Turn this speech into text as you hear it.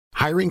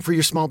Hiring for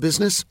your small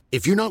business?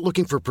 If you're not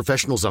looking for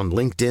professionals on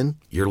LinkedIn,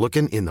 you're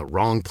looking in the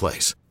wrong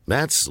place.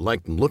 That's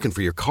like looking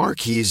for your car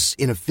keys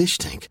in a fish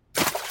tank.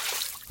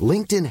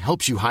 LinkedIn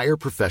helps you hire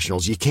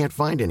professionals you can't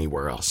find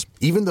anywhere else,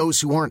 even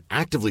those who aren't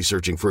actively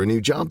searching for a new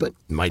job but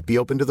might be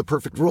open to the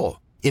perfect role.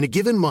 In a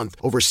given month,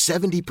 over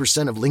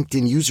 70% of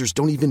LinkedIn users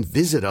don't even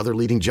visit other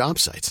leading job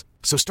sites.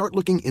 So start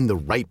looking in the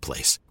right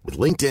place. With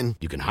LinkedIn,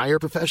 you can hire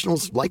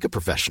professionals like a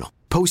professional.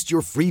 Post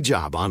your free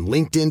job on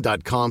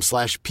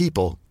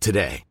linkedin.com/people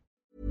today.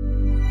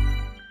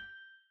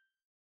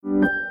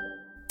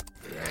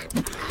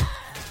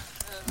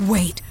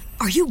 Wait,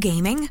 are you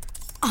gaming?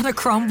 On a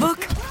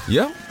Chromebook?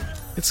 Yep.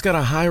 It's got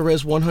a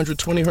high-res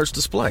 120Hz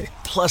display,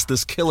 plus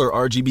this killer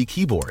RGB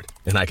keyboard.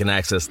 And I can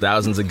access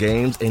thousands of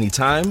games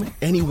anytime,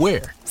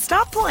 anywhere.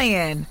 Stop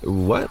playing.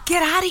 What?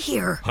 Get out of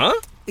here. Huh?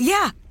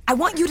 Yeah, I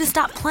want you to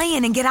stop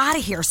playing and get out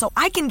of here so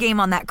I can game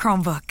on that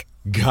Chromebook.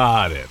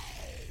 Got it.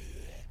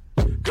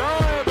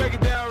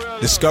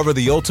 Discover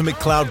the ultimate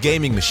cloud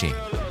gaming machine.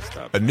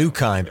 A new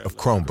kind of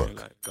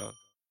Chromebook.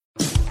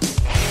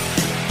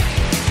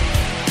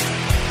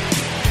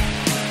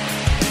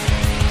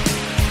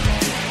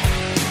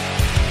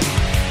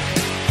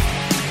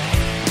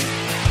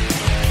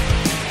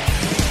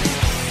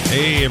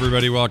 Hey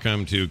everybody,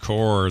 welcome to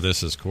Core.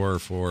 This is Core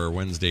for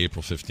Wednesday,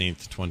 April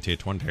 15th,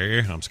 2020.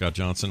 I'm Scott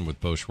Johnson with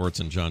Bo Schwartz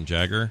and John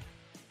Jagger.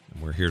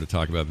 And we're here to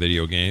talk about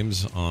video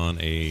games on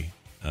a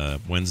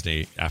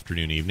Wednesday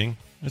afternoon evening.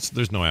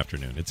 There's no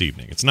afternoon, it's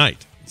evening. It's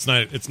night.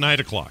 It's 9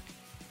 o'clock,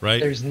 right?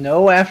 There's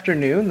no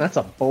afternoon? That's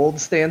a bold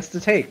stance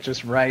to take,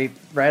 just right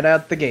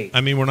out the gate.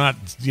 I mean, we're not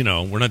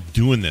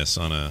doing this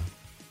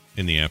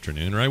in the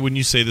afternoon, right? Wouldn't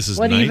you say this is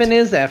what night? What even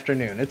is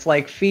afternoon? It's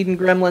like feeding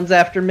gremlins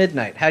after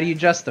midnight. How do you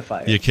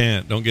justify it? You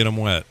can't. Don't get them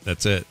wet.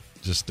 That's it.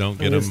 Just don't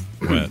get them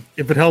wet.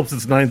 If it helps,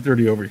 it's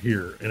 9:30 over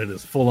here, and it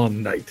is full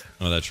on night.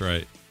 Oh, that's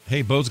right.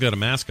 Hey, Bo's got a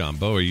mask on.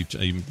 Bo, are you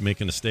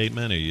making a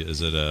statement?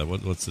 Is it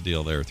what's the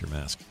deal there with your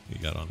mask you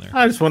got on there?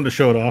 I just wanted to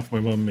show it off. My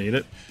mom made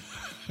it.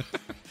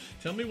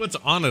 Tell me what's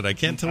on it. I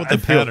can't tell what the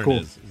pattern cool.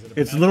 is.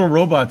 It's little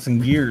robots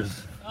and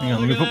gears. Hang on,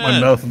 let me put my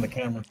mouth on the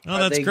camera. Oh,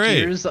 that's great.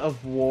 Gears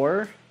of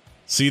war.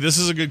 See, this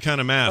is a good kind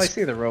of mask. Oh, I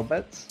see the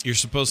robots. You're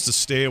supposed to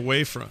stay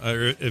away from,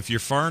 or if you're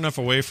far enough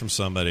away from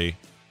somebody,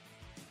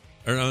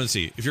 or no, let's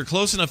see, if you're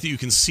close enough that you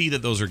can see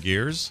that those are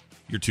gears,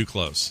 you're too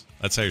close.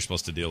 That's how you're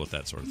supposed to deal with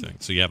that sort of thing.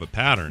 So you have a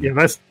pattern. Yeah,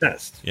 that's the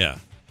test. Yeah.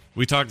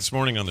 We talked this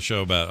morning on the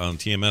show on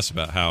TMS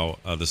about how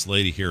this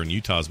lady here in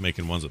Utah is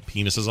making ones with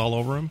penises all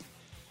over them.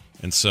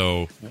 And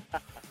so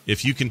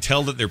if you can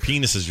tell that they're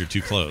penises, you're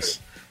too close.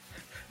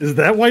 Is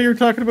that why you're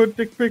talking about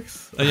dick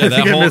pics? Yeah,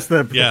 I missed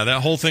that. Yeah,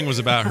 that whole thing was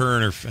about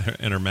her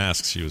and her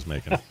masks she was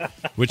making,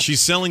 which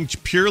she's selling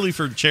purely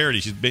for charity.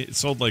 She's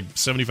sold like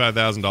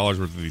 $75,000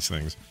 worth of these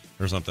things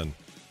or something.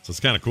 So it's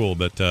kind of cool.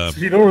 But so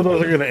you know where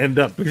those are going to end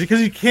up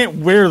because you can't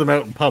wear them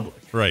out in public.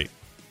 Right,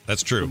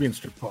 that's true. Be in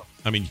strip club.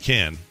 I mean, you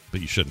can,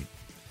 but you shouldn't.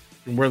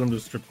 You can wear them to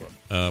the strip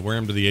club. Wear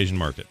them to the Asian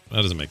market.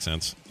 That doesn't make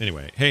sense.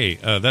 Anyway, hey,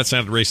 that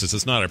sounded racist.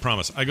 It's not. I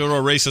promise. I go to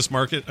a racist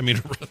market. I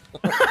mean.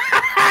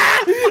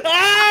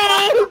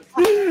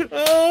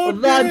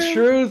 The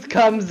truth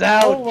comes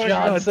out,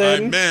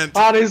 Johnson.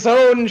 On his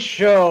own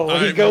show,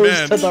 he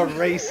goes to the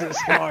racist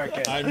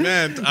market.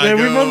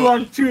 We've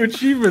unlocked 2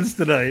 achievements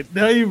tonight.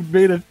 Now you've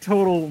made a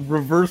total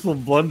reversal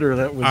blunder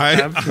that was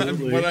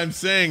absolutely... What I'm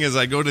saying is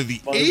I go to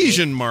the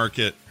Asian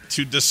market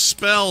to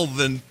dispel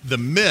the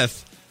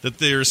myth that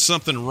there's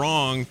something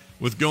wrong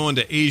with going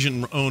to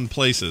Asian-owned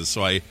places.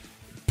 So I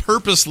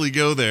purposely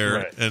go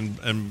there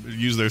and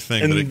use their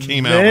thing, but it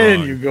came out wrong.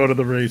 Then you go to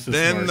the racist market.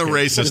 Then the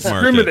racist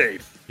market.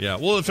 Discriminate. Yeah,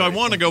 well, if I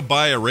want to go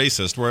buy a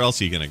racist, where else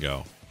are you going to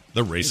go?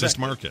 The racist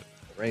market.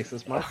 The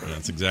racist market.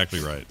 That's exactly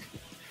right.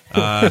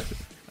 I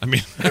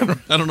mean, I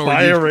don't know.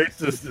 Buy a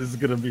racist is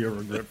going to be a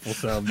regretful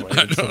soundbite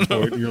at some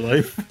point in your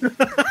life.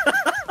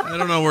 I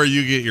don't know where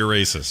you get your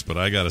racist, but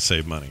I got to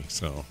save money,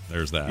 so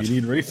there's that.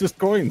 You need racist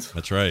coins.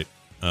 That's right.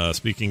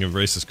 Speaking of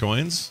racist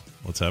coins,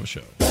 let's have a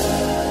show.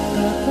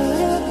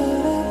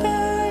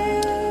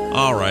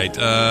 All right,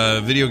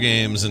 video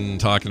games and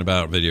talking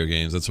about video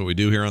games. That's what we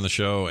do here on the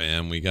show,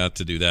 and we got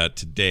to do that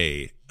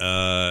today.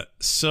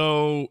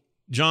 So,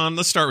 John,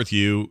 let's start with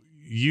you.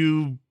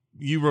 You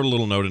wrote a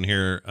little note in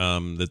here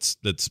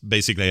that's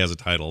basically has a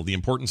title, The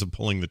Importance of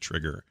Pulling the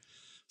Trigger.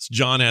 So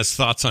John has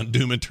thoughts on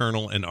Doom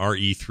Eternal and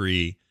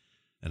RE3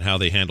 and how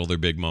they handle their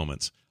big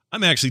moments.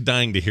 I'm actually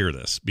dying to hear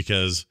this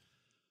because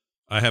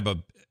I have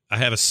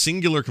a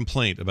singular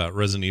complaint about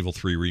Resident Evil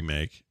 3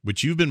 Remake,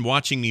 which you've been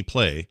watching me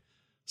play.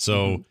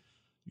 So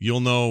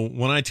you'll know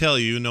when I tell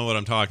you know what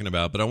I'm talking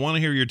about, but I want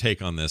to hear your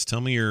take on this. Tell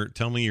me your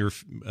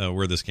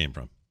where this came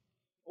from.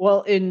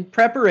 Well, in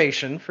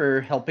preparation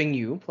for helping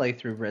you play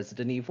through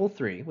Resident Evil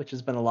 3, which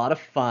has been a lot of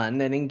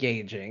fun and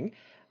engaging,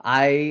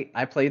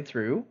 I played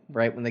through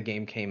right when the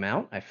game came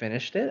out. I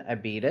finished it, I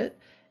beat it,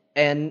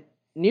 and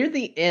near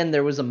the end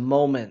there was a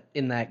moment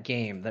in that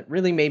game that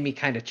really made me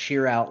kind of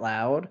cheer out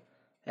loud.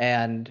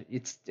 And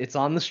it's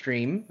on the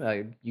stream.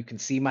 You can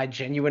see my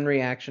genuine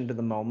reaction to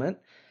the moment.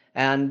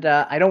 And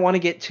I don't want to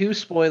get too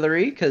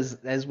spoilery because,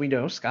 as we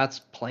know, Scott's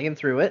playing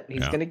through it.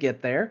 He's going to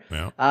get there.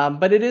 Yeah.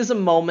 But it is a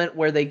moment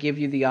where they give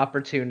you the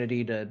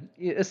opportunity to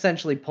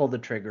essentially pull the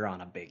trigger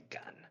on a big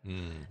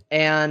gun.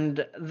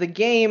 And the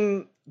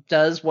game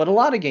does what a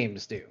lot of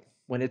games do.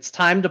 When it's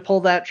time to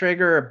pull that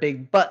trigger, a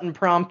big button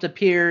prompt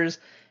appears.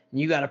 And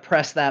you got to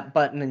press that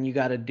button and you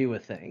got to do a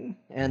thing.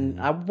 And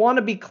I want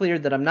to be clear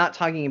that I'm not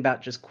talking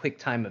about just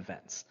QuickTime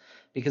events,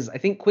 because I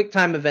think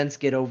QuickTime events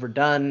get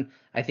overdone.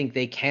 I think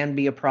they can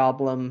be a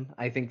problem.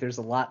 I think there's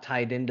a lot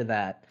tied into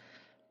that.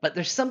 But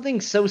there's something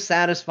so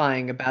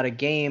satisfying about a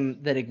game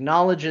that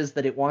acknowledges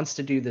that it wants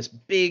to do this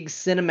big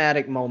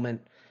cinematic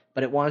moment,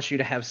 but it wants you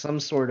to have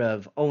some sort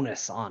of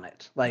onus on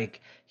it.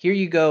 Like, here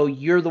you go,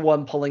 you're the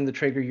one pulling the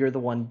trigger, you're the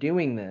one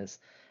doing this.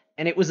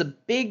 And it was a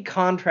big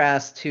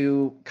contrast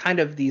to kind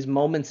of these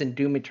moments in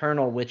Doom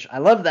Eternal, which I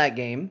love that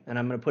game, and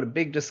I'm going to put a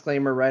big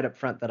disclaimer right up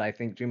front that I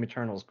think Doom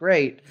Eternal is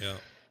great. Yeah.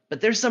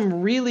 But there's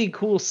some really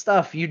cool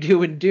stuff you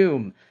do in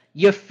Doom.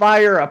 You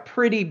fire a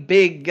pretty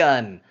big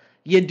gun.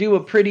 You do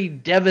a pretty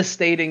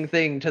devastating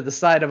thing to the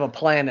side of a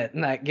planet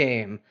in that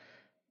game.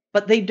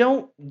 But they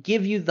don't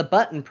give you the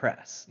button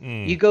press.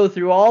 You go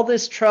through all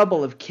this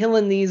trouble of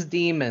killing these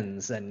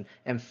demons and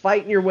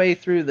fighting your way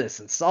through this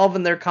and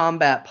solving their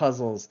combat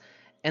puzzles.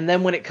 And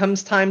then when it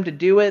comes time to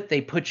do it, they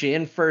put you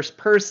in first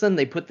person.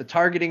 They put the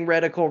targeting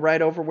reticle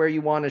right over where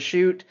you want to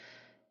shoot.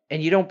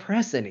 And you don't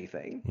press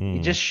anything. He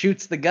just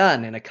shoots the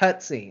gun in a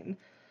cutscene.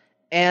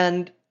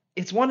 And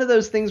it's one of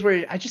those things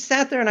where I just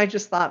sat there and I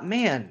just thought,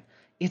 man,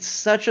 it's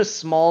such a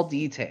small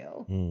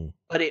detail,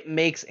 but it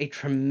makes a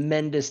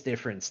tremendous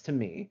difference to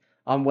me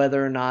on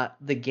whether or not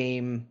the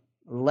game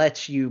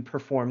lets you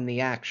perform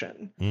the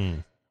action.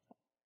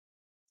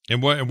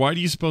 And why do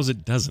you suppose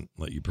it doesn't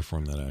let you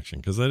perform that action?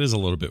 Because that is a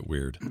little bit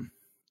weird.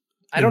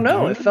 I don't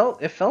know. It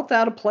felt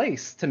out of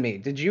place to me.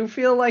 Did you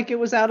feel like it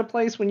was out of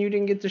place when you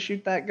didn't get to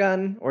shoot that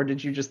gun, or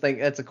did you just think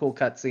that's a cool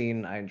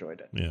cutscene? I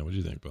enjoyed it. Yeah, what do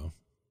you think, Bo?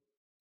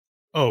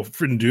 Oh,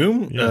 for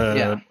Doom?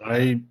 Yeah.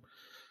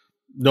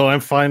 I'm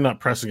fine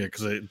not pressing it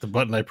because the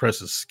button I press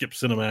is skip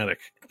cinematic.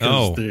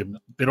 Oh, they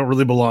don't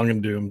really belong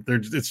in Doom.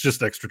 It's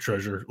just extra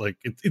treasure. Like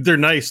they're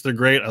nice, they're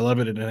great. I love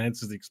it. It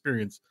enhances the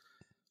experience.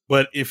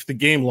 But if the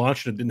game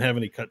launched and it didn't have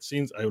any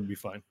cutscenes, I would be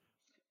fine.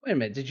 Wait a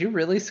minute, did you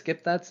really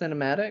skip that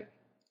cinematic?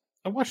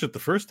 I watched it the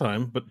first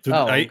time, but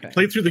I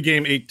played through the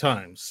game 8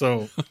 times.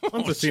 So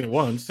once I've seen it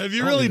once. Have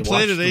you really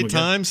played it 8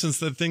 times since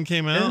that thing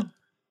came out?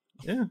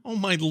 Yeah. Oh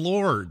my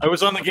Lord. I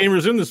was on the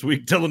Gamers Inn this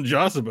week telling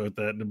Joss about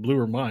that, and it blew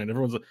her mind.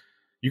 Everyone's like,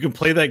 you can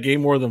play that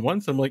game more than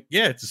once. I'm like,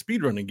 yeah, it's a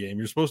speedrunning game.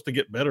 You're supposed to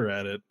get better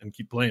at it and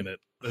keep playing it.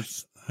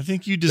 I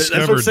think you discovered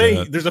that's what I'm saying.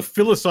 that. There's a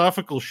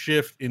philosophical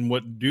shift in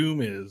what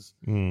Doom is.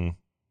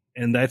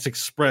 And that's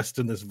expressed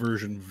in this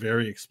version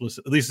very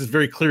explicit. At least it's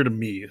very clear to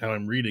me how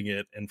I'm reading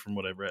it and from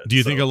what I've read. Do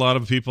you think a lot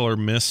of people are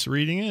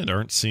misreading it,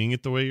 aren't seeing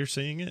it the way you're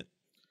seeing it?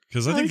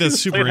 Because I think that's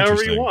super interesting.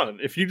 However you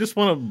want. If you just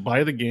want to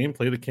buy the game,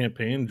 play the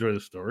campaign, enjoy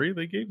the story,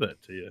 they gave that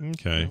to you.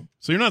 Okay. You know?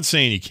 So you're not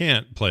saying you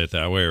can't play it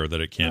that way or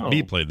that it can't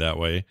be played that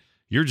way.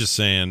 You're just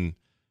saying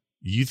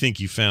you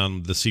think you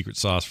found the secret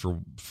sauce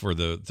for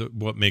the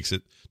what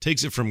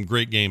takes it from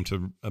great game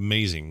to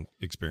amazing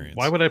experience.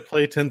 Why would I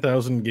play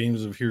 10,000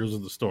 games of Heroes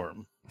of the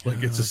Storm?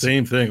 Like it's the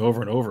same thing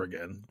over and over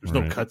again. There's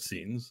no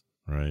cutscenes.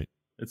 Right.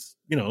 It's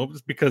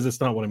it's because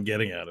it's not what I'm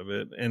getting out of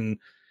it. And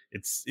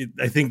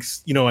I think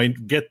I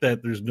get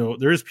that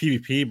there is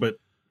PvP, but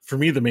for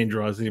me the main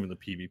draw isn't even the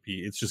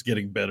PvP. It's just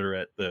getting better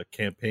at the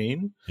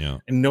campaign. Yeah.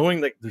 And knowing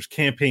that there's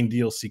campaign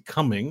DLC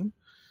coming,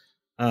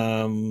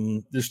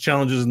 there's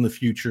challenges in the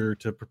future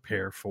to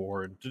prepare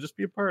for and to just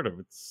be a part of.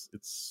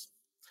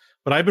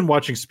 But I've been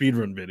watching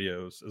speedrun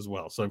videos as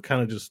well, so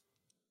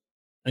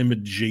I'm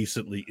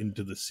adjacently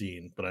into the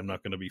scene, but I'm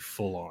not going to be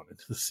full on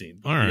into the scene.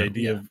 But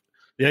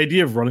the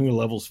idea of running the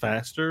levels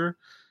faster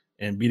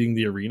and beating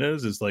the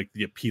arenas is like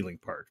the appealing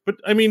part. But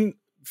I mean,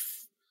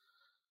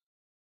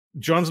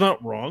 John's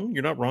not wrong.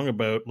 You're not wrong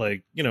about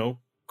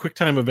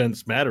QuickTime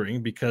events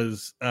mattering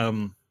because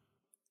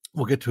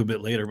we'll get to a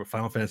bit later, but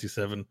Final Fantasy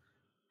VII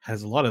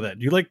has a lot of that.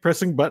 Do you like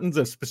pressing buttons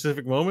at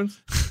specific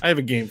moments? I have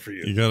a game for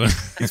you.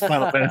 It's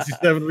Final Fantasy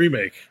VII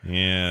Remake.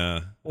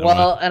 Yeah.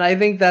 Well, and I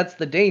think that's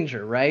the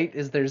danger, right?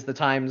 Is there's the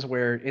times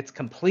where it's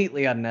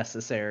completely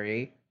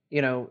unnecessary.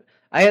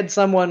 I had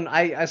someone,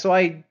 I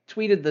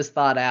tweeted this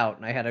thought out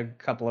and I had a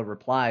couple of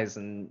replies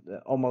and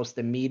almost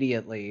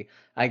immediately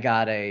I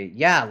got I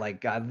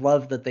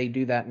love that they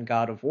do that in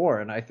God of War.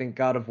 And I think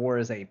God of War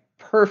is a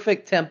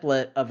perfect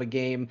template of a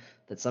game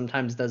that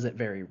sometimes does it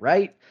very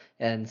right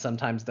and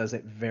sometimes does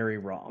it very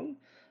wrong.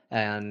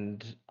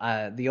 And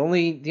the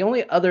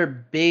only other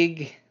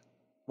big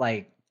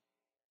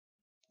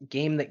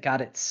game that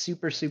got it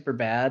super, super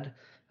bad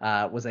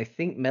was I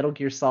think Metal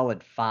Gear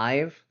Solid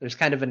 5. There's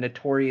kind of a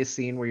notorious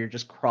scene where you're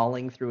just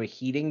crawling through a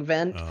heating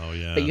vent,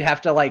 but you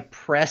have to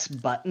press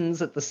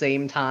buttons at the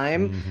same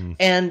time.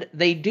 And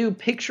they do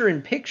picture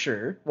in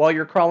picture while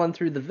you're crawling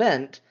through the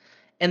vent.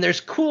 And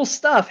there's cool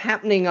stuff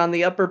happening on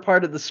the upper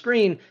part of the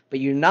screen, but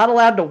you're not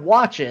allowed to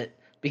watch it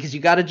because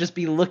you got to just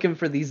be looking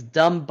for these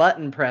dumb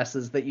button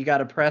presses that you got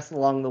to press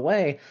along the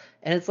way.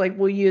 And it's like,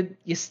 well, you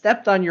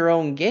stepped on your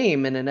own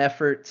game in an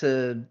effort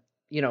to,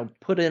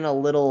 put in a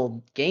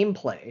little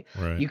gameplay.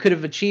 Right. You could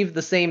have achieved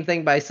the same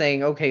thing by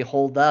saying, okay,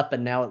 hold up,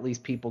 and now at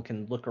least people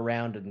can look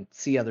around and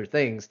see other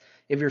things.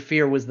 If your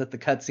fear was that the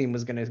cutscene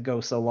was going to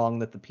go so long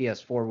that the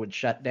PS4 would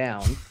shut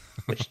down,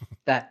 which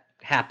that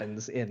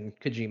happens in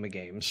Kojima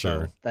games.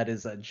 Sure. So that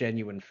is a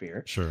genuine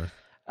fear. Sure.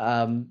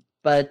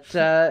 But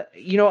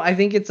I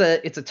think it's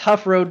a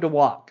tough road to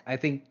walk. I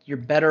think you're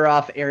better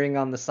off erring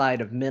on the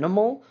side of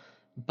minimal,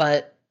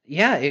 but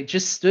yeah, it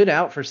just stood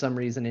out for some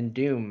reason in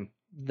Doom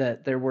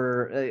that there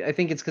were, I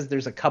think it's because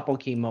there's a couple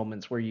key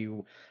moments where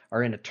you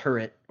are in a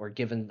turret or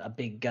given a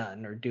big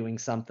gun or doing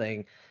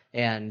something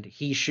and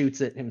he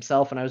shoots it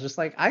himself. And I was just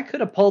like, I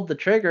could have pulled the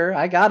trigger.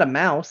 I got a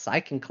mouse.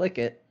 I can click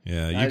it.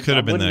 Yeah, you could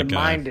have been that guy. I wouldn't have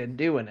minded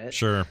doing it.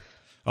 Sure.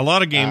 A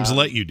lot of games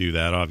let you do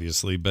that,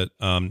 obviously, but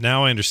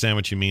now I understand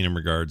what you mean in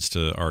regards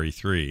to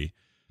RE3,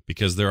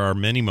 because there are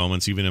many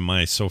moments, even in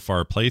my so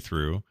far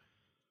playthrough,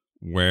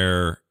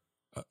 where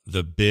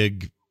the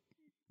big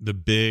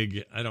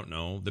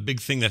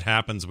thing that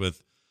happens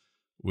with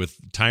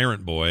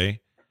Tyrant Boy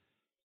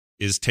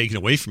is taken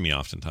away from me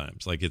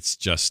oftentimes. Like it's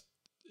just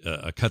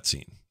a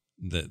cutscene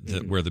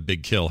that where the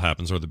big kill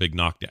happens or the big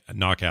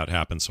knockout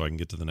happens, so I can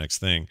get to the next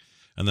thing,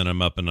 and then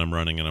I'm up and I'm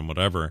running and I'm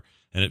whatever,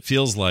 and it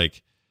feels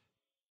like.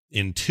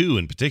 In 2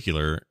 in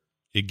particular,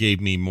 it gave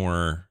me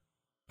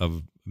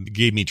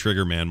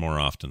Trigger Man more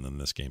often than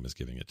this game is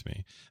giving it to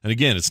me. And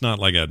again, it's not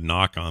like a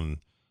knock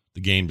on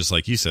the game, just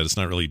like you said. It's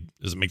not really,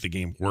 doesn't make the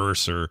game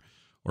worse or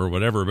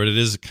whatever, but it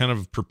is kind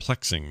of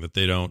perplexing that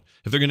they don't,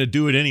 if they're going to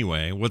do it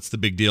anyway, what's the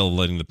big deal of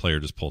letting the player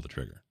just pull the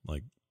trigger?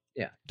 Like,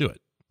 yeah, do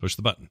it. Push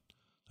the button.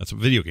 That's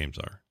what video games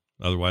are.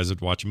 Otherwise, I'd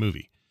watch a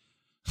movie.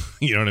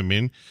 You know what I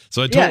mean?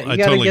 So I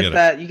totally get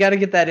that. it. You got to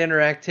get that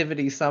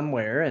interactivity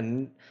somewhere,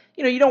 and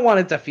you don't want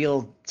it to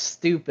feel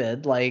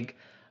stupid. Like,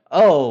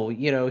 oh,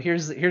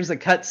 here's a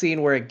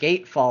cutscene where a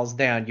gate falls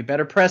down. You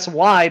better press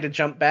Y to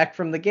jump back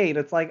from the gate.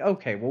 It's like,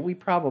 okay, well, we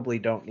probably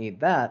don't need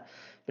that.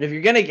 But if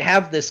you're gonna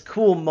have this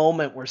cool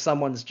moment where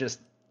someone's just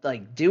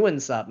like doing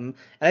something,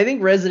 and I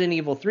think Resident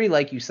Evil 3,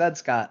 like you said,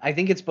 Scott, I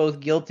think it's both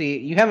guilty.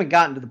 You haven't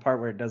gotten to the part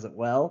where it does it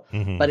well,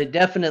 but it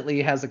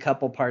definitely has a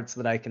couple parts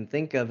that I can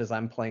think of as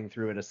I'm playing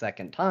through it a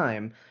second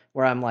time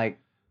where I'm like,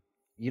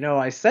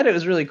 I said it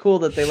was really cool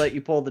that they let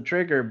you pull the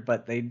trigger,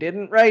 but they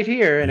didn't right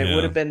here, and it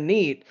would have been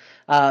neat.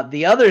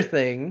 The other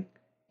thing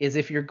is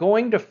if you're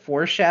going to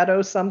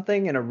foreshadow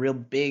something in a real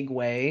big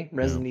way,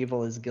 Resident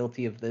Evil is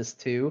guilty of this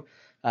too.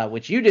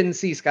 Which you didn't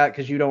see, Scott,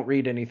 because you don't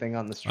read anything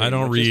on the stream. I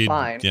don't which read. Is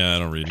fine. Yeah, I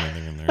don't read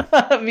anything in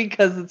there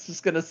because it's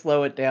just going to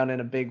slow it down in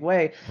a big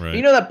way. Right.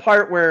 You know that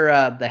part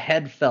where the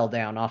head fell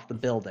down off the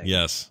building?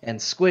 Yes. And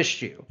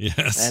squished you.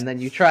 Yes. And then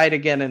you tried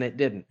again and it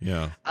didn't.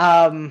 Yeah.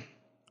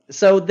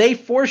 So they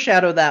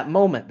foreshadow that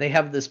moment. They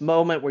have this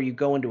moment where you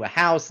go into a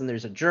house and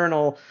there's a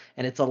journal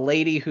and it's a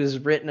lady who's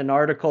written an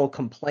article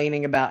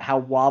complaining about how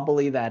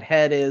wobbly that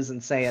head is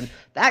and saying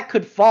that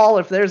could fall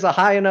if there's a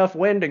high enough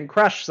wind and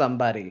crush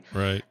somebody.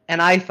 Right.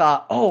 And I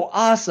thought, oh,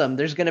 awesome.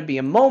 There's going to be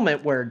a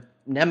moment where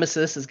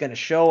Nemesis is going to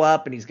show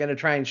up and he's going to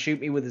try and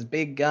shoot me with his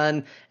big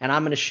gun and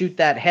I'm going to shoot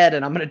that head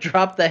and I'm going to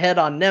drop the head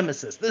on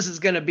Nemesis. This is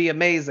going to be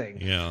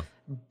amazing. Yeah.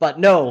 But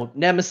no,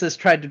 Nemesis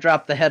tried to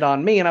drop the head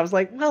on me, and I was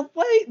like, well,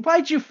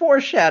 why'd you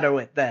foreshadow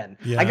it then?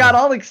 Yeah. I got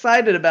all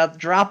excited about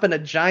dropping a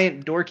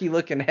giant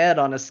dorky-looking head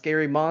on a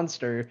scary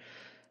monster,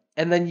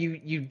 and then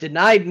you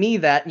denied me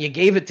that, and you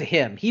gave it to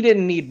him. He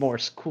didn't need more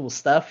cool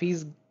stuff.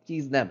 He's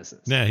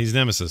Nemesis. Yeah, he's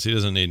Nemesis. He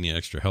doesn't need any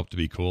extra help to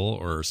be cool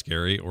or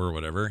scary or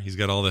whatever. He's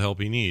got all the help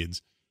he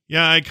needs.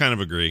 Yeah, I kind of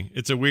agree.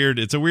 It's a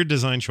weird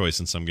design choice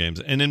in some games.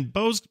 And in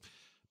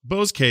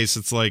Bo's case,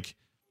 it's like,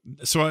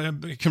 so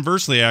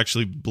conversely, I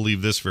actually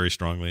believe this very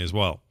strongly as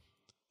well.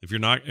 If you're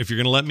going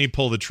to let me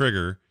pull the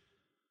trigger,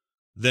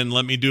 then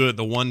let me do it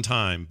the one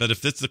time. But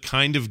if it's the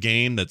kind of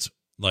game that's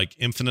like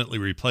infinitely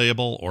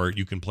replayable, or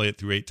you can play it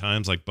through 8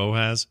 times like Bo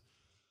has,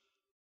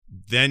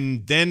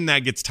 then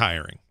that gets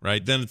tiring,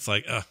 right? Then it's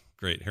like,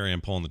 great, here I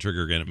am pulling the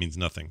trigger again. It means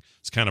nothing.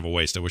 It's kind of a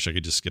waste. I wish I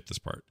could just skip this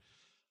part.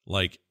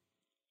 Like,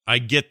 I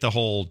get the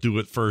whole do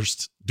it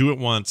first, do it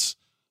once,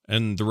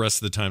 and the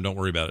rest of the time don't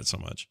worry about it so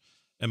much.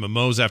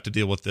 MMOs have to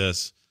deal with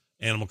this.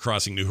 Animal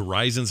Crossing New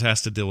Horizons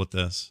has to deal with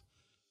this.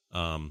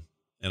 And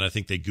I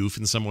think they goof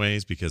in some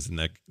ways because in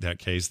that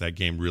case, that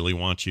game really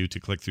wants you to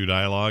click through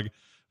dialogue,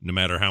 no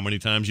matter how many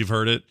times you've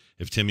heard it.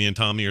 If Timmy and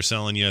Tommy are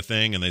selling you a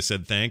thing and they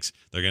said thanks,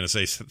 they're going to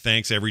say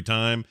thanks every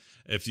time.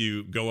 If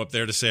you go up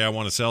there to say I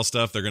want to sell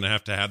stuff, they're going to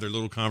have their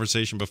little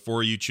conversation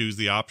before you choose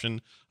the option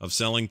of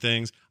selling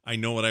things. I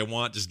know what I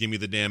want. Just give me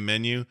the damn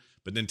menu.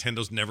 But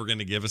Nintendo's never going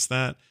to give us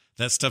that.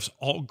 That stuff's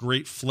all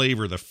great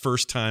flavor the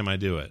first time I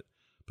do it.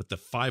 But the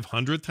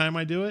 500th time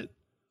I do it,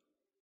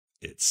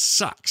 it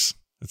sucks.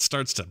 It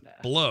starts to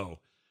blow.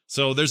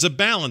 So there's a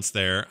balance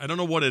there. I don't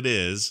know what it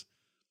is.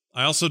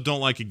 I also don't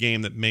like a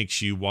game that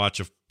makes you watch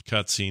a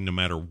cutscene no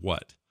matter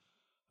what.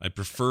 I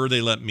prefer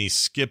they let me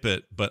skip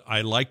it, but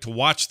I like to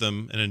watch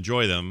them and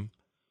enjoy them.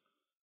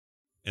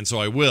 And so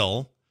I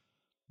will,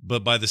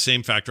 but by the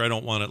same factor, I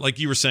don't want to, like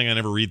you were saying, I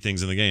never read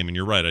things in the game, and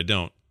you're right, I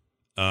don't.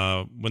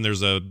 When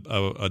there's a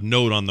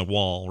note on the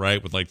wall,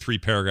 right, with like 3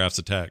 paragraphs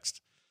of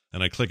text,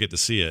 and I click it to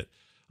see it,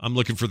 I'm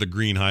looking for the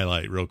green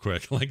highlight real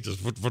quick. Like,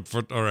 just,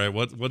 all right,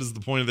 what is the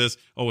point of this?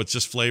 Oh, it's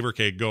just flavor.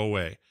 Okay, go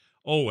away.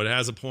 Oh, it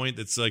has a point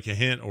that's like a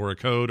hint or a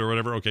code or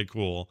whatever. Okay,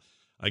 cool.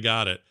 I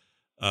got it.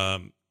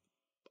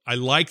 I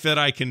like that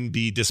I can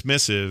be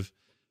dismissive,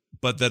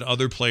 but that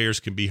other players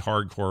can be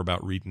hardcore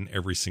about reading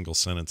every single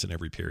sentence and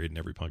every period and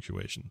every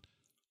punctuation.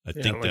 I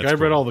think like that's I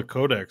read cool. all the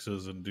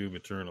codexes in Doom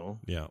Eternal.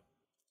 Yeah.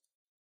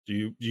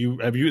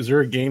 Is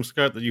there a game,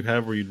 Scott, that you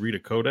have where you'd read a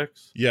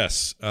codex?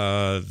 Yes.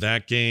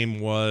 That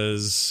game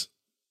was,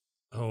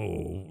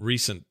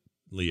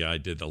 recently I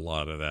did a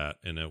lot of that,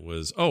 and it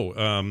was,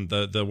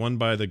 the one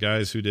by the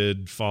guys who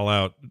did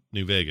Fallout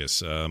New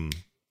Vegas. Outer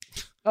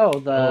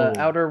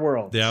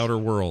Worlds. The Outer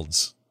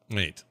Worlds.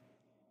 Wait.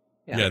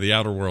 Yeah, the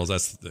Outer Worlds.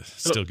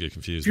 Still get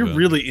confused. If you're about.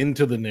 really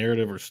into the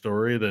narrative or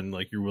story, then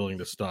like you're willing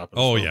to stop.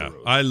 Oh yeah,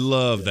 I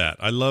love that.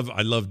 I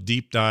love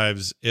deep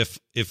dives. If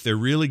they're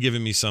really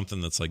giving me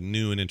something that's like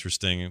new and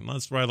interesting,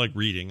 that's why I like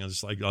reading. I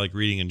just like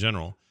reading in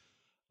general.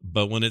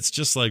 But when it's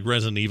just like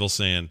Resident Evil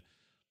saying,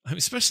 I mean,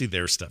 especially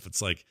their stuff,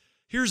 it's like,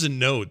 here's a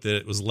note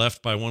that was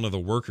left by one of the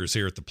workers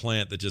here at the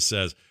plant that just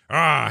says,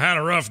 I had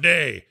a rough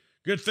day.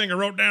 Good thing I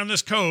wrote down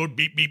this code.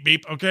 Beep, beep,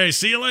 beep. Okay,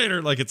 see you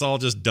later. Like, it's all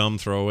just dumb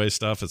throwaway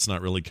stuff. It's not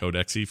really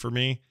codexy for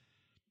me.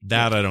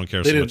 That I don't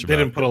care so much about. They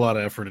didn't put a lot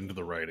of effort into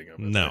the writing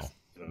of it. No.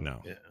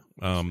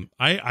 Yeah.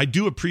 I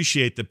do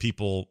appreciate that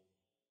people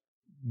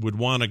would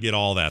want to get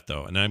all that,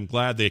 though. And I'm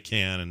glad they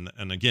can.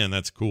 And again,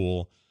 that's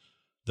cool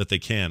that they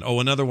can.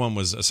 Oh, another one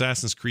was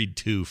Assassin's Creed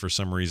 2. For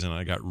some reason,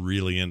 I got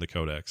really into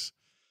codex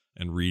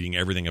and reading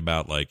everything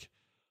about, like,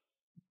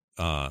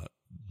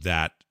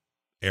 that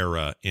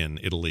era in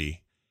Italy.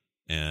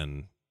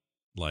 And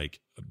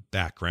like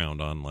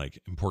background on like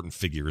important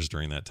figures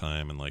during that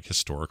time and like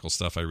historical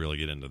stuff. I really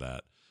get into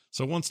that.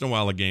 So once in a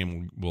while a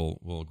game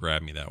will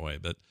grab me that way.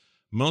 But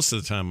most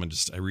of the time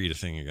I read a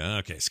thing and go,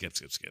 okay, skip,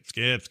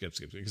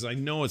 because I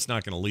know it's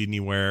not going to lead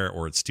anywhere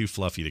or it's too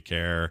fluffy to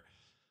care.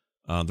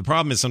 The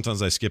problem is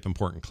sometimes I skip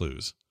important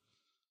clues.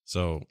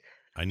 So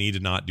I need to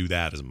not do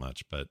that as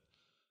much, but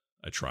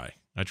I try.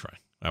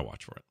 I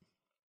watch for it.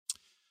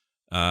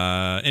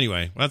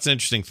 Anyway, well, that's an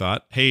interesting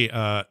thought. Hey,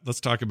 let's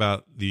talk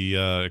about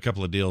a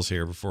couple of deals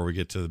here before we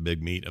get to the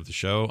big meat of the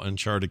show.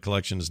 Uncharted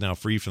Collection is now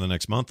free for the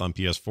next month on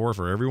PS4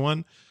 for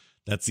everyone.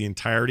 That's the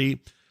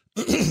entirety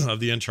of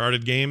the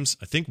Uncharted games.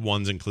 I think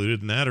 1's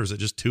included in that, or is it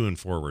just 2 and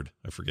forward?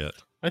 I forget.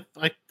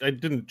 I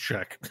didn't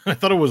check. I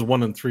thought it was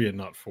 1 and 3 and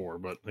not 4,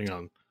 but hang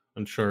on.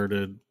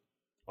 Uncharted.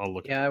 I'll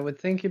look. Yeah, I would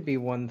think it'd be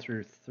 1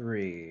 through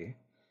 3.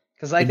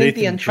 Because I think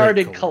the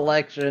Uncharted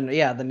collection,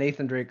 the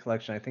Nathan Drake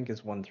collection, I think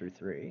is 1 through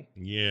 3.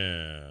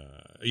 Yeah,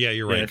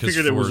 you're right. I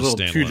figured it was a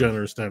little too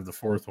generous to have the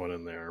 4th one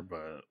in there,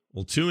 but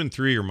 2 and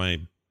 3 are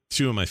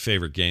two of my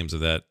favorite games of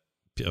the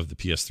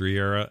PS3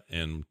 era,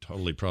 and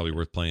totally probably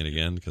worth playing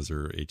again because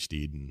they're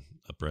HD'd and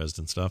up-resed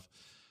and stuff.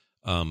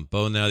 But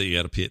now that you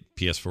got a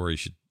PS4, you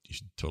should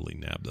totally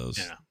nab those.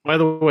 Yeah. By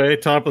the way,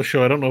 top of the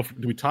show, I don't know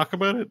do we talk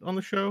about it on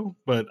the show,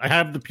 but I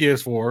have the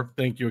PS4.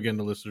 Thank you again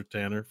to listener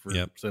Tanner for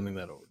sending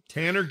that over.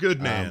 Tanner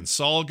Goodman,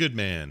 Saul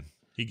Goodman.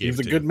 He's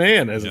a good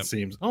man, as it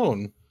seems.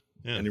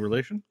 Any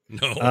relation?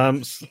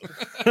 No.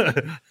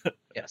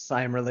 Yes,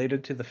 I am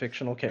related to the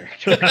fictional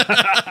character.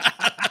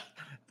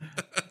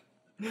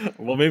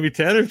 Well, maybe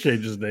Tanner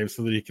changed his name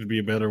so that he can be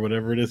about or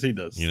whatever it is he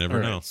does. You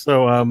never know.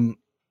 So,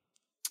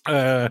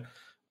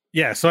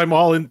 so I'm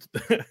all in.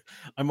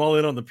 I'm all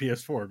in on the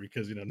PS4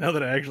 because now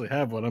that I actually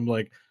have one, I'm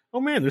like, oh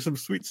man, there's some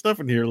sweet stuff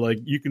in here. Like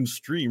you can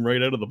stream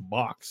right out of the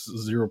box,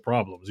 zero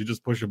problems. You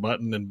just push a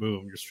button and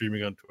boom, you're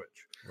streaming on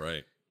Twitch.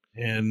 Right.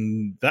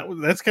 And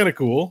that's kind of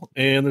cool.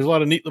 And there's a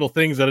lot of neat little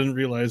things I didn't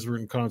realize were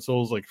in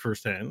consoles like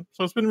firsthand.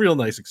 So it's been a real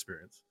nice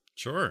experience.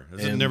 Sure.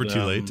 It's never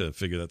too late to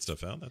figure that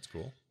stuff out. That's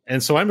cool.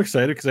 And so I'm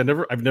excited because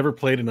I've never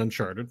played an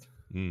Uncharted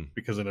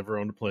because I never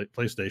owned a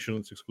PlayStation.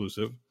 It's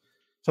exclusive.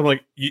 So I'm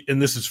like,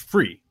 and this is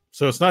free.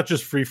 So it's not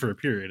just free for a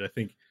period. I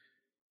think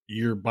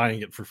you're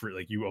buying it for free.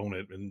 Like you own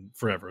it and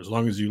forever, as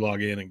long as you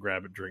log in and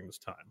grab it during this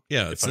time.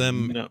 Yeah. It's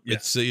them.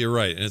 You're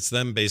right. And it's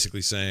them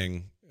basically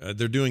saying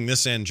they're doing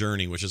this and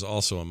Journey, which is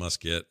also a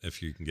must get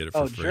if you can get it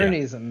for free.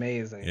 Journey's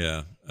amazing.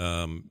 Yeah.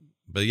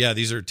 But yeah,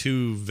 these are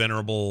two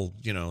venerable,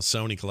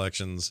 Sony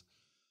collections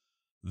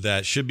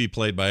that should be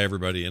played by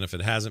everybody. And if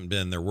it hasn't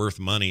been, they're worth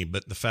money.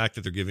 But the fact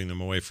that they're giving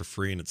them away for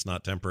free and it's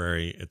not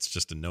temporary, it's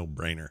just a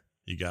no-brainer.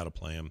 You got to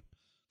play them.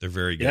 They're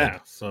very good. Yeah,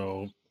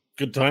 so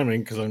good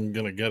timing because I'm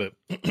going to get it.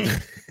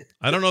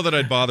 I don't know that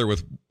I'd bother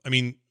with... I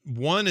mean,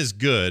 1 is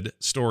good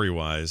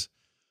story-wise.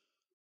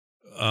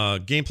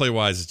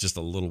 Gameplay-wise, it's just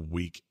a little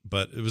weak.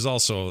 But it was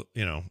also,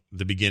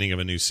 the beginning of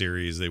a new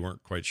series. They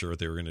weren't quite sure what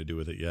they were going to do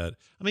with it yet.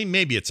 I mean,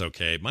 maybe it's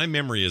okay. My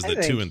memory is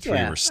that 2 and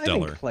 3 were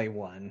stellar. I think play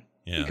 1.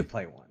 Yeah. You could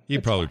play 1.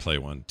 You'd probably play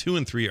 1. 2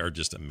 and 3 are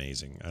just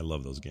amazing. I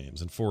love those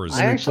games. And 4 is...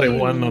 I actually play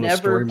 1 on a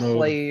story mode.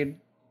 played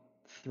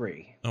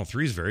 3. Oh,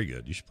 3 is very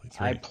good. You should play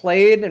 3. I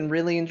played and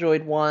really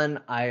enjoyed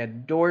 1. I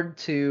adored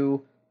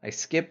 2. I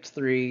skipped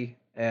 3,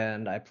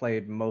 and I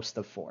played most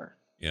of 4.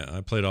 Yeah,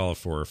 I played all of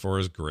 4. 4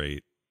 is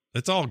great.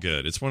 It's all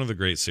good. It's one of the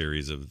great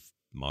series of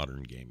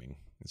modern gaming.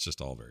 It's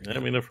just all very good. I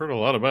mean, I've heard a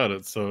lot about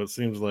it, so it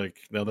seems like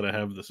now that I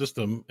have the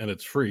system and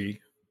it's free.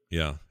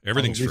 Yeah,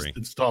 everything's I'll at least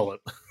free. Install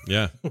it.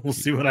 Yeah. We'll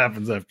see what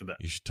happens after that.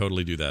 You should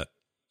totally do that.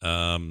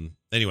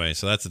 Anyway,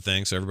 so that's the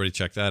thing. So everybody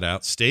check that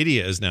out.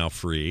 Stadia is now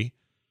free.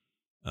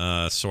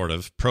 Sort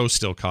of. Pro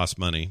still costs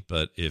money,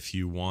 but if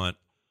you want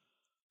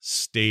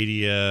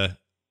Stadia,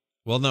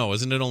 well, no,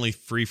 isn't it only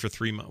free for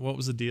 3 months? What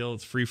was the deal?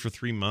 It's free for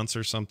 3 months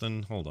or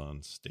something. Hold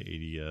on,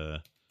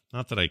 Stadia.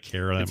 Not that I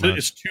care that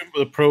much.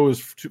 The Pro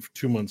is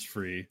 2 months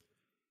free.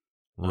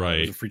 Right.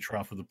 There's a free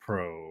trial for the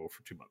Pro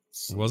for 2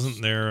 months.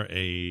 Wasn't there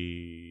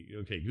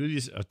a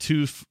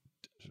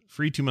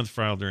free 2 month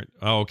trial during?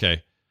 Oh,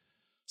 okay.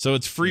 So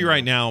it's free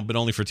right now, but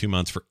only for 2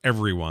 months for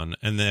everyone.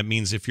 And that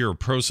means if you're a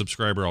Pro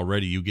subscriber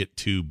already, you get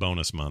 2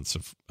 bonus months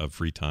of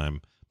free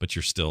time, but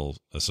you're still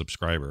a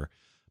subscriber.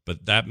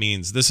 But that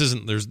means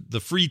there's the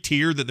free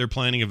tier that they're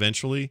planning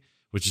eventually,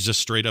 which is just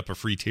straight up a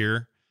free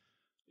tier,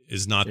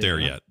 is not there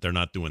yet. They're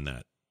not doing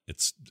that.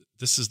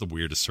 This is the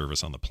weirdest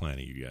service on the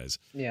planet, you guys.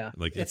 Yeah.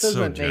 Like it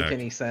doesn't make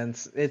any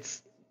sense.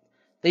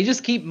 They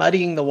just keep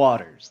muddying the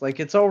waters. Like,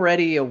 it's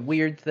already a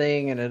weird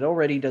thing, and it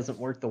already doesn't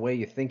work the way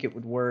you think it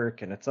would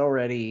work, and it's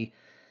already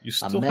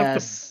a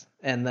mess.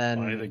 And then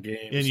buy the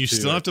games, and you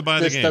still have to buy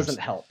the games. This doesn't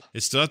help. You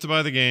still have to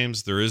buy the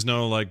games. There is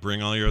no like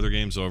bring all your other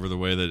games over the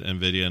way that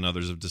Nvidia and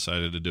others have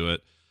decided to do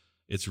it.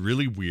 It's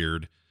really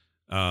weird.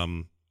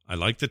 I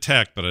like the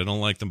tech, but I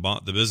don't like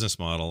the business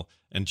model.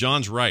 And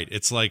John's right.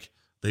 It's like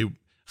they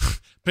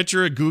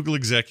picture a Google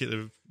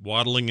executive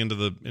waddling into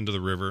the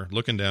river,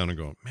 looking down and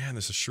going, "Man,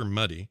 this is sure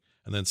muddy."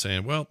 And then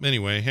saying, "Well,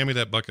 anyway, hand me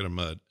that bucket of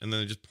mud." And then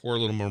they just pour a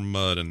little more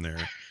mud in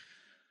there.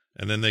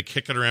 And then they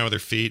kick it around with their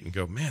feet and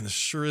go, "Man, this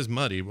sure is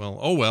muddy." Well,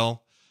 oh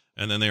well.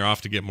 And then they're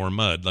off to get more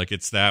mud. Like,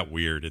 it's that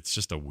weird. It's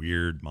just a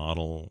weird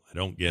model. I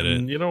don't get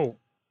it. You know,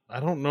 I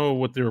don't know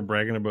what they were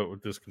bragging about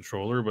with this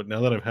controller, but now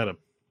that I've had a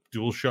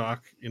DualShock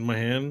in my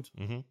hand,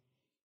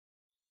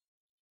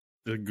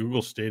 the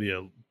Google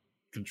Stadia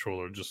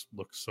controller just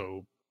looks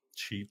so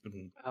cheap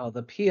and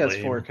the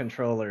PS4 lame.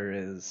 Controller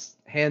is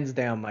hands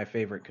down my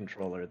favorite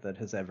controller that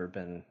has ever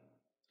been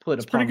put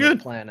It's upon pretty good.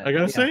 the planet. I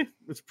gotta say,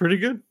 it's pretty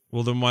good.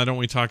 Well, then why don't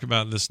we talk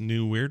about this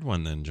new weird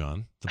one then,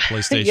 John? The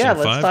PlayStation 5 yeah,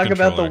 let's talk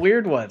controller. about the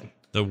weird one.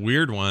 The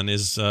weird one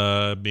is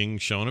being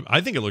shown.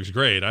 I think it looks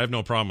great. I have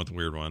no problem with the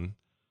weird one.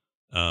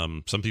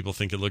 Some people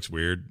think it looks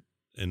weird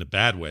in a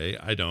bad way.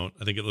 I don't.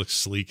 I think it looks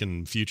sleek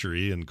and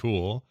futury and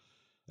cool.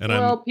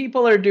 And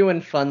people are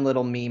doing fun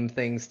little meme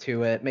things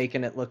to it,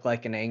 making it look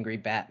like an angry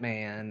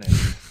Batman,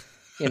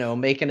 and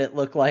making it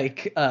look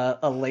like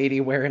a lady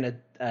wearing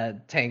a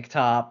tank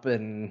top,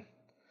 and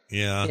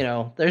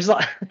there's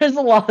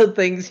a lot of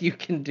things you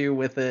can do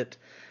with it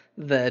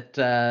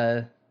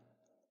that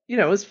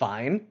is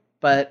fine.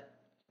 But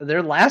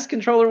their last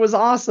controller was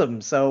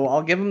awesome, so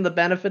I'll give them the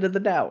benefit of the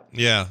doubt.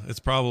 Yeah, it's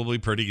probably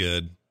pretty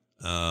good.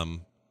 It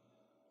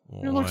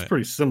looks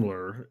pretty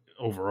similar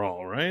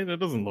overall, right? It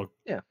doesn't look.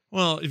 Yeah.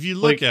 Well, if you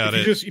look at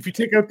it, if you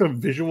take out the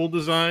visual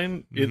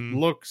design, it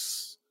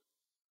looks.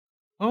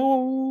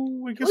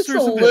 Oh, I guess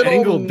there's an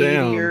angled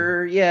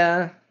down.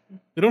 Yeah.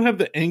 They don't have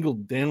the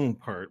angled down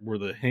part where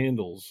the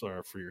handles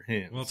are for your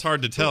hands. Well, it's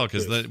hard to tell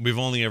because we've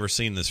only ever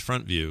seen this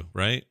front view,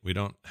 right? We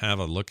don't have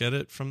a look at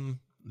it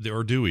from.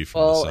 Or do we?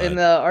 From the side? In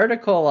the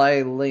article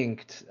I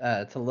linked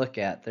to look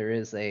at, there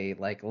is a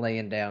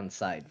laying down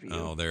side view.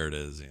 Oh, there it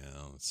is. Yeah,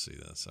 let's see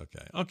this.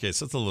 Okay,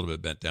 so it's a little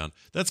bit bent down.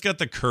 That's got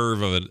the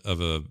curve of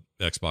a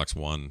Xbox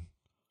One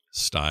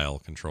style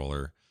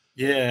controller.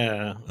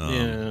 Yeah,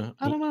 yeah.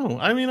 I don't know.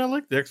 I mean, I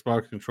like the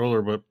Xbox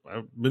controller, but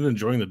I've been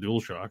enjoying the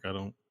DualShock. I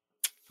don't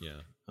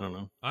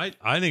know.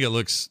 I think it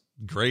looks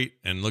great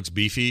and looks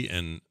beefy,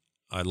 and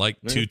I like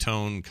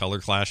two-tone color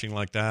clashing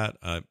like that.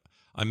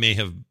 I may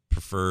have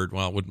preferred,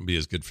 well, it wouldn't be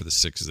as good for the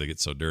sticks as they get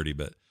so dirty,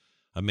 but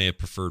I may have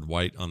preferred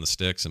white on the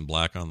sticks and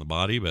black on the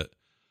body, but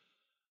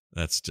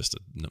that's just a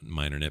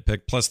minor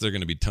nitpick. Plus, there are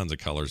going to be tons of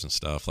colors and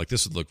stuff. Like,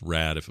 this would look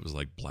rad if it was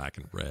like black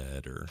and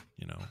red, or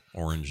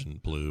orange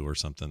and blue or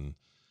something.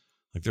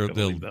 Like,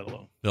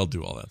 they'll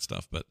do all that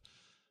stuff, but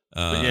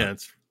yeah,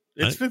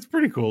 it's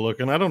pretty cool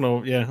looking. I don't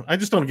know. Yeah, I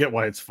just don't get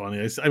why it's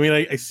funny. I mean,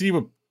 I see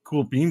what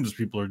cool memes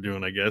people are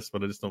doing, I guess,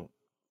 but I just don't.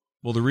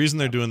 Well, the reason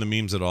they're doing the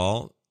memes at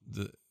all,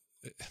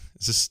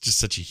 it's just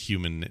such a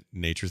human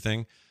nature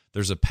thing.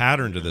 There's a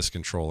pattern to this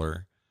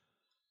controller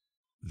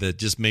that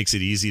just makes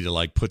it easy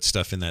to put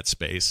stuff in that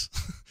space.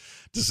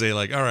 To say all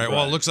right,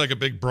 well, it looks like a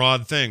big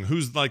broad thing.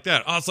 Who's like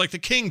that? Oh, it's like the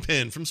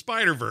Kingpin from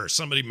Spider-Verse.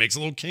 Somebody makes a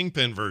little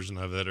Kingpin version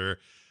of it, or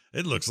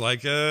it looks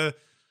like I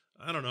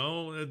don't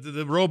know,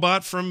 the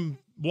robot from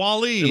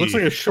Wall-E. It looks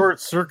like a short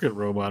circuit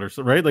robot or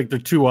something, right? Like the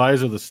two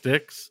eyes are the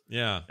sticks.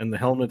 Yeah. And the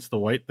helmet's the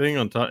white thing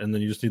on top, and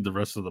then you just need the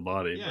rest of the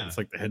body. Yeah. It's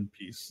like the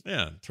headpiece.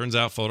 Yeah. Turns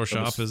out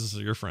Photoshop is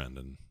your friend,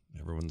 and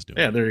everyone's doing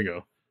it. Yeah, there you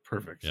go.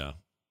 Perfect. Yeah.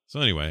 So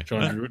anyway,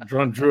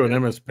 John drew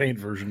an MS Paint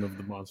version of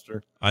the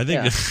monster. I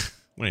think.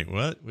 Wait,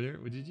 what? Where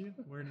did you?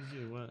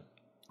 What?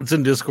 It's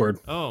in Discord.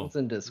 Oh, it's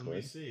in Discord. Let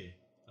me see.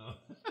 Oh.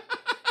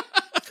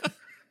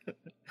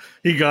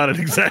 He got it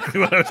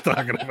exactly what I was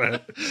talking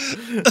about.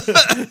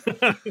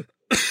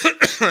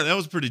 That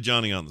was pretty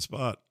Johnny on the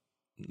spot.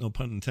 No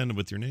pun intended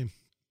with your name.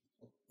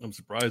 I'm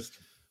surprised.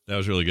 That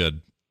was really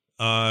good.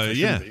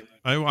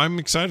 I'm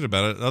excited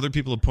about it. Other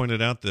people have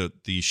pointed out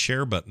that the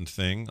share button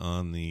thing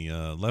on the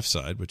left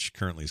side, which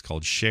currently is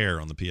called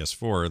share on the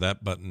PS4,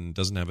 that button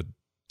doesn't have a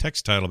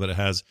text title, but it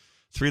has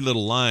 3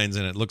 little lines,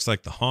 and it looks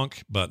like the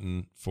honk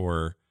button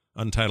for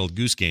Untitled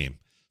Goose Game.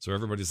 So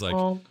everybody's like,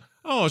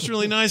 oh, it's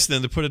really nice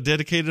then to put a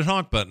dedicated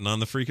honk button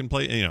on the freaking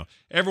play. You know,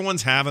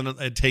 everyone's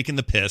taking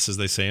the piss, as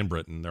they say in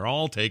Britain. They're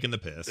all taking the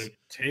piss. They're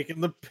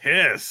taking the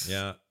piss.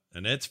 Yeah,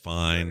 and it's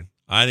fine.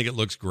 I think it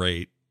looks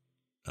great.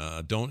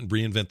 Don't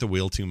reinvent the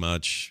wheel too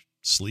much.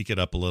 Sleek it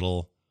up a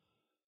little.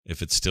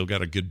 If it's still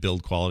got a good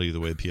build quality the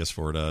way the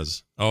PS4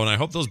 does. Oh, and I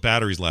hope those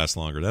batteries last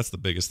longer. That's the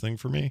biggest thing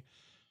for me.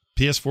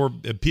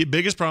 PS4,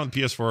 biggest problem with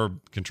PS4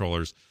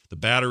 controllers, the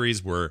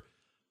batteries were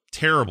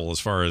terrible as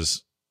far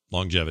as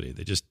longevity.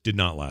 They just did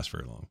not last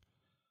very long.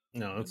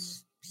 No,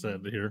 it's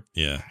sad to hear.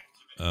 Yeah.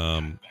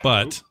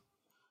 But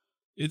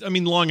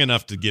long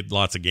enough to get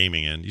lots of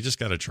gaming in. You just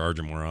got to charge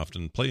them more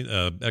often.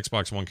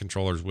 Xbox One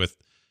controllers with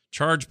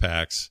charge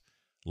packs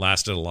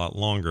lasted a lot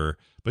longer,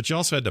 but you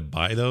also had to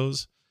buy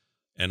those.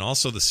 And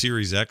also the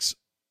Series X,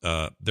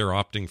 they're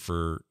opting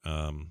for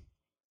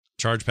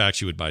charge packs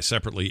you would buy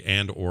separately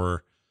and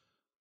or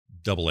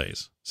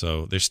AA's.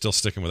 So they're still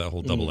sticking with that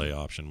whole AA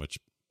option, which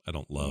I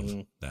don't love.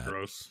 That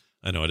gross.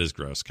 I know it is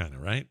gross, kind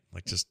of, right?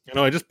 Like just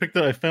I just picked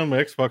up. I found my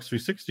Xbox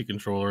 360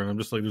 controller, and I'm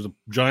just like, there's a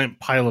giant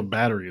pile of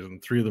batteries,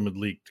 and 3 of them had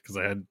leaked because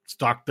I had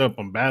stocked up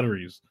on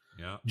batteries,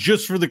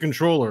 just for the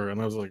controller,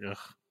 and I was like, ugh.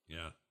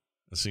 Yeah,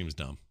 that seems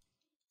dumb.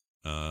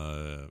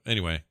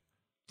 Anyway,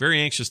 very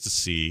anxious to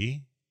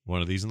see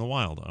one of these in the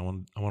wild. I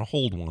want to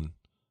hold one.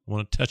 I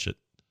want to touch it.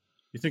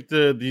 You think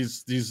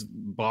these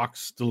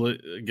box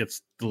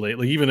gets delayed?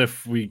 Like, even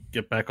if we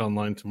get back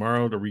online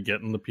tomorrow, are we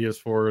getting the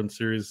PS4 and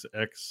Series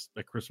X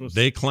at Christmas?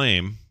 They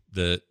claim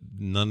that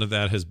none of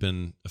that has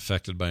been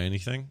affected by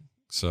anything.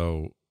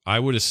 So I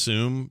would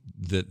assume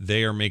that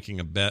they are making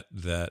a bet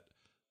that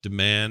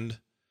demand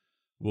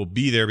will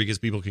be there because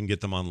people can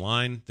get them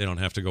online. They don't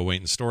have to go wait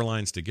in store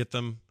lines to get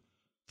them.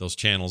 Those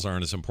channels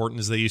aren't as important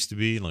as they used to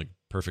be. Like,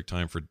 perfect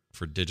time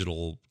for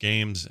digital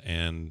games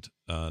and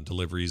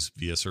deliveries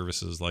via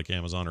services like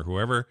Amazon or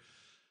whoever.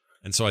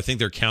 And so I think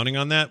they're counting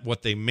on that.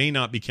 What they may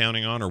not be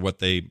counting on, or what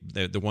the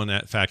one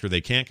factor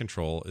they can't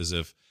control, is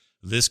if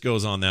this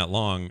goes on that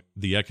long,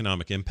 the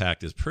economic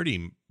impact is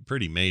pretty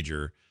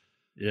major.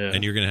 Yeah.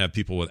 And you're going to have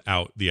people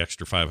without the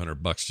extra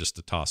 $500 just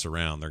to toss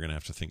around. They're going to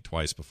have to think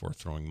twice before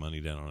throwing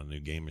money down on a new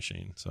game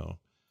machine. So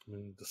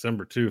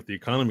December too, if the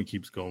economy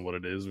keeps going what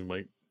it is,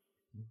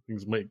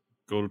 things might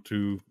go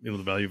to the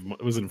value of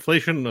it was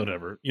inflation,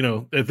 whatever.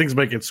 Things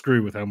might get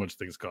screwed with how much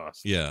things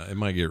cost. Yeah, it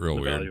might get real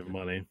weird. Value of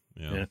money.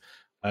 Yeah.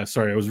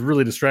 Sorry, I was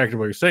really distracted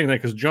while you're saying that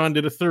because John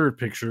did a third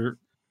picture,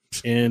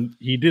 and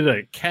he did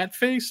a cat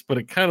face, but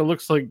it kind of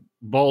looks like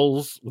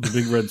balls with a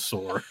big red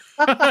sore.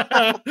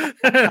 Wow.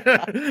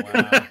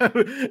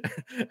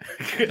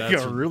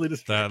 Got really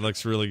distracted. That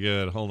looks really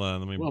good. Hold on,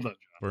 let me well done,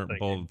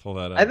 John. pull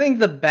that up. I think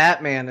the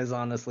Batman is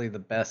honestly the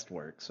best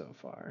work so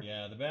far.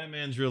 Yeah, the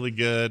Batman's really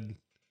good.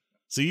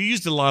 So you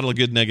used a lot of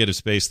good negative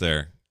space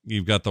there.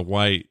 You've got the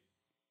white,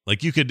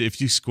 like you could,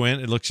 if you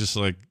squint, it looks just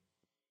like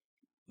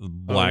the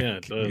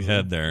black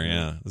head there.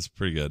 Yeah, that's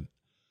pretty good.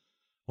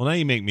 Well, now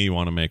you make me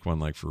want to make one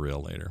like for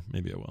real later.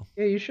 Maybe I will.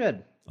 Yeah, you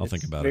should. I'll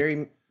think about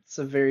it. It's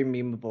a very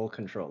memeable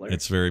controller.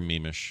 It's very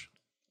memeish.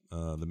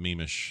 The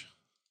memeish.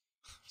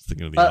 I was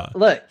thinking of the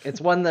look, it's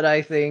one that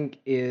I think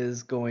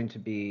is going to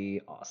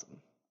be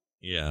awesome.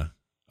 Yeah,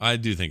 I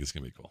do think it's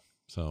going to be cool.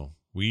 So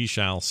we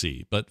shall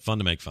see, but fun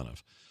to make fun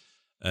of.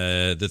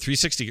 The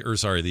 360,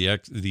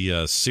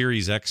 the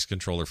Series X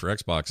controller for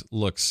Xbox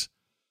looks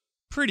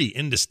pretty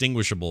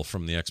indistinguishable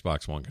from the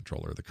Xbox One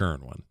controller, the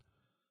current one.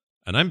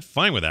 And I'm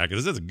fine with that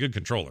because it's a good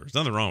controller. There's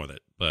nothing wrong with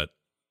it, but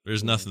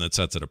there's nothing that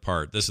sets it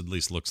apart. This at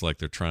least looks like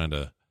they're trying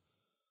to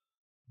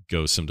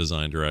go some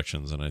design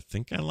directions, and I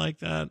think I like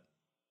that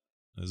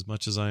as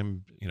much as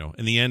I'm,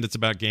 in the end, it's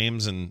about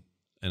games and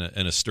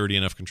a sturdy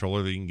enough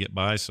controller that you can get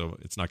by, so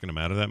it's not going to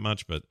matter that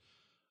much, but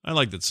I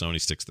like that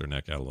Sony sticks their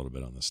neck out a little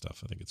bit on this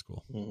stuff. I think it's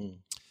cool.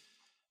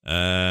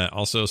 Mm-hmm.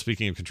 Also,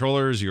 speaking of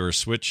controllers, your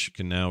Switch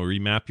can now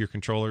remap your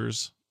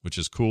controllers, which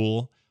is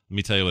cool. Let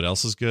me tell you what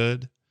else is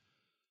good.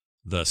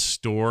 The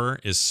store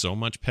is so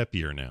much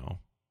peppier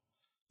now.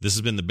 This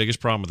has been the biggest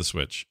problem with the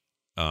Switch.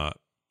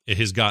 It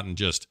has gotten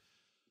just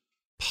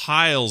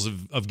piles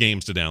of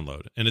games to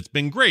download. And it's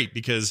been great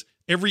because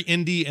every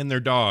indie and their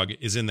dog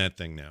is in that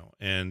thing now.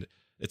 And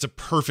it's a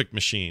perfect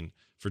machine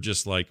for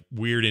just like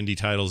weird indie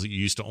titles that you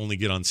used to only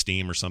get on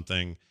Steam or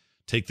something.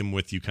 Take them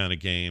with you kind of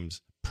games.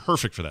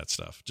 Perfect for that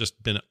stuff.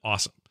 Just been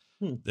awesome.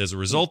 As a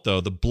result,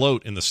 though, the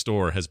bloat in the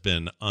store has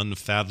been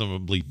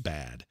unfathomably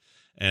bad.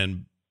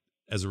 And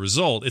as a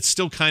result, it's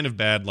still kind of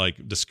bad,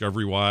 like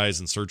discovery-wise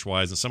and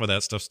search-wise, and some of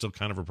that stuff's still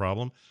kind of a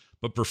problem.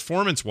 But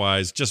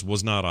performance-wise, just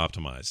was not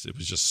optimized. It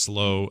was just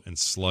slow and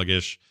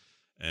sluggish,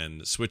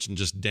 and switching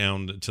just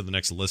down to the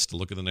next list to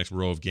look at the next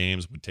row of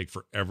games would take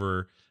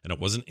forever. And it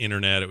wasn't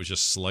internet; it was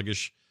just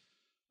sluggish.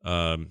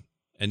 And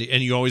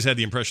you always had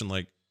the impression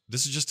like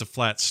this is just a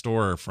flat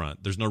storefront.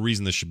 There's no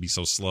reason this should be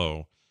so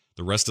slow.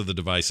 The rest of the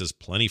device is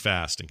plenty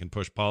fast and can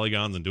push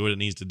polygons and do what it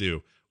needs to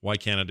do. Why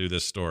can't I do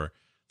this store?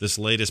 This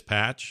latest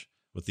patch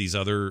with these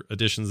other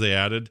additions they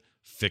added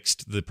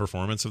fixed the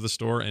performance of the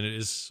store, and it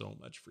is so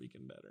much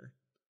freaking better.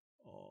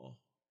 Oh,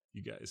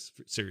 you guys,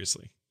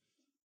 seriously.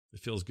 It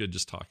feels good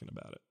just talking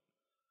about it.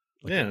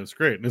 Like, yeah, it's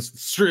great.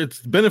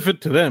 It's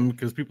benefit to them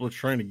because people are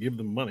trying to give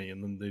them money,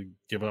 and then they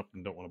give up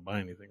and don't want to buy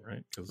anything,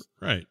 right? Because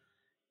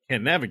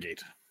can't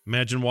navigate.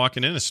 Imagine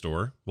walking in a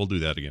store. We'll do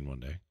that again one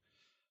day.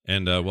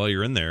 And while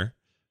you're in there,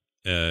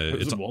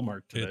 it's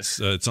Walmart today.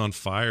 It's on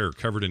fire,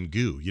 covered in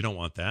goo. You don't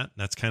want that.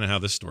 That's kind of how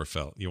this store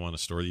felt. You want a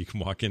store that you can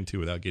walk into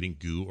without getting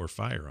goo or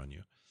fire on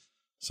you.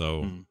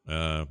 So,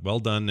 well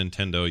done,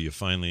 Nintendo. You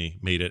finally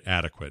made it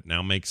adequate.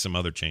 Now make some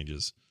other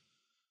changes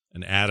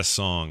and add a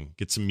song.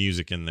 Get some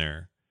music in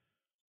there.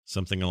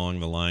 Something along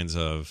the lines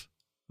of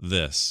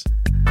this.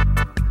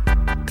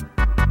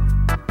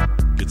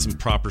 Get some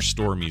proper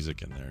store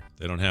music in there.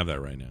 They don't have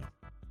that right now.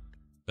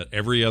 But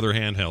every other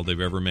handheld they've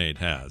ever made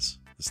has.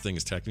 This thing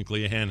is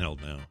technically a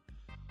handheld now.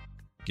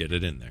 Get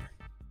it in there.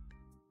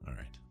 All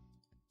right.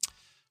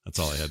 That's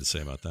all I had to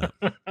say about that.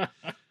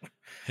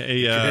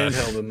 Hey,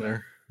 handheld in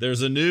there.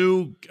 There's a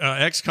new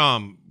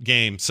XCOM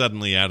game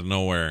suddenly out of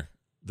nowhere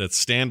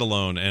that's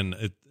standalone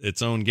and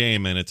its own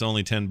game, and it's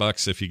only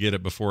 $10 if you get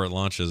it before it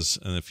launches,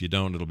 and if you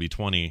don't, it'll be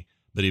 $20.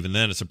 But even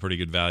then, it's a pretty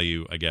good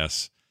value, I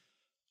guess.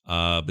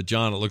 But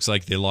John, it looks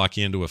like they lock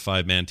you into a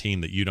 5-man team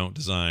that you don't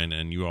design,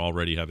 and you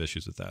already have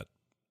issues with that.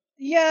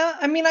 Yeah,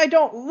 I mean, I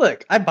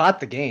bought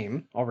the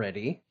game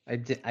already. I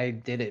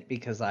did it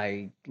because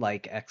I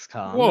like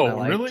XCOM. Whoa, I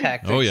like really?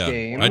 tactics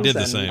games. I did the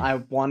and same. I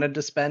wanted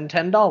to spend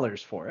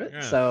 $10 for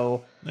it,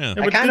 so Yeah.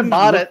 I kind of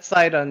bought it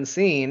sight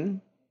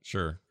unseen.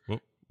 Sure.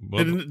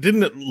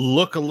 Didn't it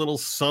look a little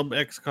sub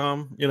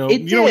XCOM? You know,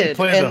 It you know when you did,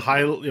 play as and- a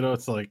high. You know,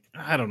 it's like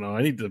I don't know.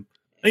 I need to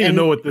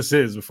know what this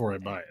is before I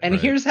buy it. And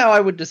Right. here's how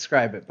I would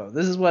describe it, Bo.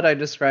 This is what I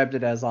described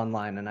it as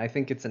online, and I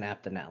think it's an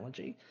apt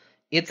analogy.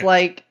 It's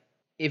like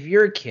if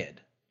you're a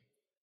kid,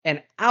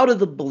 and out of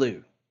the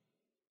blue,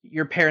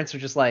 your parents are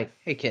just like,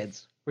 "Hey,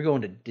 kids, we're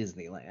going to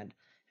Disneyland,"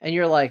 and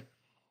you're like,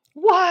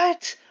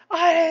 "What?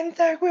 I didn't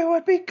think we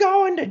would be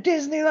going to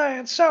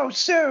Disneyland so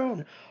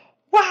soon.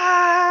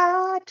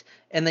 What?"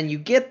 And then you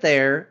get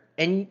there,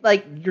 and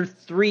like your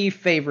 3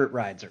 favorite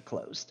rides are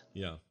closed.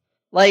 Yeah.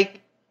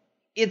 Like,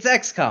 it's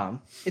XCOM.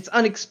 It's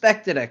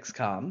unexpected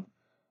XCOM.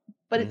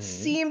 But it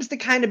seems to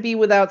kind of be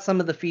without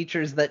some of the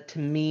features that, to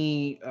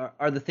me,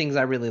 are the things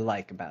I really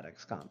like about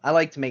XCOM. I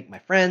like to make my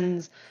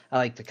friends. I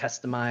like to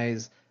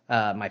customize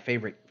my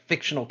favorite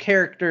fictional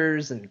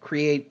characters and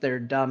create their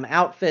dumb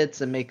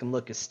outfits and make them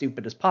look as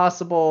stupid as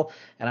possible.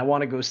 And I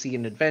want to go see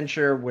an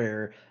adventure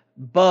where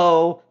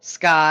Bo,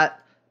 Scott,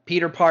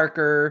 Peter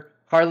Parker,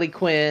 Harley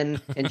Quinn,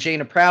 and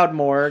Jaina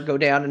Proudmoore go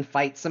down and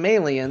fight some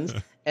aliens.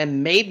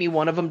 And maybe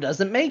one of them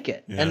doesn't make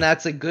it. Yeah. And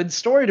that's a good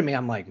story to me.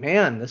 I'm like,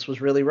 man, this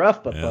was really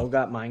rough, but Bo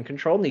got mind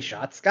controlled and he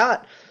shot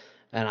Scott.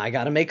 And I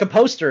got to make a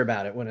poster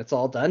about it when it's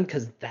all done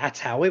because that's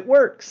how it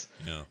works.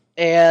 Yeah.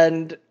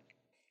 And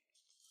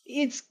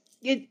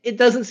it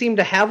doesn't seem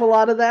to have a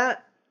lot of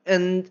that.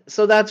 And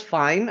so that's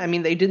fine. I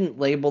mean, they didn't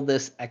label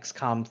this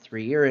XCOM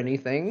 3 or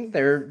anything.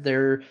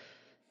 They're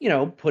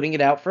putting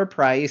it out for a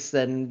price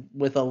and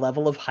with a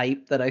level of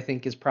hype that I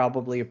think is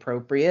probably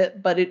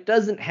appropriate, but it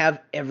doesn't have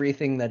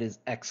everything that is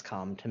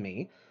XCOM to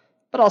me.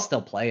 But I'll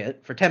still play it.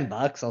 For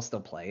 $10, I'll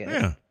still play it.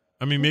 Yeah.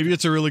 I mean, maybe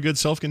it's a really good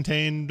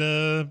self-contained,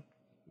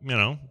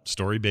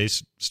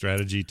 story-based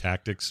strategy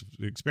tactics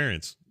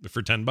experience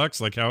for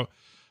 $10. Like how,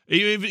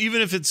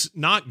 even if it's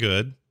not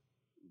good,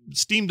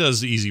 Steam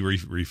does easy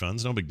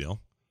refunds. No big deal.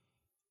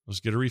 Let's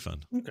get a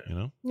refund. Okay. You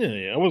know?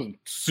 Yeah. I wasn't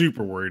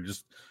super worried.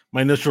 Just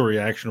my initial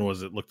reaction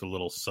was it looked a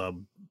little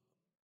sub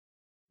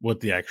what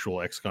the actual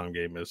XCOM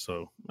game is.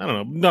 So I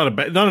don't know,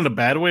 not in a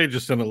bad way.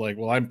 Just in a like,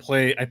 well, I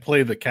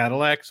play the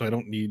Cadillac, so I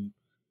don't need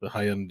the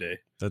Hyundai.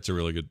 That's a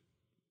really good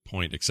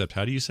point. Except,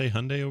 how do you say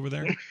Hyundai over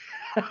there?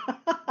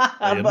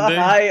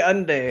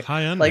 Hyundai.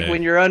 Hyundai. Like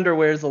when your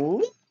underwear's a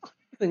little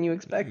than you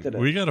expected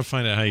it. We got to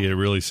find out how you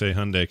really say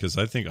Hyundai, because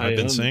I think I've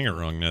been saying it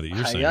wrong now that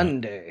you're saying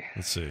it. Hyundai.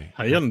 Let's see.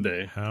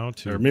 Hyundai. How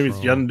to Or maybe it's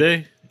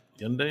Hyundai.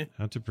 Hyundai.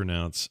 How to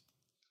pronounce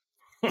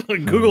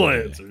Google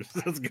Hyundai. answers.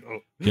 Let's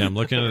go. Yeah, I'm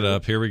looking it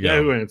up. Here we go.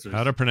 Yahoo answers.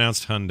 How to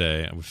pronounce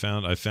Hyundai.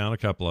 I found a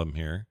couple of them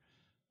here.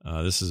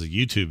 This is a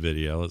YouTube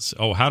video.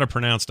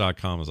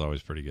 Howtopronounce.com is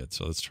always pretty good.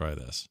 So let's try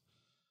this.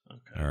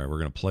 Okay. All right, we're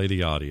going to play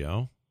the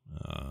audio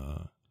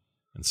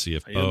and see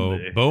if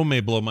Hyundai. Bo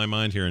may blow my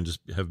mind here and just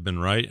have been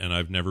right, and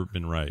I've never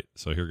been right.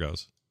 So here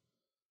goes.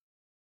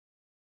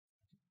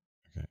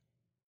 Okay.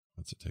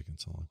 What's it taking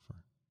so long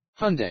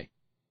for? Hyundai.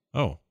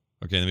 Oh,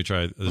 okay. Let me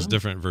try. There's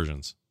different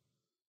versions.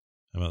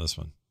 How about this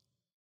one?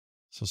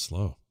 So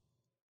slow.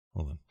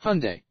 Hold on.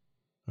 Hyundai.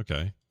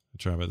 Okay. I'll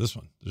try about this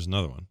one. There's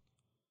another one.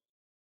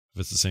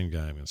 If it's the same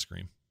guy, I'm going to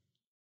scream.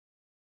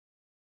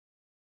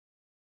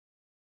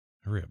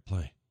 Hurry up,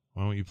 play.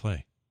 Why won't you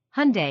play?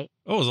 Hyundai.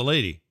 Oh, it was a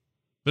lady.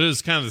 But it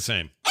was kind of the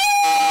same.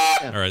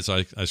 All right,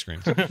 so I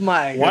screamed.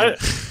 My What?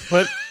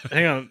 But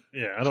hang on.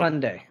 Yeah, I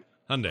don't.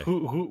 Hyundai.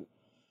 Who?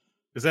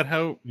 Is that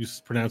how you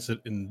pronounce it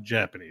in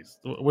Japanese?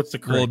 What's the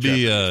correct? Well,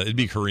 Japanese? it'd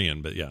be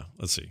Korean, but yeah.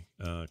 Let's see.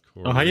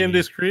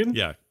 Hyundai's Korean?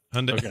 Yeah.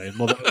 Hyundai. Okay,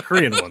 well, the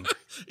Korean one.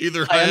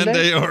 Either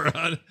Hyundai or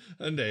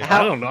Hyundai.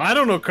 I don't know. I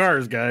don't know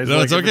cars, guys.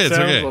 No, it's okay. It it's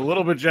sounds okay. a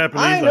little bit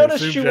Japanese. I noticed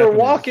assume you Japanese. were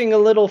walking a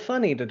little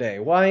funny today.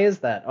 Why is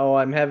that? Oh,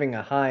 I'm having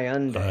a high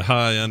Hyundai.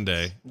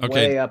 Hyundai.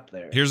 Okay. Way up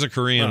there. Here's a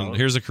Korean. Well,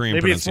 here's a Korean.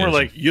 Maybe it's more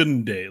like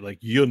pronunciation. Hyundai, like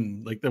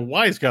Yun. Like the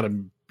Y's got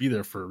to be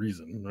there for a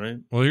reason, right?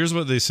 Well, here's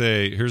what they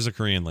say. Here's a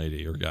Korean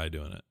lady or guy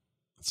doing it.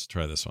 Let's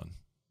try this one.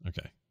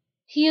 Okay.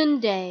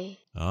 Hyundai.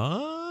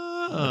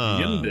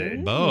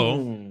 Hyundai.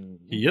 Bo.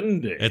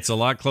 Hyundai. It's a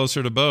lot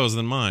closer to Bo's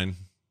than mine.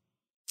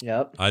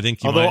 Yep. I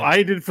think you Although might.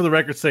 I did, for the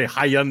record, say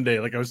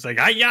Hyundai, like I was saying,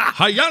 Hiya!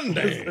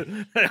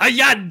 Hyundai.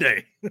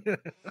 Hyundai.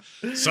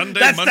 Sunday,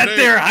 That's Monday. that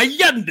there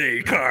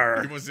Hyundai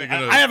car. Was he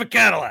gonna I have a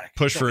Cadillac.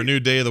 Push for a new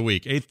day of the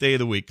week. 8th day of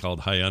the week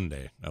called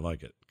Hyundai. I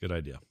like it. Good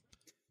idea.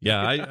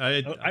 Yeah,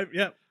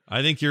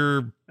 I think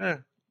you're. Yeah.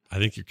 I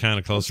think you're kind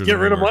of closer. Get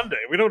than rid we of were. Monday.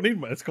 We don't need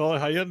Monday. Let's call it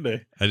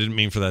Hyundai. I didn't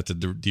mean for that to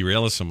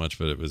derail us so much,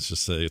 but it was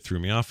just it threw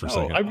me off for a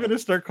second. I'm going to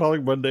start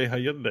calling Monday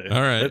Hyundai.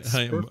 All right, That's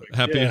perfect.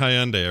 happy Yeah.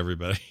 Hyundai,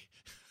 everybody.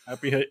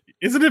 Happy.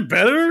 Isn't it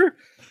better?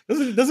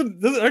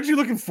 Doesn't actually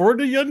looking forward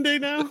to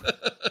Hyundai now?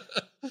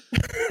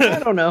 I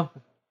don't know.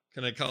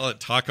 Can I call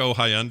it Taco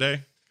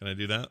Hyundai? Can I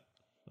do that?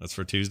 That's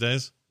for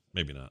Tuesdays?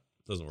 Maybe not.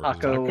 Doesn't work.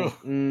 as well.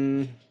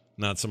 Taco.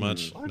 Not so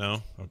much. What?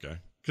 No. Okay.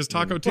 Because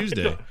Taco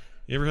Tuesday.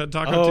 You ever had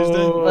Taco Oh.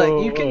 Tuesday?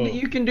 Like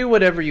you can do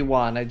whatever you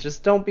want. I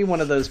just don't be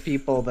one of those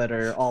people that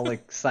are all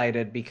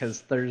excited because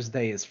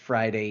Thursday is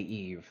Friday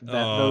Eve.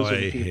 Those are I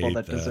the people hate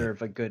that that.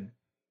 deserve a good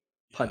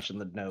punch in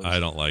the nose. I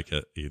don't like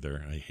it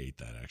either. I hate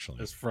that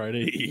actually. It's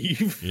Friday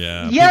Eve.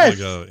 Yeah. Yes!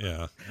 People go,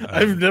 yeah.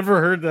 I've never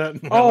heard that.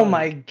 in Oh life.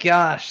 my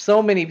gosh,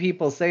 so many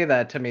people say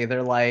that to me.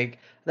 They're like,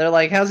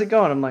 how's it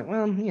going? I'm like,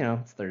 well,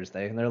 it's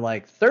Thursday. And they're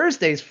like,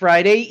 Thursday's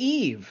Friday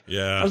Eve.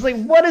 Yeah. I was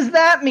like, what does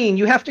that mean?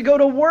 You have to go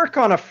to work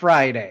on a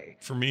Friday.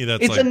 For me,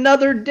 that's It's like,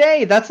 another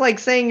day. That's like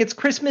saying it's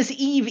Christmas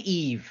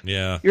Eve.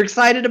 yeah. You're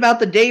excited about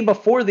the day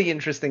before the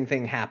interesting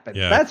thing happens.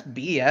 Yeah. That's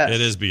BS.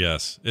 It is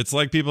BS. It's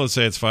like people that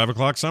say it's 5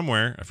 o'clock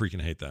somewhere. I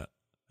freaking hate that.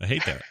 I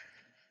hate that.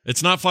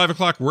 It's not 5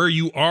 o'clock where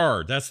you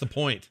are. That's the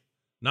point.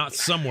 Not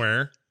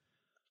somewhere.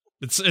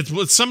 It's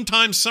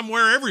sometimes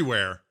somewhere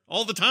everywhere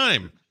all the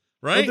time.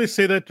 Right? Don't they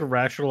say that to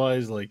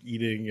rationalize like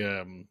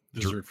eating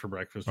dessert for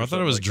breakfast? Or I thought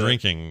it was something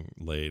like drinking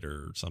late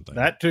or something.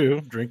 That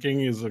too.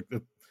 Drinking is like,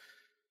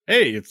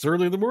 hey, it's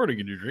early in the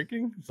morning and you're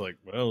drinking. It's like,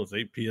 well, it's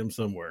 8 p.m.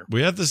 somewhere.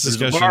 We had this There's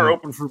discussion. a bar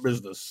open for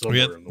business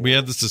somewhere in the We world.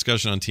 had this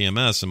discussion on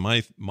TMS,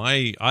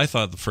 and I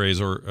thought the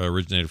phrase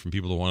originated from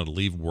people who wanted to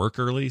leave work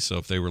early. So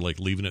if they were like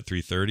leaving at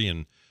 3:30,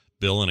 and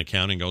Bill in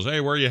accounting goes,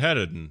 "Hey, where are you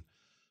headed?" and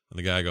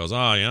the guy goes,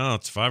 "Oh,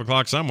 it's 5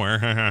 o'clock somewhere,"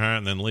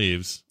 and then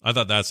leaves. I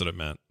thought that's what it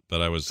meant,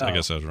 but I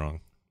guess I was wrong.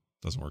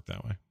 Doesn't work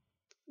that way.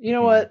 You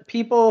know what?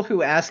 People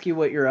who ask you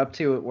what you're up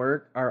to at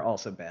work are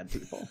also bad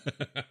people.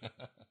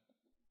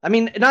 I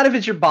mean, not if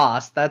it's your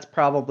boss, that's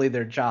probably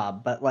their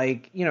job. But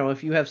like,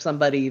 if you have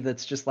somebody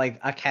that's just like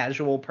a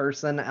casual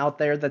person out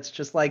there that's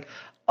just like,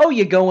 oh,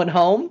 you going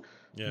home?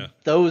 Yeah.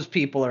 Those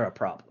people are a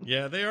problem.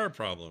 Yeah, they are a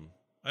problem.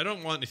 I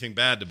don't want anything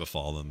bad to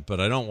befall them, but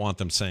I don't want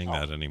them saying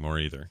that anymore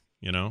either.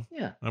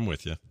 Yeah. I'm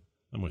with you.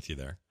 I'm with you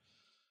there.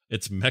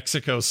 It's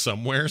Mexico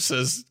somewhere,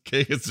 says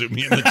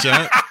Kazumi in the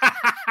chat.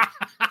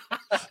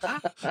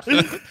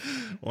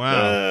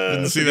 Wow.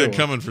 Didn't that's see a that good one.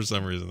 coming for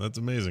some reason. That's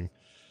amazing.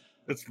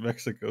 It's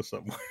Mexico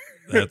somewhere.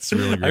 That's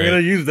really I'm great. gonna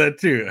use that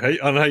too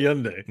on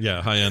Hyundai.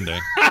 Yeah, Hyundai.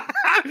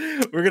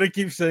 We're gonna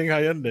keep saying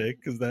Hyundai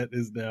because that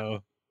is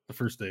now the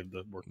first day of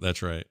the work.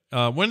 That's right.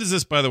 When does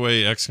this, by the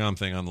way, XCOM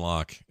thing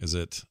unlock? Is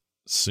it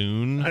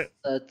soon?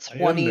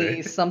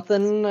 20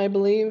 something, I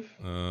believe.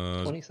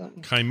 20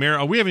 something.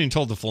 Chimera. We haven't even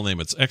told the full name.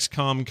 It's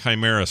XCOM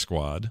Chimera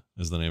Squad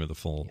is the name of the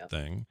full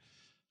thing.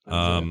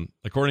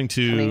 According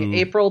to Coming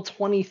April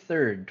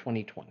 23rd,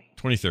 2020.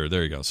 23rd.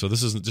 There you go. So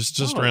this is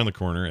just around the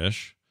corner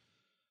ish.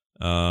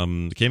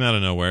 It came out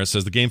of nowhere. It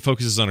says the game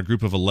focuses on a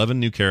group of 11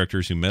 new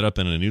characters who met up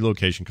in a new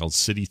location called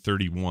City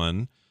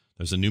 31.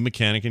 There's a new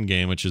mechanic in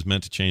game which is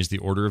meant to change the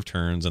order of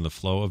turns and the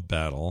flow of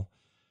battle.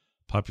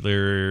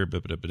 Popular,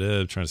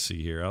 trying to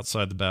see here.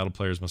 Outside the battle,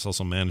 players must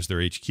also manage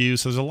their HQ.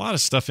 So there's a lot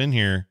of stuff in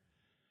here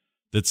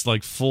that's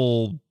like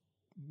full,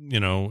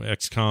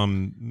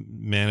 XCOM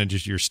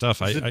manages your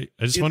stuff. I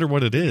just wonder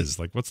what it is.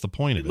 Like, what's the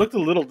point of It it? looked a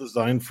little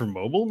designed for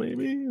mobile,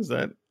 maybe. Is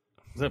that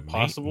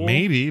possible?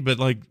 Maybe, but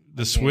like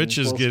the Switch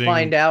is we'll getting.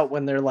 find out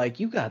when they're like,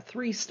 you got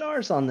 3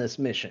 stars on this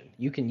mission.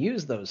 You can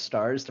use those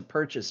stars to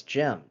purchase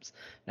gems.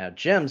 Now,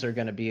 gems are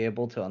going to be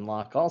able to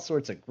unlock all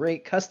sorts of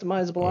great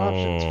customizable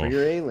options for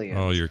your aliens.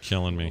 Oh, you're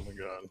killing me. Oh my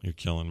god. You're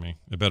killing me.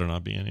 It better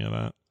not be any of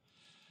that.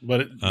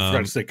 But you forgot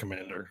to say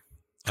Commander.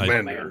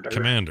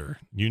 Commander.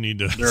 You need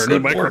to. There are no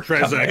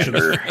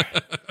microtransactions.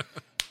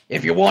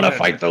 If you want to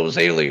fight those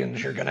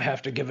aliens, you're going to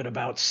have to give it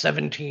about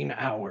 17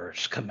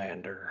 hours,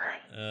 Commander.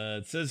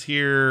 It says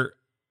here,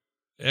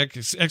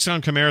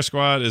 XCOM Chimera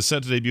Squad is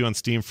set to debut on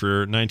Steam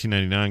for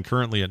 $19.99,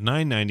 currently at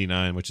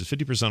 $9.99, which is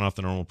 50% off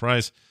the normal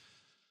price.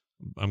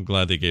 I'm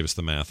glad they gave us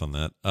the math on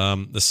that.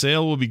 The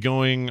sale will be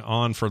going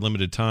on for a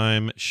limited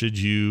time. Should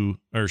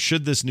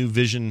this new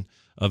vision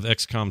of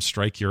XCOM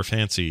strike your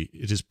fancy,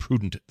 it is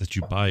prudent that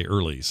you buy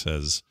early,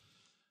 says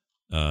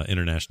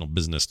International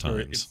Business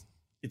Times.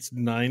 It's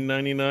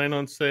 $9.99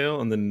 on sale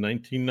and then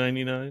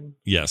 $19.99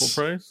 yes.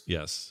 full price?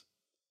 Yes.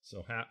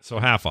 So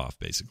half off,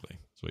 basically.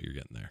 That's what you're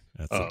getting there.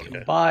 That's the deal.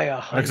 Okay. Buy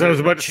 100 Because I was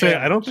about to say,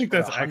 I don't think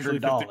for that's actually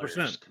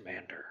 $50%.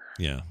 Commander.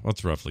 Yeah, well,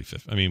 it's roughly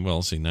 50. I mean,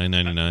 well, see,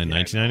 $9.99,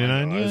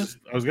 $19.99.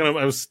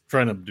 Yeah. I was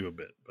trying to do a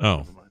bit.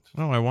 Oh,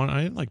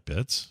 I like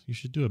bits. You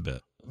should do a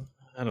bit.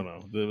 I don't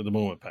know. The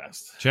moment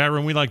passed. Chat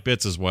room, we like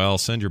bits as well.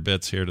 Send your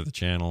bits here to the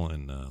channel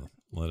and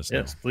let us know.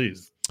 Yes,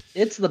 please.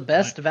 It's the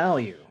best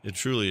value. It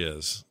truly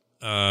is.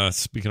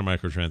 Speaking of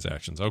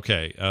microtransactions.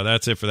 Okay,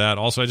 that's it for that.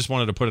 Also, I just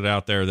wanted to put it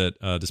out there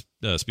that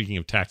speaking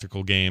of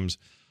tactical games,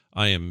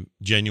 I am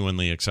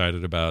genuinely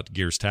excited about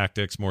Gears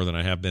Tactics more than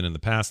I have been in the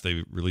past.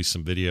 They released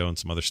some video and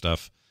some other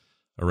stuff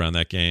around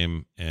that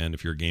game, and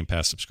if you're a Game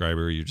Pass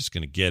subscriber, you're just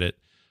going to get it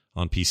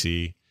on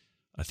PC.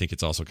 I think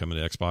it's also coming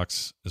to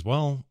Xbox as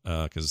well,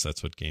 because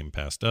that's what Game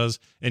Pass does.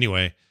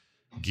 Anyway,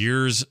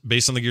 Gears,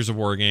 based on the Gears of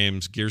War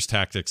games, Gears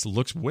Tactics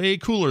looks way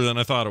cooler than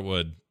I thought it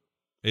would.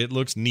 It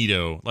looks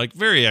neato, like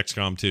very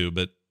XCOM 2,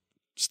 but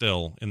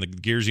still in the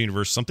Gears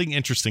universe, something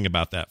interesting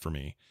about that for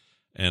me.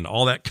 And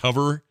all that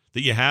cover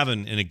that you have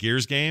in a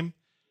Gears game,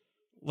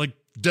 like,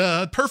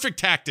 perfect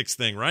tactics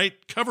thing, right?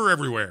 Cover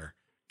everywhere.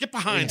 Get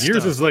behind Gears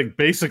stuff. is like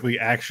basically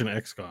action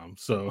XCOM,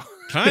 so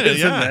kind of, it's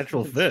yeah. a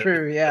natural fit.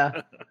 True,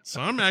 yeah. So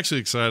I'm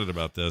actually excited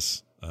about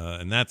this.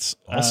 And that's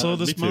also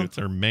this month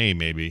or May,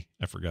 maybe.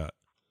 I forgot.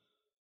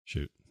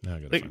 Shoot. Now I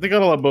gotta They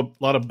got a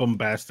lot of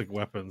bombastic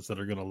weapons that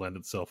are going to lend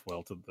itself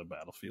well to the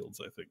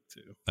battlefields, I think,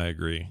 too. I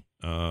agree.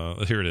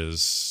 Here it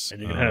is.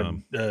 And you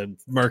can have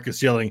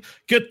Marcus yelling,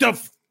 "Get the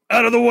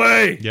out of the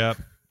way!" Yep.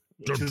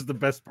 Which is the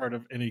best part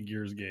of any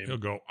Gears game. He'll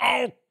go,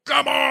 "Oh,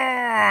 come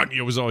on!"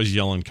 He was always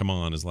yelling, "Come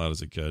on," as loud as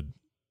he could.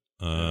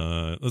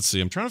 Let's see.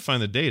 I'm trying to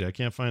find the date. I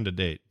can't find a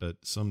date, but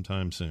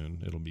sometime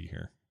soon it'll be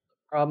here.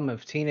 Problem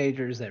of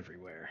teenagers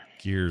everywhere.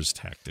 Gears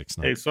Tactics.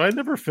 Hey, so I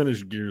never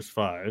finished Gears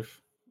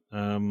 5.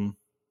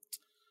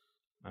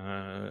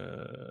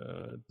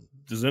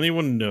 Does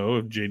anyone know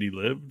if JD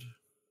lived?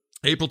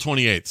 April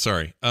 28th.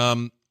 Sorry.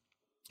 Oh,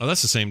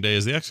 that's the same day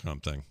as the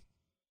XCOM thing.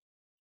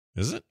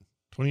 Is it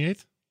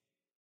 28th?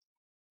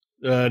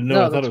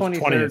 No, I thought the it was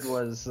 23rd 20th.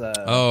 was.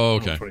 Oh,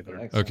 okay.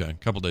 23rd. Okay, a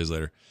couple days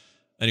later.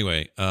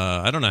 Anyway,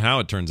 I don't know how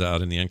it turns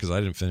out in the end because I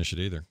didn't finish it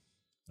either.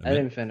 I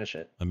didn't finish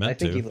it. I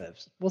think he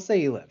lives. We'll say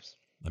he lives.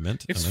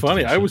 It's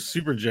funny. I was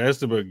super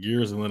jazzed about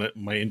Gears, and then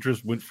my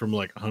interest went from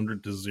like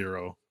 100 to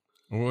 0.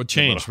 What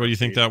changed? What do you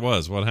think that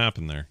was? What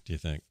happened there? Do you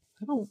think?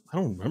 I don't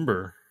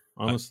remember,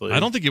 honestly. I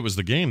don't think it was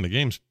the game. The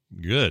game's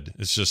good.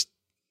 It's just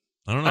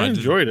I don't know. I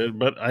enjoyed it,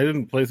 but I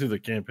didn't play through the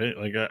campaign.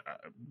 Like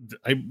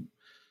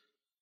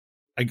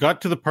I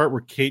got to the part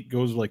where Kate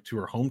goes like to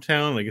her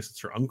hometown, and I guess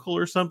it's her uncle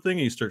or something,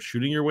 and you start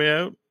shooting your way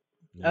out.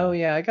 Yeah. Oh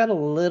yeah, I got a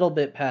little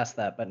bit past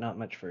that, but not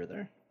much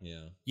further.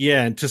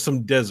 Yeah, and to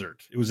some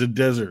desert. It was a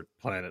desert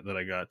planet that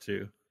I got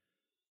to.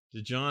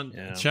 Did John?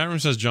 Yeah. Chat room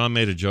says John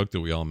made a joke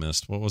that we all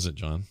missed. What was it,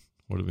 John?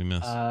 What did we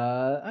miss?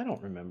 I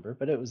don't remember,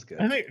 but it was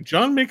good. I think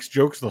John makes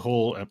jokes the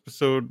whole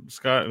episode,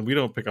 Scott, and we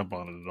don't pick up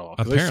on it at all.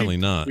 Apparently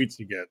not. Tweets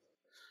you get.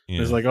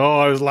 Yeah. It's like, oh,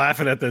 I was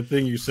laughing at that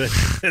thing you said.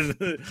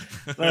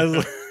 I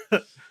was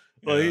like,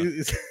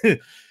 well,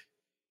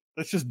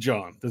 that's just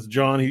John. That's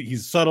John.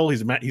 He's subtle.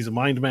 He's a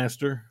mind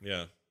master.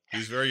 Yeah.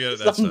 He's very good at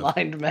that Some stuff.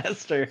 mind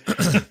master.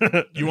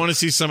 You want to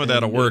see some of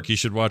that at work, you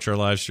should watch our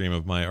live stream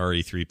of my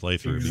RE3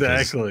 playthrough.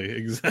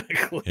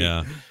 Exactly.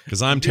 Yeah,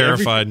 because I'm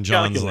terrified, and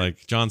John's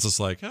just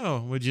like,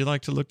 oh, would you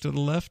like to look to the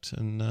left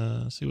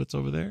and see what's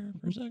over there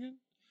for a second?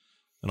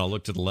 And I'll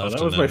look to the left.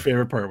 That was my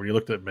favorite part when you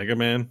looked at Mega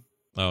Man.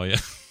 Oh yeah,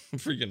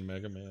 freaking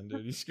Mega Man,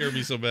 dude! He scared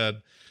me so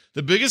bad.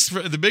 The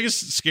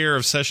biggest scare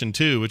of session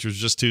 2, which was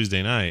just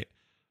Tuesday night,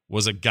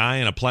 was a guy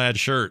in a plaid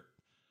shirt,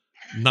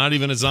 not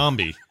even a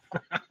zombie.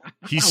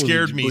 He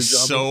scared me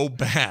so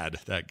bad,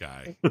 that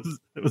guy.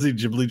 Was he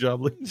Ghibli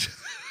Jobbly?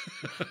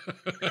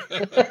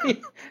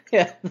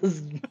 Yeah,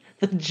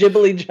 the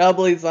Ghibli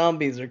Jobbly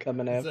zombies are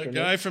coming after That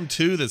guy from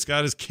 2 that's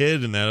got his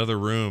kid in that other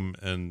room,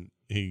 and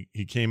he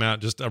came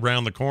out just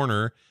around the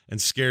corner and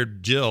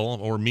scared Jill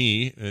or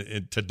me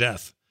to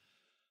death.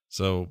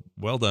 So,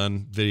 well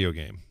done, video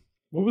game.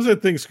 What was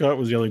that thing Scott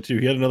was yelling to?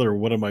 He had another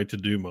 "What am I to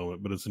do"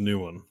 moment, but it's a new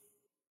one.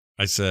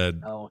 I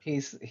said, "Oh, he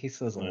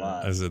says a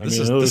lot." I said, this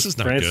is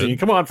not Francine. good.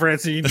 Come on,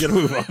 Francine, get a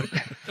move on.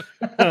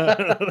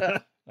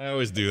 I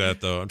always do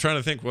that though. I'm trying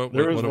to think what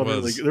it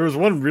was. There was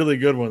one really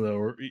good one though.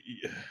 Where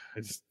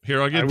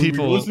Here, I'll give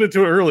people. We listened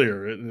to it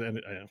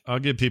earlier, I'll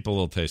give people a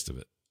little taste of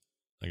it.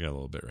 I got a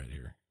little bit right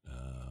here,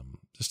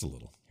 just a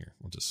little. Here,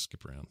 we'll just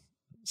skip around.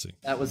 Let's see.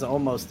 That was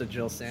almost a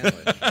Jill sandwich.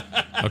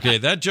 Okay,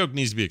 that joke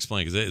needs to be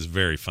explained because it is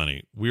very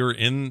funny. We were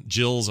in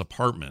Jill's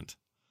apartment,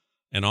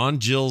 and on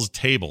Jill's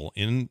table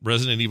in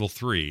Resident Evil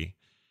 3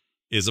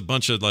 is a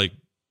bunch of, like,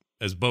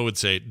 as Bo would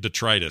say,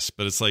 detritus,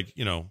 but it's like,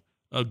 you know,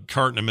 a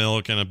carton of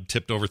milk and a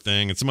tipped over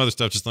thing and some other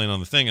stuff just laying on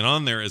the thing. And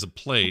on there is a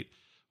plate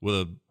with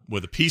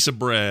a piece of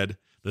bread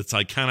that's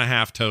like kind of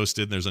half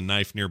toasted. And there's a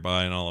knife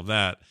nearby and all of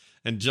that.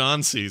 And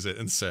John sees it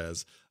and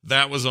says,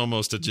 that was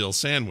almost a Jill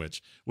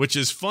sandwich, which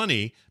is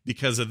funny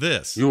because of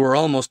this. You were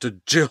almost a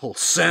Jill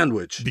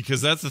sandwich.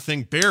 Because that's the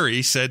thing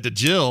Barry said to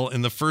Jill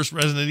in the first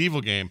Resident Evil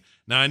game.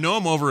 Now, I know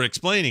I'm over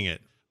explaining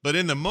it, but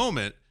in the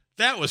moment,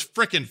 that was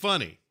freaking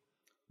funny.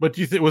 But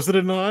do you think, was it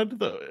a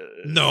nod?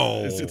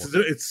 No.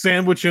 It's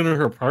sandwich in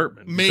her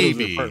apartment.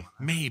 Maybe.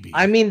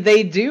 I mean,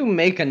 they do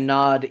make a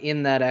nod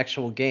in that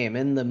actual game.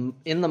 In the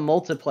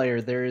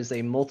multiplayer, there is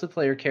a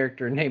multiplayer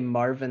character named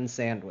Marvin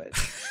Sandwich.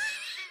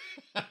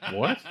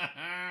 What?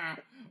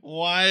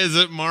 Why is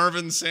it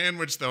Marvin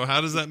Sandwich, though?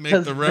 How does that make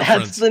the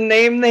reference? That's the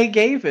name they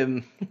gave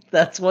him.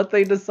 That's what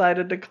they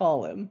decided to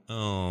call him.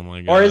 Oh my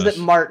god! Or is it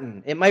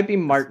Martin? It might be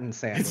Martin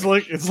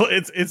Sandwich.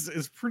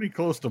 It's pretty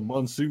close to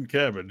monsoon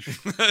cabbage.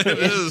 It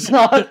is.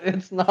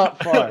 It's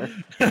not far.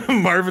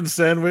 Marvin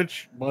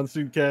Sandwich,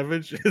 monsoon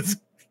cabbage. It's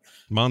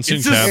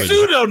Cabbage. A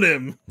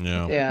pseudonym.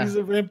 Yeah, he's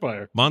a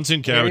vampire.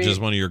 Monsoon Cabbage is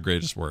one of your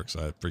greatest works.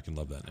 I freaking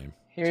love that name.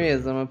 Here he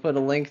is. I'm going to put a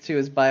link to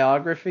his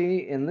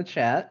biography in the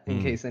chat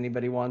in case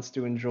anybody wants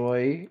to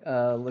enjoy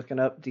looking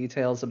up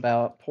details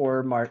about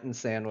poor Martin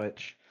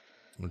Sandwich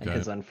and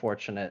his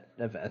unfortunate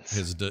events.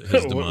 His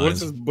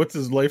demise. What's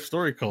his life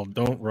story called?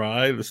 Don't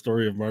Rye, the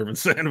story of Marvin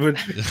Sandwich.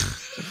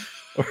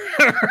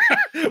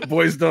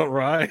 Boys Don't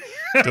Rye.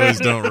 Boys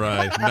Don't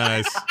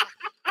Rye.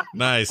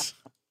 Nice.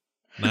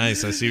 I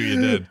see what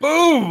you did.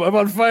 Boom! I'm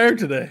on fire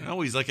today.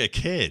 Oh, he's like a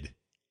kid.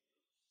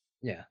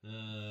 Yeah.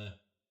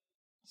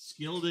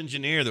 Skilled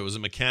engineer that was a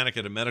mechanic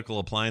at a medical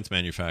appliance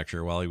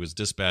manufacturer. While he was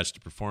dispatched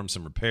to perform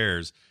some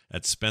repairs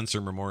at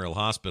Spencer Memorial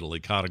Hospital, he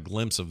caught a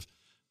glimpse of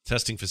a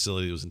testing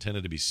facility that was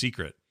intended to be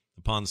secret.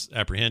 Upon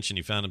apprehension,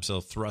 he found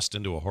himself thrust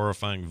into a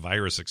horrifying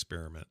virus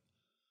experiment.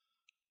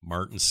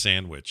 Martin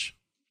Sandwich.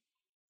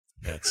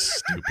 That's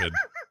stupid.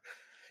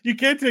 You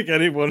can't take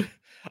anyone.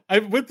 I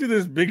went through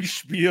this big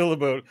spiel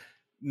about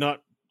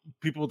not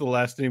people with the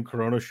last name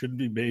Corona shouldn't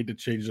be made to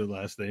change their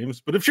last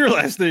names. But if your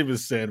last name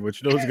is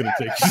Sandwich, no one's going to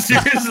take you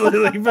seriously.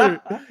 Like,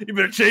 you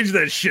better change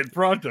that shit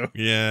pronto.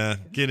 Yeah,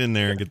 get in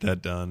there and get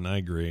that done. I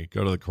agree.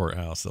 Go to the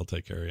courthouse. They'll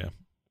take care of you.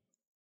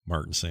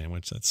 Martin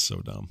Sandwich. That's so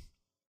dumb.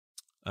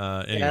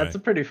 Anyway. Yeah, it's a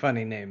pretty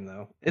funny name,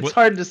 though. It's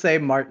hard to say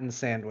Martin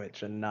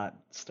Sandwich and not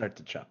start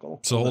to chuckle.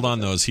 So hold on,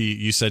 though.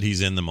 You said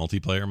he's in the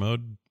multiplayer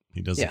mode?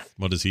 He does. Yeah.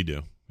 What does he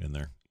do in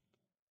there?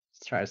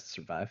 Tries to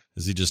survive.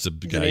 Is he just a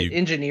guy? An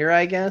engineer,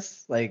 I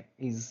guess. Like,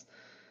 he's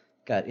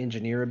got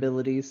engineer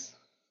abilities.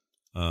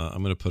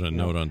 I'm going to put a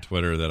note on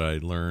Twitter that I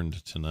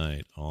learned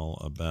tonight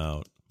all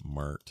about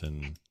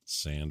Martin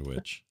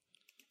Sandwich.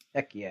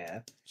 Heck yeah.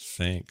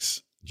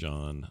 Thanks,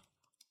 John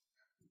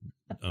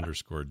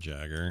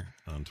 _Jagger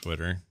on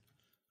Twitter.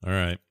 All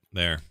right,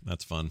 there.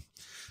 That's fun.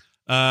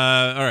 All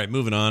right,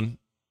 moving on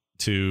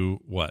to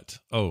what?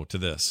 Oh, to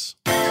this.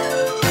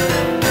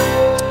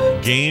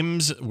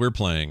 Games we're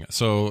playing.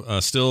 So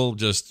still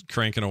just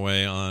cranking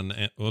away on,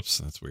 whoops,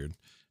 that's weird.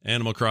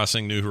 Animal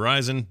Crossing New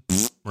Horizon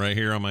right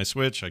here on my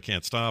Switch. I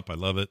can't stop. I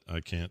love it.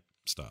 I can't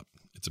stop.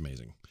 It's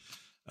amazing.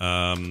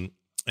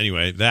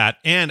 Anyway, that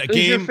and a game.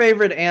 Who's your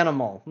favorite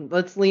animal?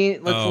 Let's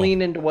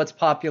lean into what's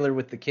popular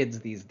with the kids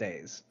these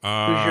days.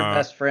 Who's your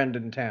best friend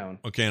in town?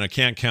 Okay, and I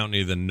can't count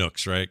any of the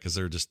Nooks, right? Because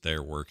they're just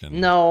there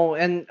working. No,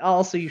 and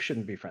also you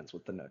shouldn't be friends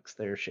with the Nooks.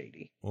 They're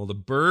shady. Well, the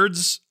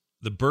birds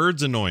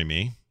annoy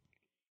me.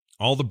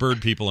 All the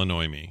bird people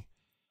annoy me.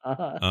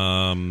 Uh-huh.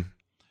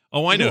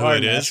 Oh, I know who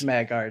it is.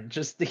 Magard.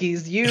 Just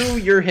he's you,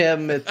 you're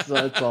him. It's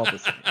all the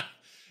same.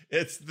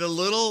 It's the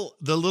little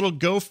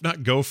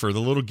gopher, the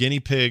little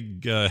guinea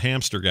pig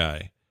hamster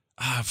guy.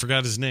 I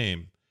forgot his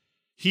name.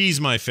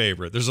 He's my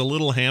favorite. There's a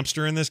little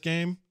hamster in this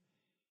game.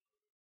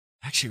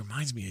 Actually,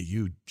 reminds me of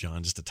you,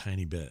 John, just a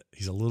tiny bit.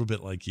 He's a little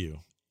bit like you.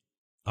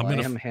 I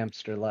am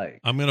hamster-like.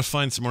 I'm gonna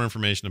find some more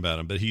information about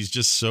him, but he's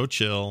just so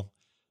chill,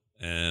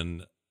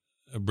 and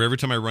every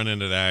time I run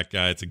into that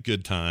guy, it's a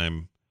good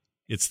time.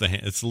 It's the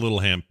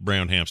little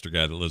brown hamster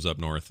guy that lives up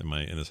north in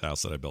this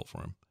house that I built for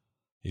him.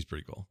 He's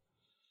pretty cool.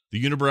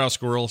 The unibrow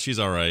squirrel, she's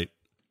all right.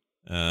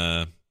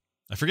 I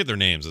forget their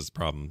names. That's the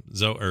problem.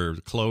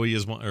 Chloe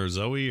is one, or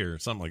Zoe or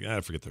something like that.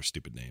 I forget their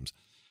stupid names,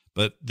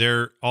 but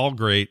they're all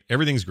great.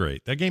 Everything's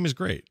great. That game is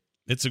great.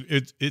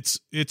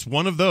 It's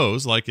one of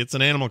those, like, it's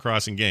an Animal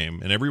Crossing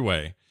game in every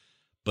way,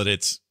 but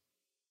it's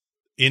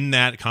in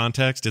that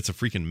context, it's a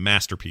freaking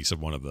masterpiece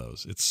of one of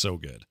those. It's so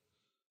good,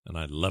 and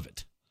I love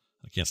it.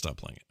 I can't stop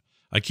playing it.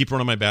 I keep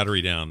running my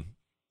battery down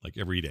like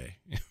every day.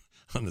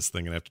 on this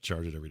thing and I have to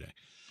charge it every day.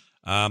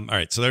 All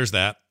right, so there's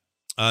that.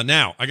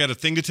 Now, I got a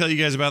thing to tell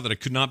you guys about that I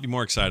could not be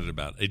more excited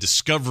about. A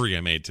discovery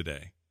I made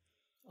today.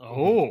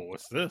 Oh,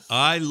 what's this?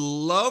 I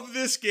love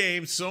this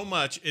game so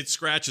much. It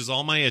scratches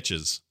all my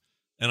itches,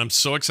 and I'm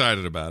so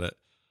excited about it.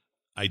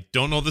 I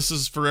don't know if this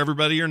is for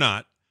everybody or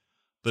not,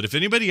 but if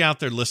anybody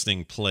out there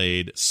listening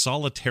played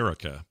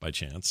Solitarica by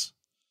chance,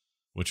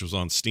 which was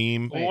on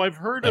Steam. Oh, I've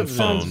heard and of it.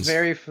 phones. Sounds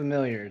very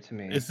familiar to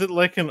me. Is it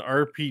like an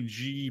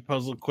RPG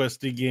puzzle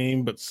questy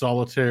game, but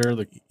solitaire,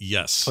 the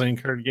Yes. playing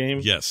card game?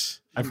 Yes.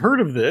 I've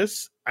heard of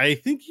this. I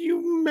think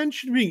you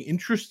mentioned being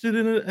interested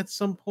in it at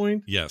some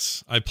point.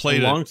 Yes. I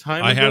played a long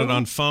time I had ago? it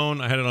on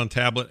phone, I had it on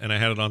tablet, and I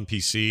had it on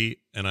PC,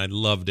 and I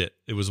loved it.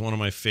 It was one of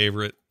my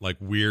favorite, like,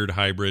 weird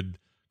hybrid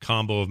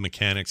combo of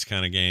mechanics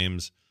kind of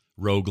games.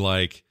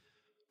 Roguelike,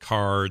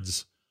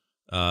 cards.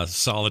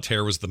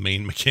 Solitaire was the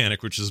main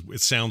mechanic, which is,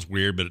 it sounds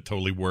weird, but it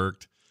totally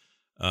worked.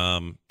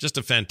 Just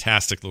a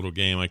fantastic little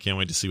game. I can't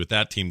wait to see what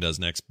that team does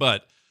next.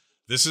 But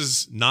this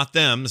is not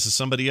them. This is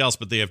somebody else,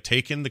 but they have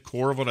taken the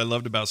core of what I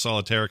loved about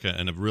Solitarica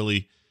and have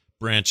really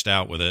branched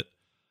out with it.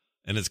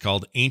 And it's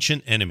called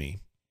Ancient Enemy.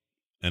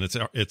 And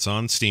it's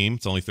on Steam.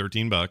 It's only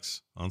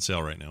 $13 on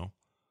sale right now.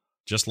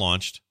 Just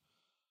launched.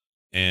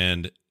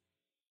 And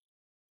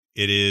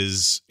it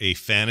is a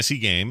fantasy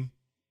game,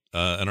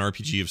 an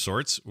RPG of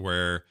sorts,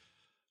 where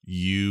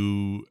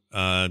you,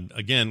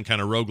 again,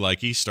 kind of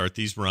roguelike-y, start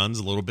these runs,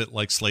 a little bit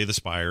like Slay the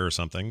Spire or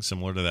something,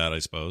 similar to that, I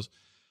suppose.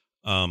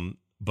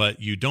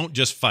 But you don't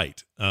just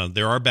fight.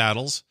 There are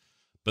battles,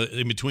 but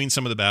in between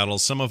some of the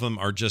battles, some of them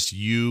are just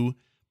you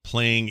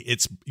playing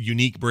its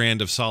unique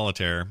brand of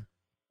solitaire.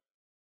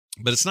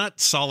 But it's not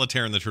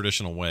solitaire in the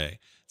traditional way.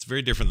 It's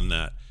very different than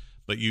that.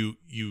 But you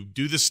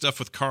do this stuff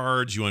with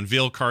cards. You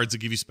unveil cards that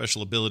give you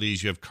special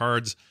abilities. You have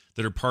cards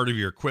that are part of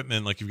your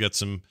equipment, like you've got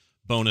some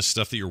bonus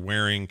stuff that you're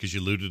wearing because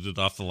you looted it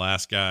off the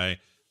last guy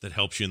that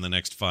helps you in the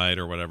next fight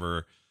or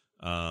whatever.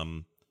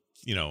 Trying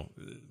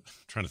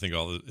to think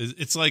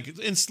it's like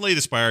in Slay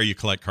the Spire, you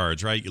collect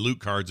cards, right? You loot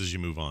cards as you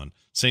move on.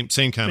 Same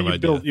kind of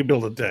idea. You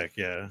build a deck,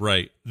 yeah.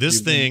 Right.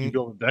 You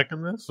build a deck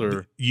in this,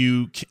 or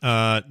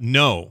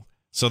no.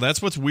 So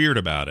that's what's weird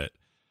about it.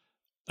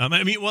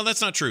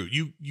 That's not true.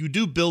 You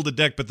do build a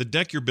deck, but the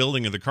deck you're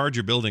building and the cards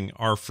you're building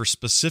are for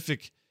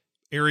specific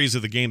areas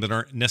of the game that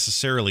aren't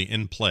necessarily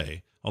in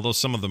play, although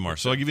some of them are.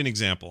 So I'll give you an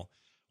example.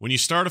 When you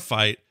start a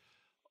fight,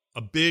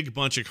 a big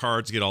bunch of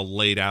cards get all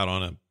laid out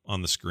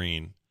on the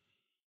screen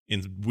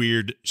in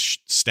weird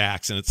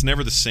stacks, and it's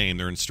never the same.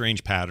 They're in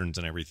strange patterns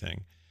and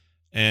everything.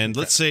 And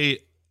let's say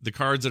the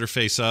cards that are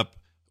face up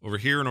over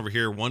here and over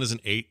here, one is an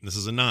 8 and this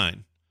is a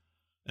 9.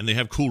 And they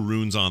have cool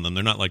runes on them.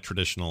 They're not like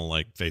traditional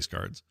like face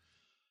cards.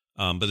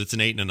 But it's an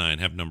 8 and a 9,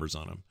 have numbers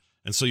on them.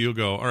 And so you'll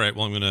go, all right,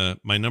 well,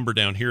 my number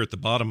down here at the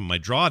bottom of my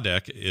draw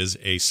deck is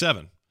a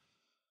 7.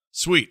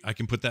 Sweet. I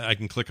can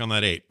click on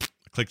that 8.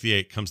 I click the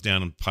 8, comes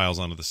down and piles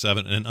onto the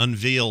 7 and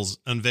unveils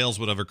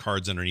whatever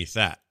cards underneath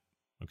that.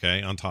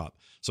 Okay, on top.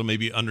 So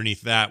maybe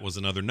underneath that was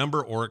another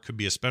number, or it could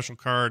be a special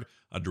card,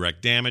 a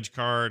direct damage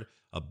card,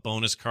 a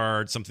bonus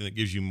card, something that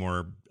gives you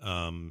more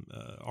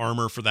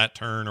armor for that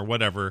turn or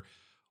whatever,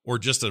 or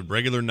just a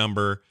regular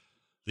number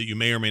that you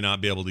may or may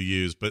not be able to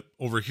use. But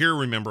over here,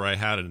 remember, I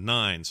had a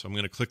 9, so I'm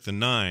going to click the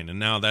 9, and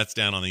now that's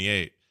down on the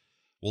 8.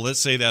 Well, let's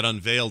say that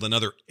unveiled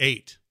another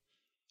 8.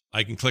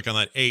 I can click on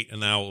that 8,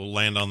 and now it will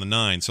land on the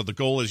 9. So the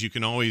goal is you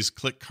can always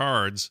click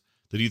cards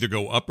that either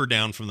go up or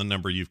down from the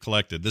number you've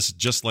collected. This is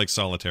just like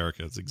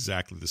Solitarica. It's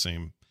exactly the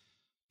same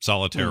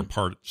solitaire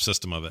part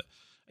system of it.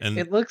 And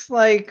it looks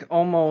like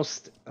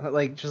almost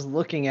like, just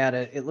looking at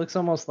it, it looks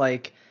almost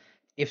like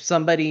if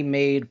somebody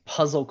made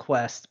Puzzle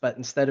Quest, but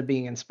instead of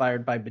being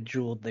inspired by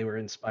Bejeweled, they were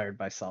inspired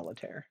by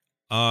Solitaire.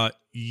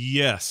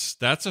 Yes,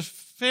 that's a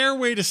fair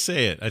way to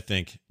say it, I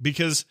think,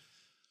 because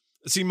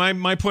see,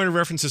 my point of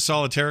reference is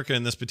Solitarica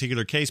in this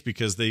particular case,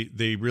 because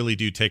they really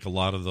do take a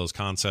lot of those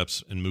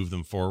concepts and move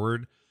them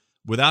forward.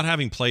 Without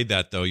having played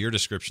that, though, your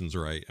description's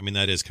right. I mean,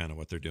 that is kind of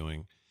what they're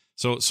doing.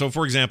 So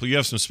for example, you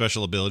have some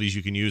special abilities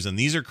you can use, and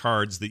these are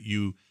cards that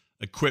you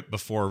equip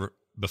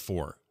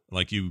before.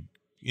 Like in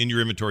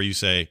your inventory, you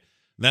say,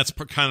 that's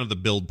kind of the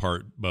build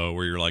part, Bo,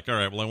 where you're like, all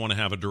right, well, I want to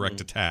have a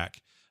direct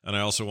attack, and I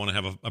also want to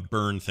have a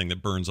burn thing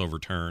that burns over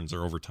turns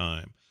or over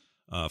time,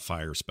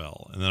 fire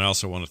spell. And then I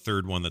also want a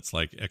third one that's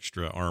like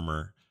extra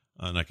armor,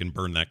 and I can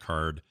burn that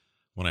card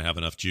when I have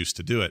enough juice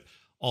to do it.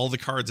 All the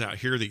cards out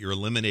here that you're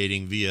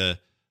eliminating via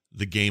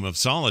the game of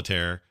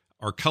Solitaire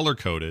are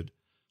color-coded.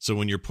 So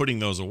when you're putting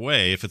those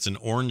away, if it's an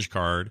orange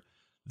card,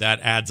 that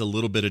adds a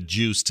little bit of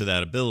juice to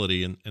that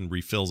ability and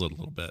refills it a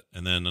little bit.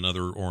 And then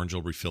another orange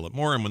will refill it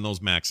more. And when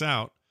those max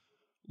out,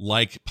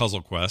 like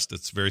Puzzle Quest,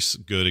 it's a very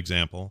good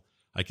example,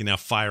 I can now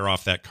fire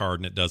off that card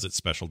and it does its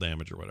special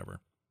damage or whatever.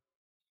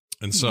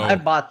 And so I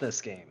bought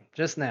this game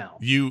just now.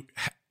 You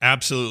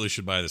absolutely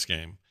should buy this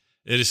game.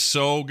 It is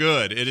so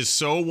good. It is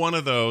so one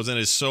of those, and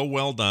it is so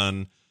well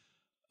done.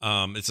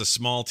 It's a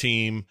small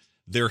team.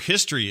 Their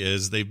history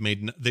is they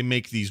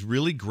make these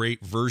really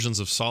great versions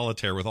of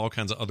Solitaire with all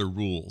kinds of other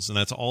rules, and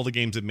that's all the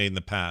games they've made in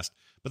the past.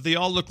 but they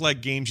all look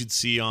like games you'd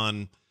see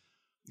on,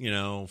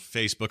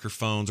 Facebook or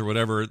phones or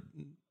whatever.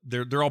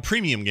 They're all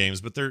premium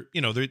games, but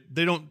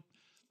they don't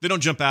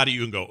jump out at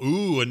you and go,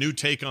 ooh, a new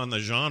take on the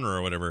genre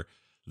or whatever.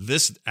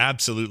 This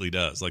absolutely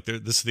does. Like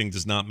this thing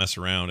does not mess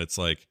around. It's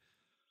like,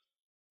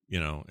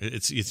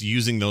 it's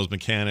using those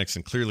mechanics,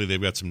 and clearly they've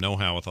got some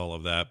know-how with all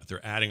of that, but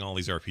they're adding all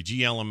these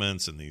RPG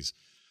elements and these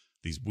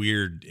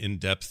weird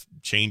in-depth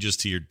changes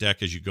to your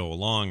deck as you go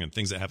along, and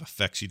things that have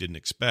effects you didn't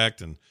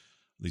expect, and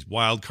these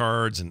wild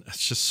cards, and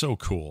it's just so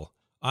cool.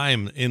 I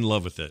am in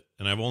love with it,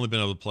 and I've only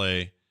been able to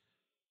play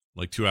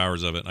like 2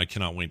 hours of it, and I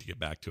cannot wait to get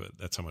back to it.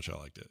 That's how much I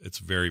liked it. It's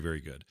very,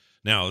 very good.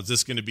 Now, is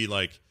this going to be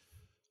like,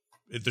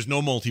 if there's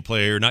no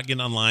multiplayer, not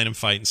getting online and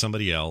fighting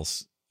somebody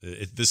else?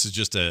 This is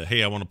just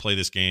hey, I want to play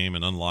this game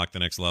and unlock the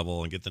next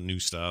level and get the new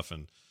stuff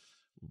and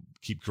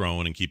keep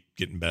growing and keep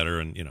getting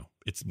better. And,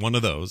 it's one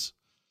of those.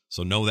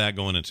 So know that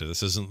going into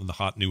this. Isn't the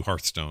hot new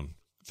Hearthstone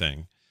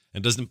thing.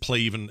 It doesn't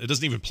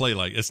even play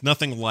like, it's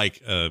nothing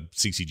like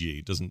CCG.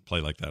 It doesn't play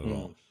like that at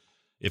all.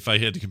 If I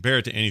had to compare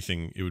it to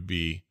anything, it would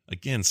be,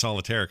 again,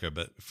 Solitarica.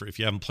 But if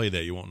you haven't played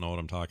that, you won't know what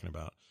I'm talking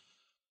about.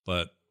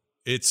 But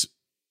it's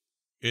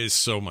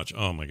so much.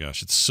 Oh my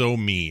gosh, it's so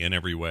me in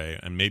every way,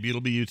 and maybe it'll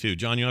be you too,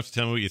 John. You have to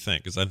tell me what you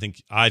think, because I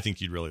think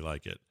you'd really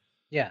like it.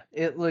 Yeah,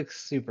 it looks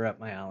super up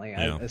my alley.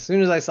 Yeah. As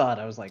soon as I saw it,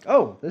 I was like,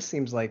 "Oh, this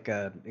seems like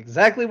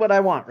exactly what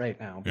I want right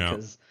now."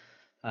 Because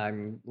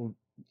I'm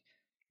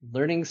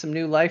learning some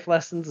new life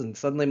lessons, and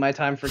suddenly my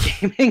time for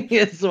gaming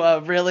is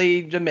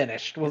really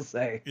diminished. We'll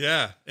say.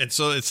 Yeah, and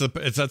so that's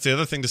the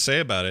other thing to say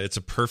about it. It's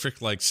a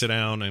perfect like sit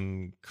down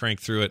and crank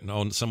through it,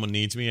 and someone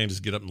needs me, I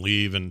just get up and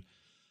leave and.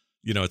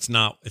 It's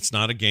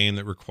not a game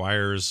that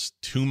requires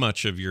too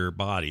much of your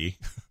body.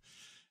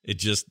 It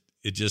just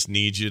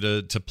needs you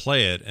to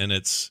play it. And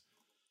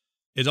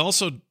it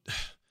also,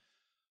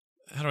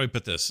 how do I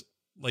put this?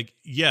 Like,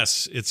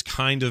 yes, it's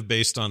kind of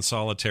based on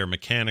Solitaire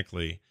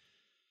mechanically,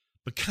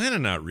 but kind of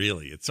not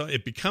really.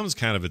 It becomes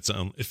kind of its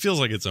own. It feels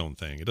like its own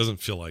thing. It doesn't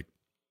feel like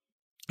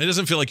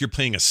you're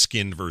playing a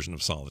skinned version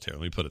of Solitaire.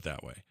 Let me put it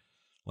that way.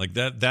 Like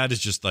that is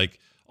just like,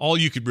 all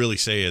you could really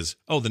say is,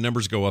 oh, the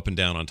numbers go up and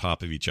down on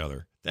top of each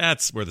other.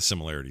 That's where the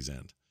similarities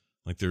end.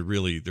 Like there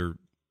really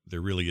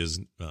is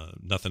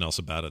nothing else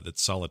about it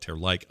that's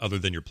Solitaire-like other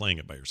than you're playing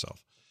it by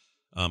yourself.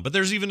 But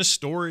there's even a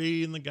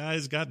story, and the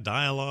guy's got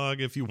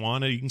dialogue. If you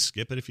want it, you can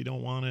skip it if you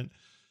don't want it.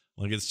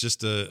 Like it's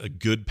just a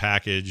good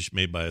package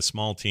made by a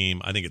small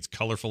team. I think it's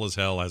colorful as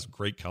hell, has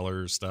great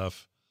color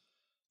stuff.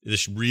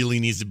 This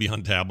really needs to be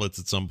on tablets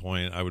at some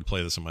point. I would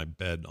play this in my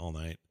bed all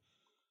night.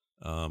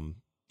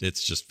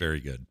 It's just very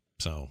good.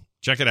 So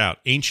check it out.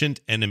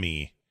 Ancient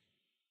Enemy.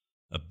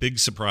 A big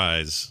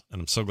surprise, and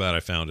I'm so glad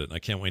I found it. And I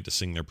can't wait to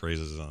sing their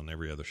praises on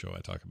every other show I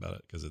talk about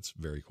it, because it's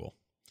very cool.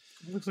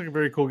 It looks like a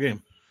very cool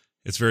game.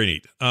 It's very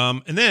neat.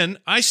 And then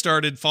I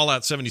started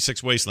Fallout 76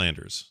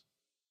 Wastelanders.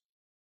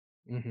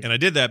 Mm-hmm. And I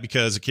did that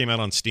because it came out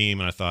on Steam,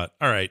 and I thought,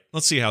 all right,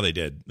 let's see how they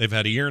did. They've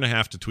had a year and a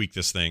half to tweak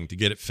this thing, to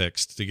get it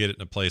fixed, to get it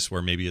in a place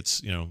where maybe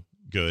it's,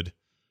 good.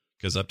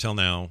 Because up till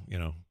now,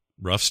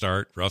 rough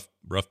start,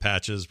 rough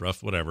patches,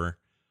 rough whatever.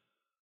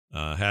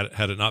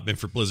 Had it not been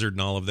for Blizzard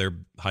and all of their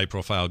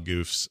high-profile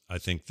goofs, I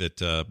think that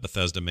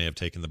Bethesda may have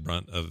taken the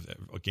brunt of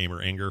gamer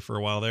anger for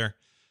a while there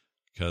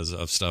because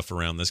of stuff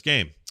around this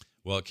game.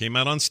 Well, it came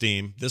out on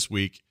Steam this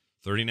week,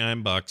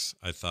 $39.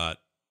 I thought,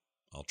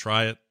 I'll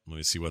try it. Let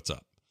me see what's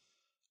up.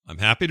 I'm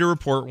happy to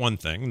report one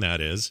thing, and that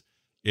is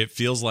it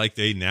feels like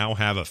they now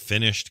have a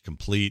finished,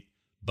 complete,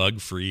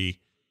 bug-free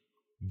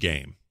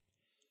game.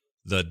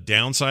 The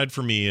downside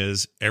for me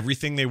is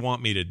everything they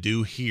want me to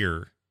do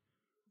here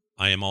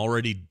I am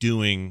already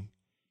doing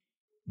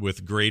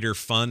with greater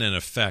fun and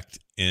effect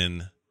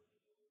in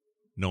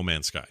No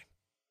Man's Sky.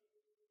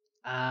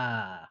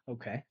 Ah,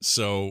 okay.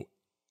 So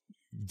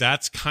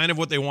that's kind of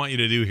what they want you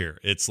to do here.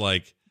 It's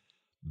like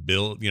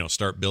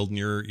start building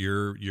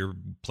your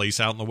place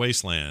out in the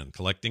wasteland,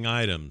 collecting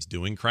items,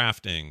 doing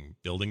crafting,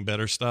 building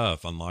better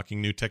stuff,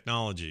 unlocking new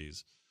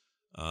technologies,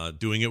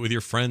 doing it with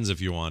your friends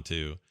if you want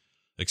to,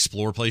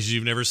 explore places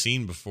you've never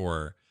seen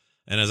before.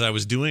 And as I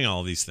was doing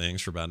all these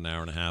things for about an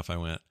hour and a half, I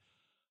went,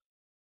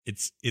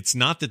 it's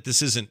not that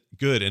this isn't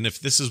good. And if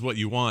this is what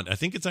you want, I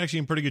think it's actually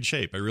in pretty good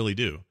shape. I really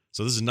do.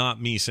 So this is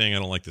not me saying I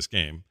don't like this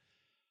game.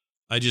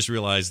 I just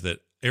realized that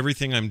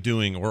everything I'm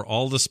doing, or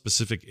all the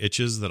specific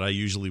itches that I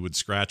usually would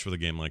scratch with a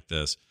game like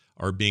this,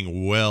 are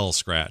being well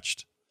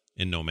scratched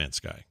in No Man's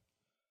Sky.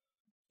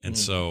 And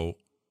so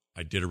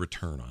I did a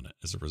return on it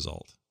as a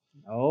result.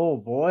 Oh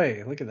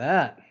boy, look at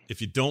that.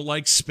 If you don't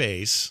like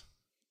space,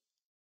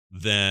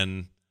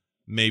 then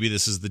maybe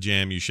this is the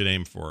jam you should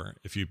aim for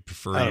if you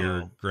prefer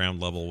your ground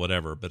level,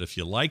 whatever. But if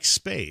you like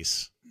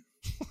space,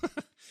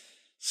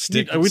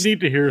 I would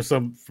need to hear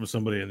from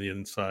somebody on the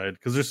inside,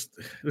 because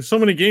there's so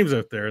many games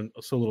out there and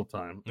so little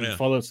time. And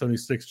Fallout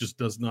 76 just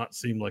does not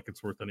seem like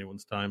it's worth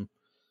anyone's time.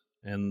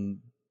 And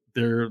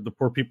they're the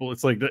poor people.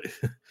 It's like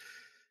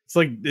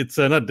it's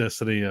not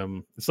Destiny.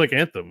 It's like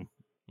Anthem.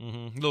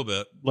 A little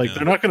bit. Like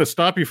they're not going to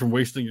stop you from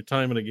wasting your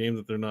time in a game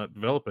that they're not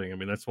developing. I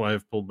mean, that's why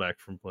I've pulled back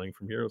from playing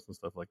from Heroes and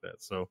stuff like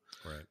that. So,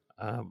 right.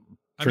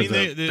 I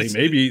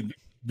mean,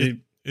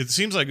 it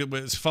seems like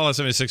Fallout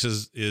 76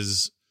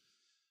 is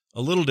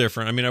a little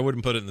different. I mean, I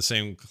wouldn't put it in the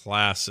same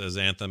class as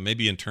Anthem,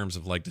 maybe in terms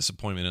of like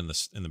disappointment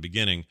in the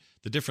beginning.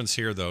 The difference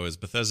here, though, is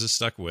Bethesda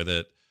stuck with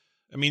it.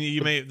 I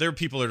mean, there are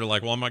people that are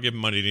like, well, I'm not giving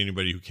money to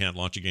anybody who can't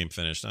launch a game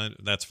finished.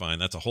 That's fine.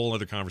 That's a whole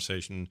other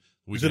conversation.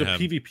 Is it a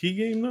PvP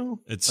game, though?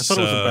 I thought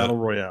it was a battle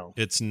royale.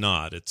 It's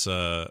not. It's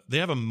they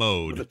have a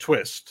mode. With a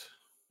twist.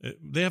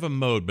 They have a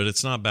mode, but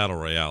it's not battle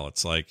royale.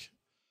 It's like...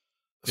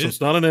 So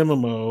it's not an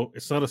MMO.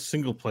 It's not a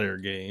single-player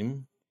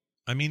game.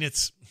 I mean,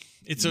 it's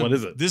what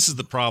is it? This is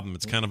the problem.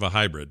 It's kind of a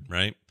hybrid,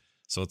 right?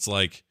 So it's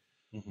like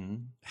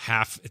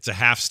it's a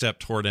half step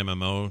toward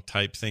MMO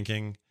type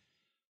thinking,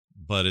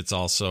 but it's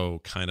also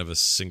kind of a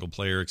single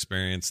player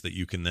experience that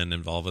you can then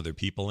involve other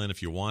people in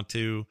if you want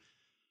to.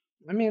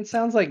 I mean, it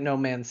sounds like No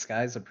Man's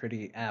Sky is a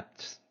pretty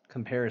apt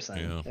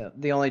comparison. Yeah.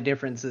 The only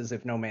difference is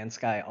if No Man's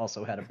Sky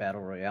also had a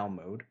battle royale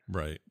mode.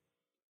 Right.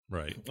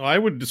 Well, I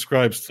would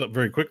describe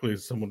very quickly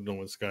as someone No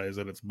Man's Sky is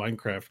that it's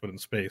Minecraft but in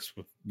space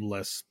with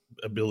less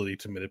ability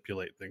to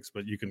manipulate things.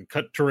 But you can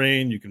cut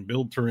terrain, you can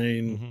build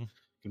terrain, you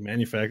can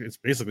manufacture. It's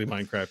basically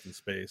Minecraft in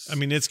space. I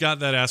mean, it's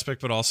got that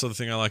aspect, but also the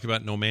thing I like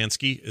about No Man's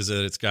Sky is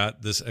that it's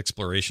got this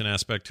exploration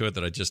aspect to it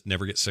that I just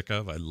never get sick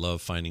of. I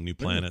love finding new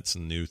planets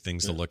and new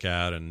things to look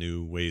at and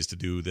new ways to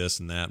do this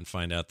and that, and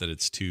find out that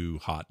it's too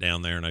hot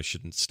down there and I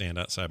shouldn't stand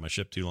outside my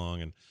ship too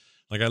long. And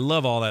like, I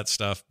love all that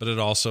stuff, but it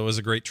also is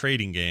a great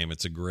trading game.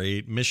 It's a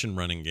great mission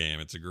running game.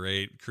 It's a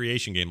great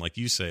creation game, like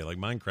you say, like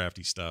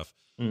Minecraft-y stuff.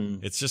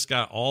 It's just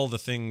got all the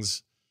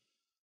things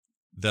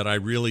that I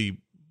really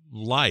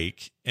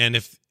like.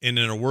 And in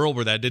a world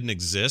where that didn't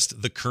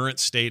exist, the current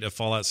state of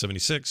Fallout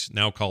 76,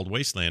 now called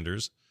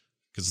Wastelanders,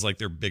 because it's like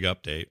their big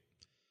update,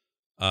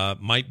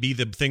 might be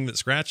the thing that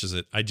scratches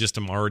it. I just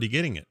am already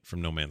getting it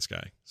from No Man's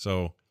Sky.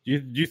 So do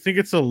you think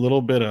it's a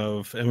little bit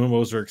of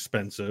MMOs are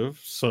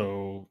expensive,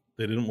 so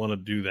they didn't want to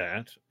do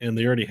that, and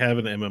they already have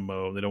an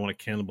MMO, and they don't want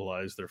to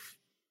cannibalize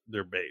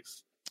their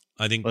base?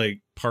 I think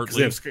like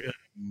partly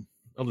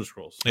Elder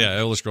Scrolls. Yeah,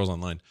 Elder Scrolls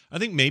Online. I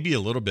think maybe a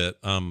little bit.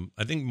 I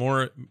think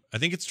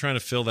it's trying to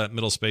fill that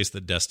middle space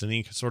that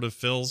Destiny sort of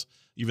fills,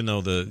 even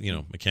though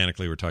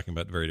mechanically we're talking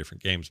about very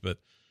different games, but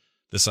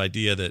this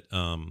idea that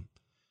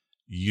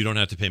you don't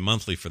have to pay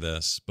monthly for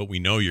this, but we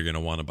know you're going to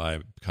want to buy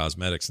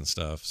cosmetics and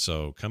stuff.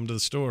 So come to the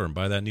store and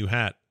buy that new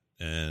hat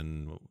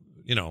and,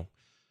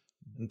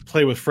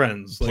 play with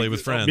friends.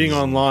 Being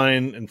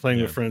online and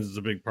playing with friends is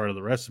a big part of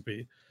the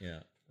recipe. Yeah.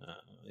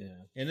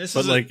 And this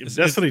is like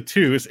Destiny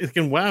 2, you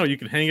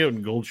can hang out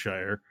in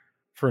Goldshire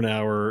for an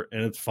hour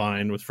and it's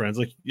fine with friends.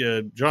 Like,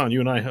 John, you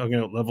and I hung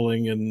out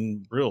leveling in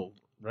Brill,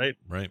 right?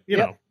 Right. You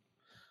know.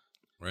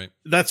 Right.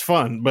 That's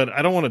fun, but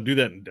I don't want to do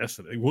that in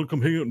Destiny. You want to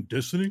come hang out in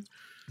Destiny?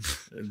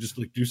 And just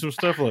like do some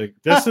stuff. Like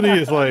Destiny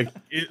is like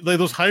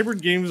those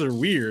hybrid games are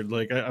weird.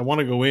 Like I want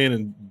to go in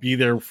and be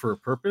there for a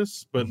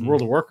purpose, but in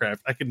World of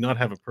Warcraft, I could not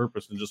have a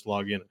purpose and just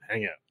log in and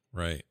hang out.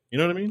 Right. You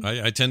know what I mean?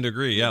 I tend to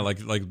agree. Yeah. Like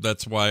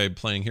that's why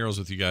playing Heroes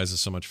with you guys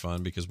is so much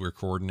fun, because we're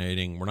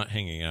coordinating. We're not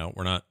hanging out.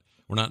 We're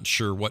not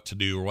sure what to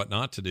do or what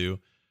not to do.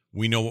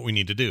 We know what we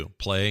need to do.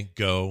 Play,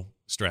 go,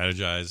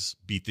 strategize,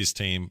 beat this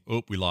team.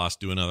 Oh, we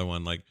lost. Do another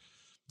one. Like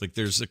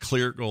there's a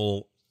clear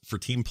goal for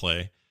team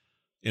play.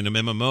 In an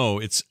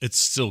MMO, it's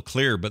still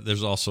clear, but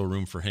there's also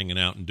room for hanging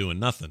out and doing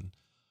nothing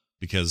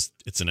because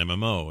it's an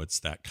MMO. It's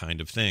that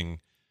kind of thing.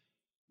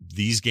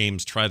 These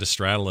games try to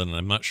straddle it, and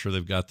I'm not sure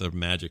they've got the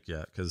magic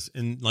yet. Because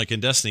in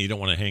Destiny, you don't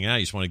want to hang out.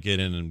 You just want to get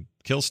in and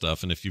kill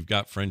stuff. And if you've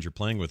got friends you're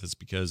playing with, it's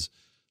because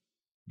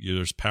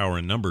there's power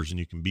in numbers and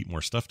you can beat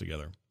more stuff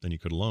together than you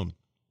could alone.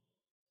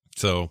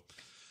 So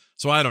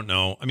I don't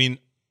know. I mean,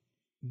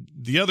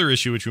 the other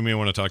issue, which we may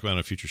want to talk about in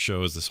a future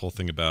show, is this whole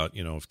thing about,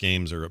 if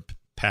games are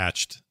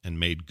patched and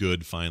made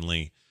good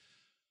finally,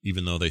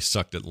 even though they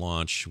sucked at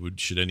launch,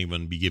 should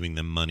anyone be giving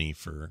them money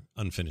for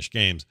unfinished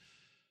games?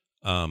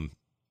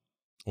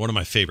 One of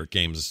my favorite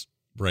games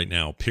right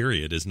now,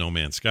 period, is No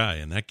Man's Sky,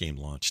 and that game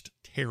launched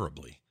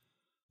terribly,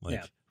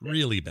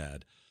 really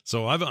bad.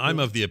 So I'm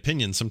of the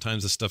opinion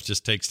sometimes this stuff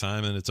just takes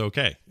time and it's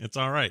okay. It's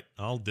all right.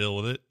 I'll deal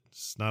with it.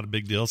 It's not a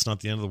big deal. It's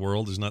not the end of the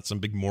world. There's not some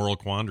big moral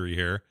quandary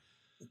here.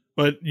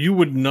 But you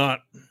would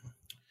not.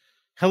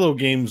 Hello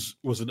Games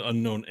was an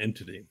unknown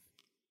entity.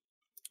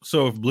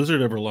 So if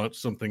Blizzard ever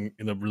launched something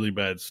in a really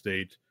bad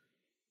state,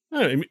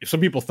 some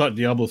people thought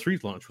Diablo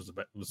 3's launch was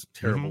a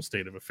terrible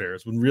state of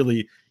affairs, when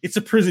really it's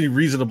a pretty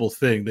reasonable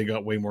thing. They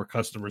got way more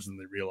customers than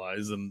they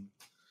realized, and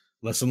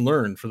lesson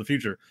learned for the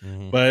future.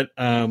 But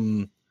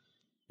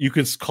you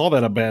could call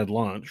that a bad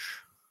launch,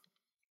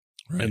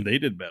 and they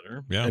did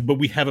better. Yeah. But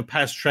we have a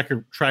past track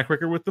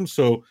record with them.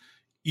 So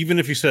even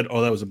if you said,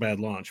 "Oh, that was a bad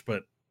launch,"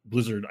 but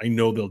Blizzard, I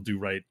know they'll do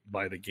right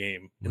by the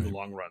game in the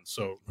long run.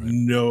 So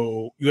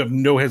no, you have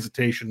no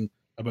hesitation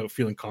about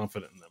feeling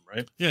confident in them,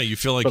 right? Yeah, you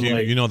feel like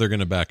you know they're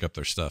going to back up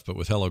their stuff, but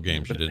with Hello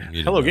Games, you didn't.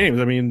 Hello Games,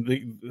 I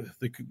mean,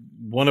 they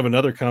one of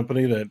another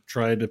company that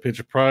tried to pitch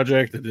a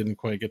project that didn't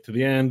quite get to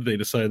the end. They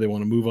decided they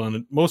want to move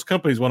on. Most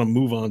companies want to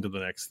move on to the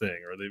next thing,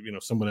 or they,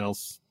 someone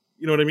else.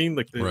 You know what I mean?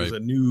 Like there's a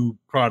new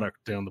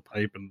product down the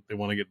pipe, and they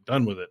want to get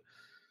done with it.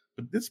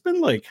 But it's been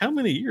like how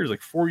many years?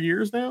 Like 4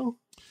 years now.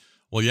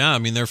 Well, yeah. I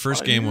mean, their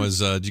first game was.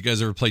 Did you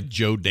guys ever play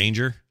Joe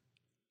Danger?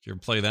 Did you ever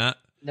play that?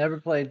 Never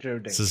played Joe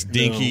Danger. It's this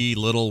dinky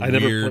little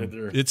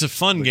weird. It's a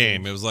fun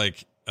game. It was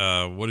like,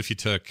 what if you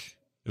took?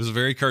 It was a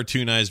very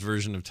cartoonized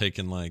version of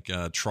taking like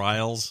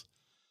Trials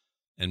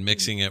and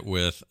mixing it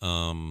with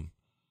kind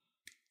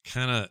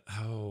of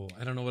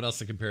I don't know what else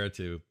to compare it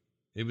to.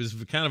 It was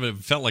it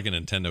felt like a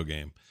Nintendo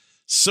game.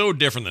 So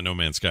different than No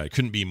Man's Sky.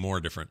 Couldn't be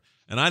more different.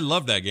 And I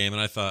loved that game.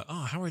 And I thought,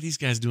 how are these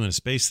guys doing a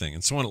space thing?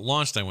 And so when it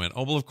launched, I went,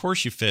 well, of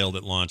course you failed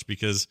at launch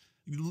because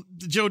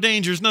Joe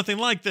Danger's nothing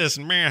like this.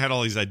 And man, I had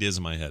all these ideas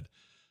in my head.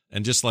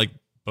 And just like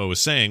Bo was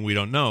saying, we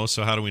don't know.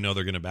 So how do we know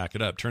they're going to back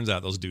it up? Turns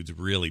out those dudes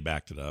really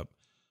backed it up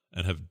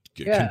and have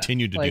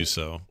continued to do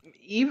so.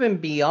 Even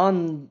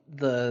beyond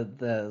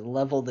the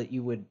level that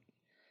you would.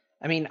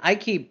 I mean,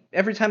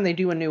 every time they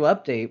do a new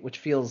update, which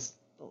feels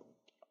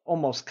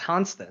almost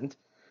constant,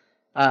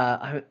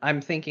 I'm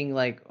thinking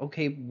like,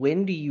 okay,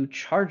 when do you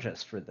charge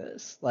us for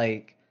this?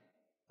 Like,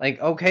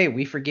 okay,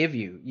 we forgive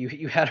you.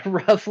 You had a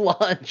rough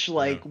launch.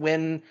 Like,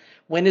 when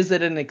is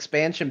it an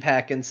expansion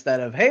pack instead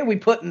of, hey, we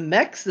put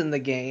mechs in the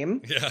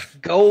game. Yeah.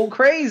 Go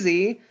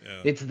crazy.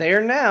 Yeah. It's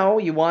there now.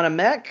 You want a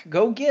mech?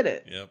 Go get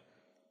it. Yep.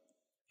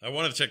 I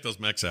wanted to check those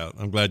mechs out.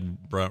 I'm glad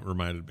you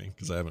reminded me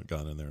because I haven't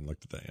gone in there and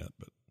looked at that yet.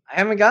 But I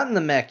haven't gotten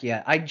the mech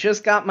yet. I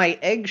just got my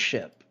egg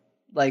ship.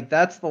 Like,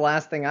 that's the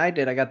last thing I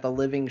did. I got the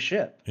living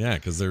ship. Yeah,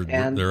 because they're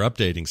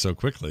updating so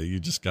quickly. You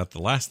just got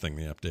the last thing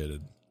they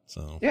updated.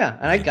 So yeah,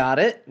 and I got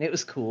it, and it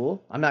was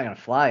cool. I'm not gonna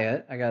fly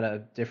it. I got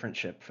a different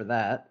ship for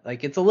that.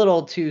 Like, it's a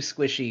little too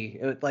squishy.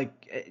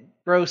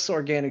 Gross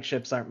organic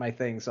ships aren't my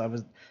thing, so I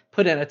was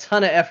put in a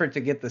ton of effort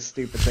to get this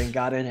stupid thing.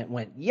 Got in it, and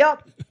went,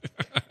 "Yup,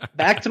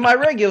 back to my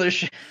regular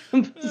ship."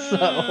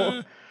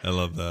 So I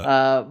love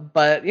that.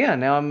 But yeah,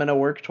 now I'm gonna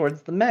work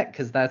towards the mech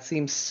because that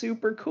seems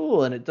super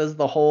cool, and it does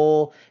the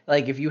whole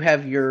if you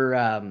have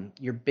your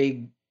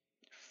big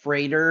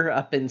freighter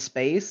up in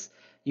space.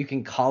 You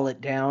can call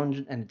it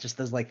down, and it just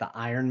does like the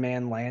Iron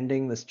Man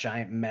landing. This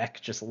giant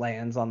mech just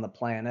lands on the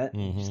planet.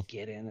 And you just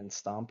get in and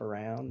stomp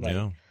around.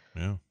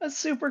 Yeah. That's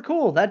super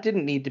cool. That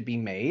didn't need to be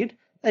made.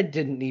 That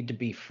didn't need to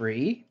be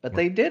free, but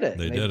they did it.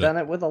 They've done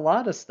it with a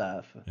lot of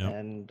stuff,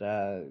 and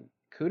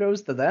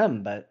kudos to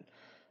them. But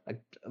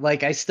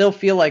I still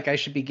feel like I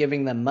should be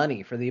giving them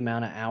money for the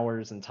amount of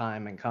hours and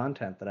time and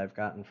content that I've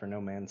gotten for No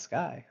Man's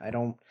Sky. I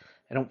don't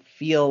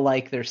feel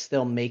like they're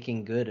still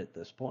making good at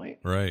this point.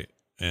 Right.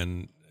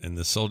 And in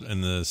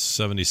the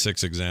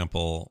 76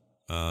 example,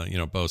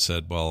 Bo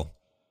said, well,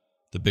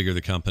 the bigger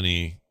the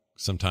company,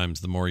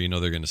 sometimes the more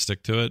they're going to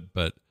stick to it.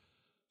 But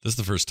this is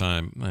the first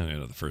time, I don't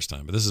know the first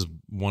time, but this is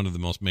one of the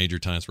most major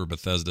times where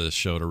Bethesda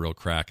showed a real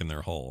crack in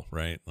their hull,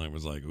 right? It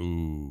was like,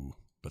 ooh,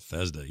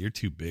 Bethesda, you're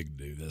too big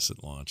to do this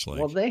at launch.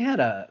 Well, they had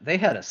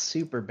a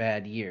super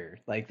bad year.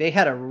 Like, they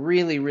had a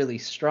really, really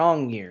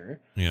strong year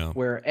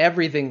where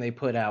everything they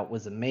put out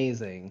was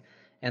amazing.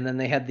 And then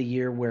they had the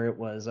year where it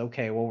was,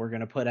 okay, well, we're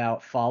going to put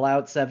out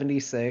Fallout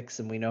 76,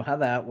 and we know how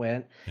that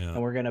went. Yeah.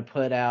 And we're going to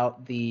put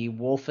out the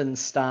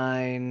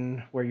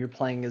Wolfenstein, where you're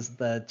playing as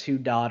the two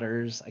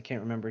daughters. I can't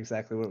remember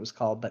exactly what it was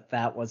called, but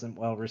that wasn't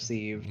well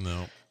received.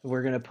 No.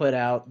 We're going to put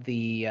out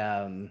the,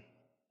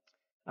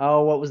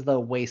 what was the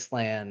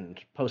Wasteland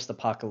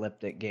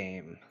post-apocalyptic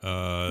game?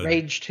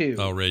 Rage 2.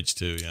 Oh, Rage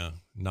 2, yeah.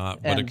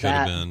 Not what it could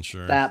have been,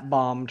 sure. That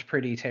bombed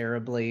pretty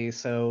terribly,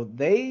 so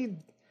they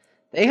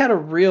had a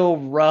real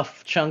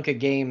rough chunk of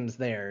games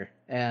there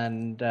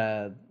and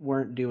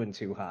weren't doing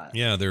too hot.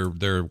 Yeah,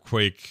 their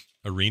Quake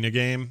Arena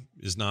game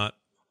is not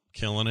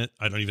killing it.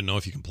 I don't even know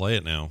if you can play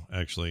it now,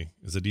 actually.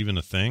 Is it even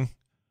a thing?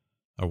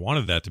 I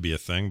wanted that to be a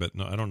thing, but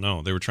no, I don't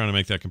know. They were trying to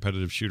make that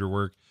competitive shooter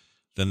work.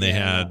 Then they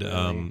had,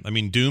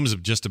 really. Doom's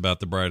just about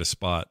the brightest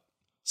spot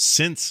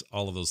since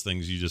all of those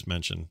things you just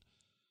mentioned.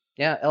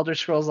 Yeah, Elder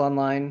Scrolls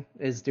Online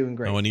is doing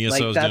great. Oh, and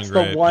ESO is that's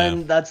doing great. The one.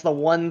 Yeah. That's the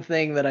one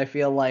thing that I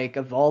feel like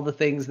of all the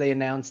things they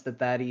announced at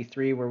that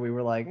E3, where we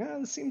were like,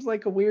 this seems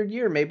like a weird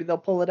year. Maybe they'll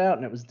pull it out,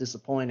 and it was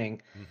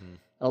disappointing. Mm-hmm.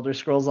 Elder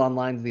Scrolls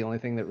Online is the only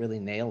thing that really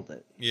nailed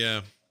it.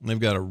 Yeah, they've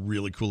got a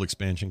really cool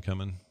expansion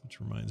coming,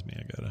 which reminds me,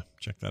 I gotta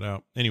check that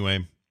out.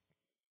 Anyway,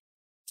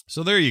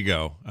 so there you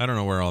go. I don't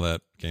know where all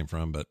that came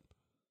from, but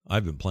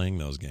I've been playing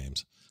those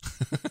games.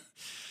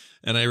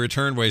 And I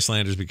returned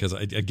Wastelanders because,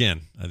 I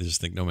just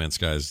think No Man's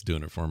Sky is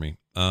doing it for me.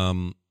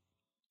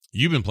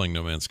 You've been playing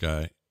No Man's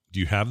Sky. Do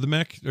you have the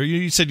mech? Or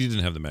you said you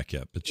didn't have the mech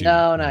yet. But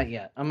No, not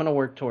yet. I'm going to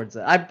work towards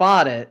it. I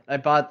bought it. I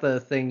bought the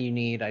thing you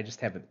need. I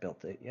just haven't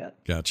built it yet.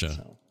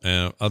 Gotcha.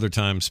 So. Other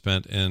time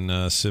spent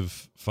in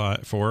Civ 5,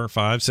 4,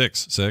 5,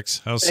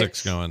 6. How's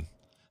 6 going?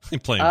 I'm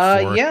playing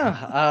 4.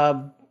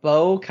 Yeah.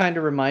 Bo kind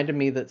of reminded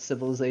me that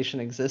Civilization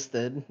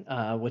existed,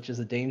 which is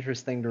a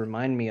dangerous thing to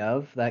remind me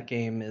of. That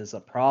game is a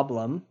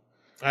problem.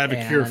 I have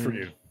a cure for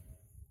you.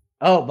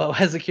 Oh, Bo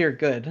has a cure.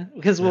 Good,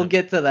 because we'll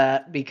get to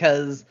that.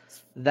 Because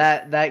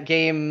that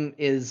game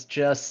is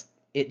just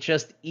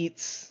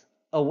eats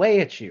away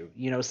at you.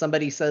 You know,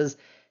 somebody says,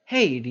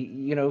 "Hey,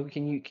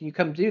 can you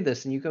come do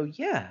this?" And you go,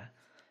 "Yeah."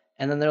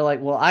 And then they're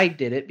like, "Well, I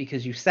did it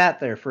because you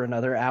sat there for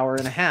another hour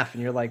and a half."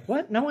 And you're like,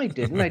 "What? No, I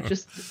didn't.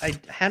 I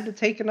had to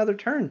take another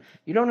turn.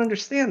 You don't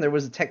understand. There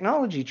was a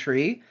technology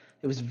tree.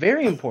 It was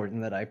very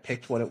important that I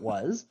picked what it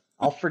was.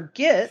 I'll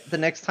forget the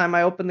next time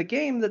I open the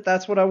game that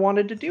that's what I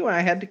wanted to do, and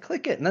I had to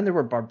click it. And then there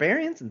were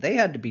barbarians, and they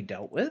had to be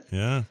dealt with.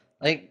 Yeah.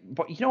 Like,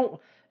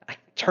 I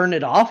turn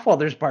it off while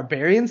there's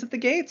barbarians at the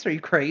gates. Are you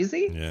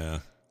crazy? Yeah.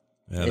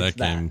 Yeah, It's that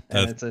game.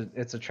 and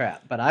it's a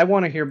trap. But I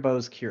want to hear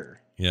Bo's cure.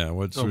 Yeah.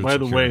 By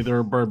the way, there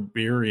are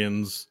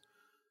barbarians.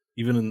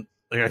 Even in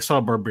I saw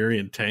a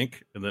barbarian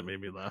tank, and that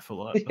made me laugh a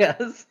lot.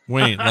 Yes.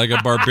 Wait, like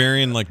a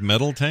barbarian, like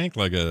metal tank,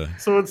 like a.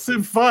 So in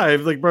Civ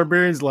 5, like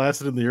barbarians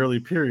lasted in the early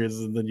periods,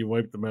 and then you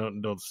wipe them out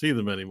and don't see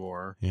them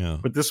anymore. Yeah.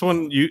 But this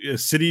one,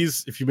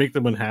 cities, if you make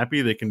them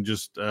unhappy, they can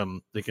just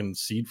they can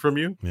seed from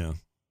you. Yeah.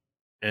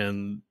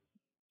 And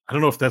I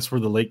don't know if that's where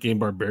the late game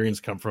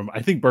barbarians come from.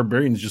 I think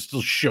barbarians just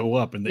still show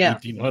up in the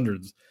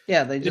 1800s.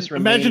 Yeah, they just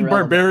imagine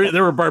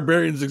there were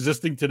barbarians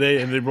existing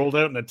today, and they rolled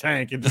out in a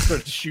tank and just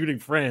started shooting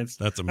France.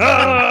 That's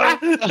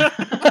amazing.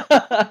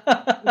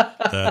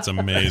 That's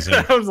amazing.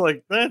 I was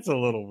like, that's a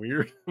little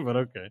weird, but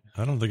okay.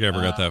 I don't think I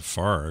ever got that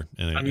far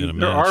in a there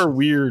match. are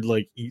weird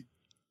like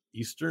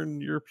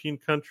Eastern European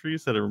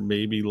countries that are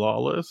maybe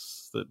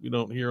lawless that we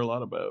don't hear a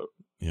lot about.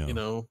 Yeah. You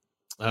know,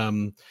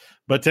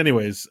 but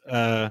anyways,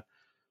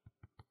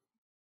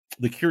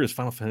 the cure is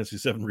Final Fantasy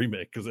VII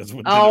Remake because that's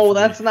what.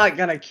 That's not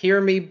gonna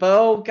cure me,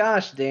 Bo.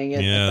 Gosh dang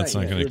it! Yeah, it's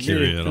not gonna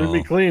cure you at all.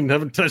 Me clean.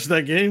 Haven't touched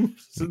that game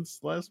since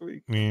last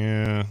week.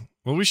 Yeah.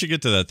 Well, we should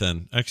get to that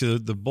then. Actually,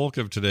 the bulk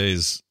of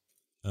today's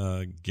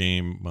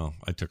game. Well,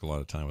 I took a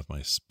lot of time with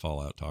my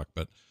Fallout talk,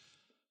 but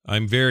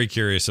I'm very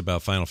curious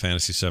about Final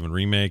Fantasy VII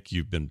Remake.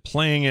 You've been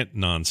playing it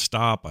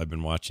nonstop. I've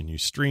been watching you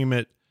stream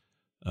it.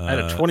 I had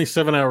a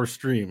 27-hour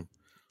stream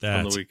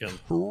on the weekend.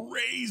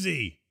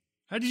 Crazy.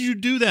 How did you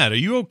do that? Are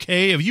you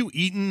okay? Have you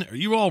eaten? Are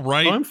you all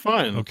right? Oh, I'm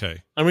fine.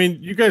 Okay. I mean,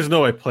 you guys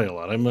know I play a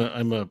lot. I'm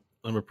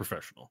a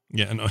professional.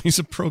 Yeah, no, he's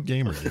a pro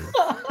gamer, dude.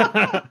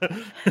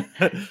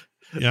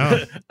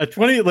 Yeah.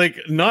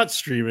 Not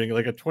streaming,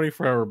 like a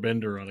 24-hour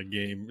bender on a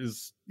game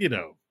is,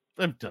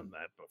 I've done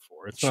that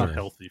before. It's not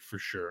healthy for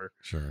sure.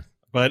 Sure.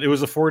 But it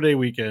was a 4-day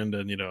weekend,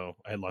 and I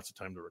had lots of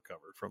time to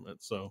recover from it.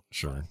 So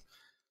sure.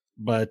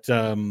 But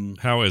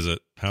how is it?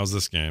 How's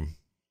this game?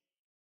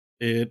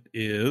 It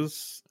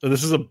is. So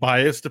this is a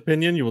biased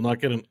opinion. You will not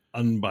get an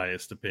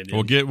unbiased opinion.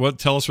 Well,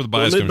 tell us where the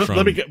bias comes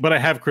from. But I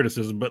have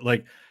criticism. But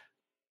like,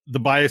 the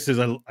bias is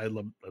I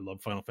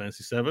love Final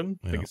Fantasy VII.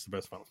 I think it's the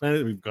best Final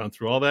Fantasy. We've gone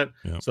through all that.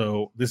 Yeah.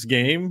 So this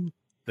game,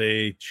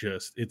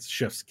 it's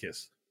chef's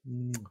kiss.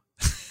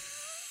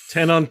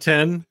 10 on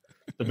 10,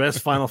 the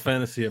best Final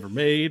Fantasy ever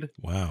made.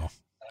 Wow.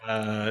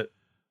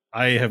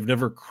 I have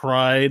never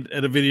cried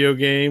at a video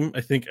game,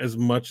 I think, as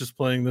much as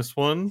playing this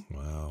one.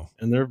 Wow.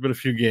 And there have been a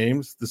few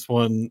games. This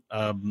one,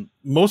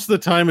 most of the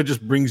time, it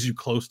just brings you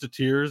close to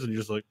tears, and you're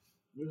just like,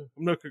 I'm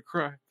not going to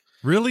cry.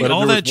 Really? But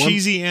all that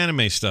cheesy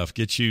anime stuff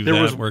gets you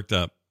worked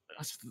up.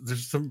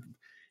 There's something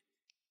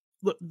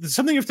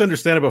you have to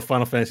understand about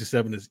Final Fantasy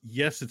VII is,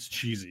 yes, it's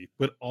cheesy,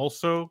 but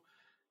also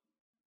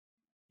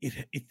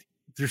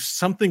there's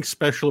something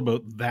special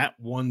about that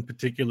one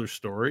particular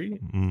story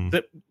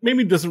that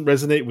maybe doesn't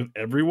resonate with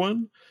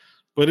everyone,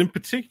 but in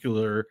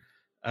particular,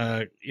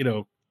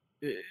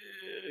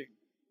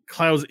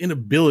 Cloud's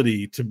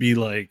inability to be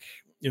like,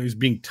 he's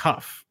being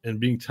tough, and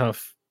being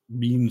tough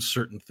means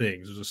certain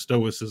things. There's a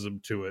stoicism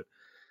to it.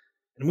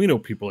 And we know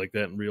people like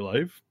that in real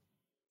life.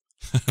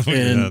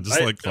 And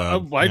like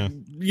Cloud.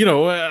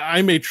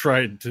 I may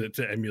try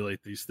to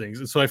emulate these things.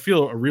 And so I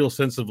feel a real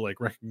sense of like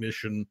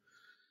recognition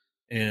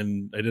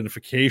and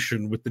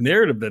identification with the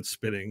narrative that's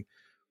spinning,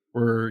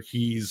 where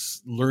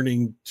he's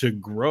learning to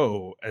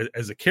grow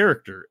as a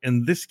character.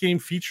 And this game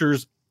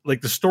features,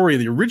 like, the story,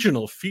 the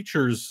original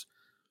features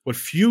what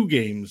few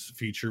games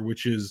feature,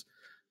 which is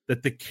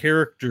that the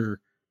character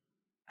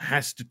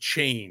has to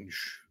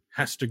change,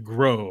 has to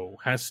grow,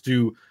 has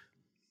to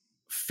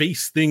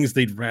face things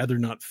they'd rather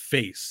not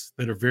face,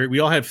 we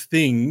all have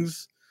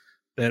things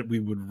that we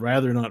would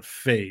rather not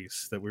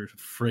face, that we're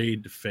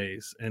afraid to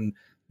face. And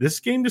this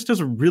game just does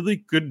a really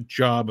good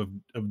job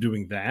of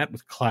doing that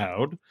with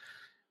Cloud.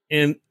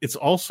 And it's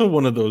also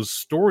one of those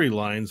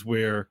storylines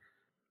where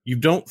you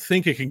don't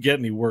think it can get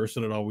any worse,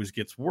 and it always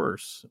gets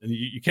worse. And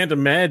you can't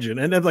imagine.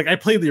 And then, like, I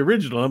played the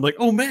original, and I'm like,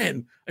 oh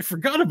man, I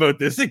forgot about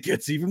this. It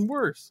gets even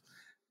worse.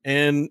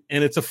 And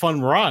it's a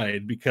fun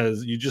ride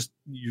because you're just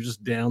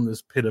down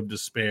this pit of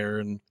despair,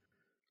 and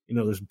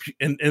there's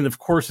and of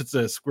course it's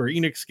a Square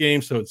Enix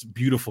game, so it's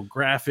beautiful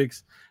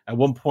graphics. At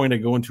one point, I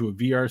go into a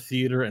VR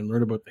theater and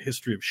learn about the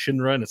history of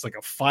Shinra, and it's like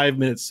a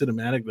 5-minute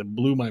cinematic that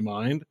blew my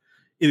mind.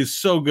 It is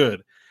so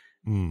good.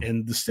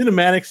 And the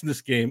cinematics in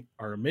this game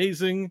are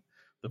amazing.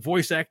 The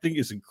voice acting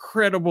is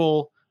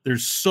incredible.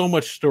 There's so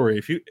much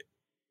story.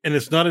 And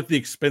it's not at the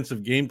expense of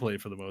gameplay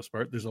for the most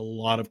part. There's a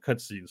lot of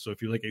cutscenes. So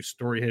if you like a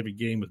story-heavy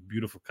game with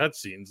beautiful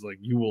cutscenes, like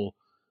you will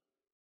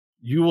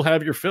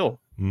have your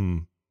fill.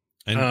 And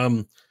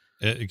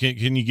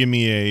can you give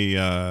me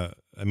I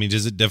mean,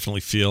 does it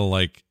definitely feel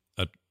like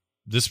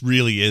this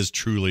really is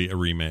truly a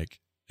remake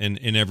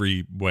in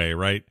every way,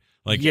 right?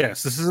 Like,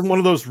 yes, this isn't one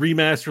of those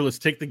remaster. Let's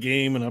take the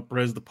game and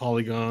up-res the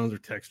polygons or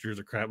textures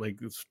or crap like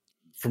it's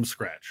from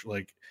scratch.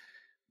 Like,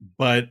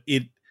 but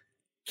it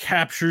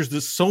captures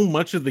this. So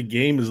much of the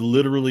game is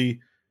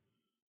literally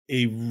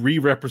a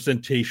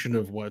re-representation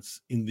of what's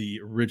in the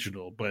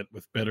original, but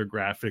with better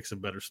graphics and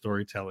better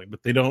storytelling.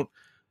 But they don't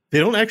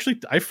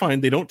actually. I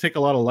find they don't take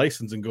a lot of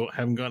license and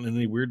haven't gotten in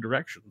any weird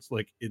directions.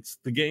 Like, it's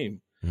the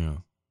game,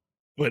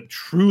 but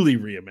truly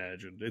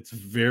reimagined. It's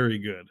very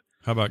good.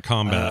 How about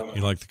combat?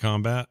 You like the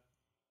combat?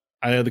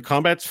 The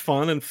combat's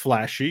fun and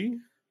flashy.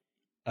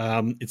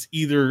 It's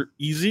either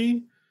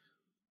easy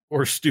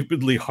or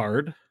stupidly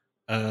hard.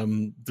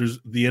 The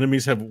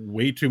enemies have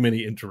way too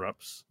many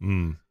interrupts.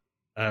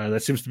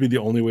 That seems to be the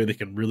only way they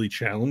can really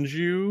challenge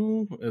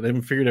you. They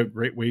haven't figured out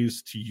great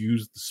ways to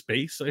use the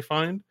space, I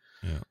find.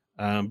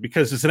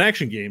 Because it's an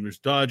action game. There's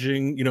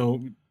dodging.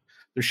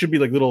 There should be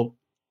like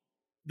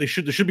there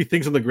should be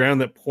things on the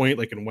ground that point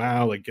like and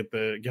wow, like get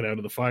out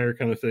of the fire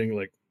kind of thing.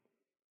 Like,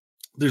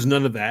 there's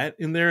none of that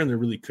in there, and there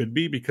really could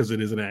be because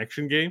it is an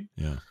action game.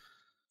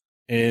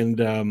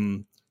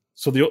 And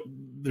so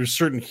there's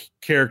certain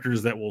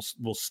characters that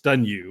will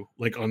stun you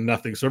like on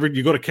nothing. So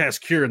you go to cast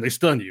cure and they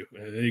stun you,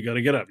 and then you got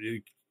to get up.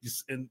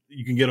 And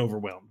you can get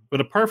overwhelmed. But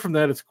apart from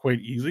that, it's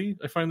quite easy.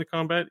 I find the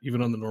combat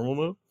even on the normal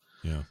mode.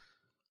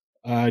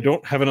 I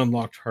don't have it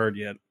unlocked hard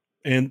yet.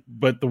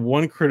 But the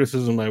one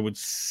criticism I would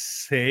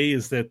say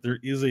is that there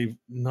is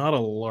not a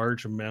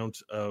large amount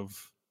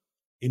of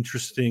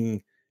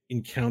interesting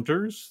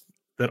encounters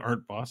that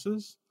aren't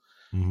bosses,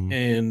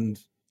 and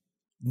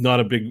not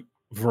a big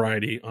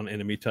variety on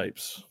enemy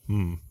types.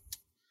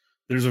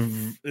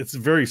 It's a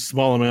very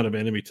small amount of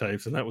enemy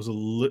types, and that was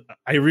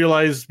I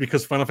realized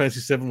because Final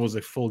Fantasy VII was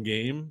a full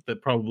game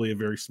that probably a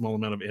very small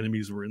amount of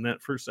enemies were in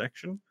that first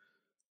section.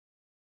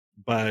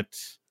 But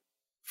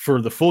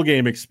for the full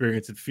game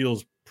experience, it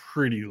feels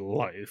pretty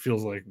light. It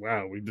feels like,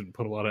 wow, we didn't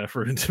put a lot of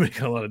effort into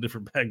making a lot of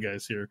different bad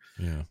guys here.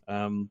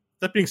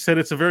 That being said,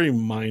 it's a very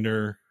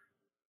minor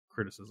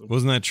criticism.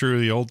 Wasn't that true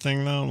of the old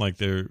thing though? Like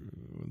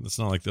it's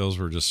not like those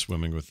were just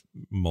swimming with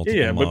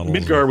multiple models. But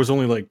Midgar was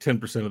only like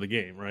 10% of the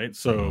game, right?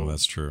 So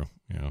that's true.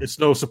 It's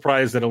no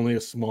surprise that only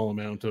a small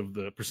amount of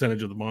the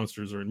percentage of the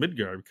monsters are in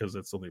Midgar because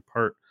that's only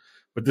part.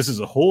 But this is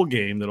a whole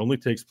game that only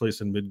takes place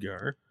in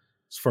Midgar,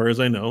 as far as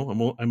I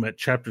know. I'm at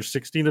chapter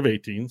 16 of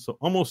 18, so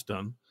almost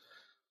done.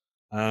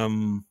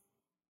 But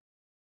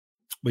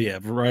yeah,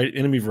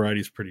 enemy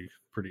variety is pretty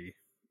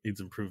needs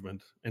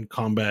improvement, and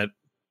combat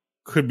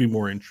could be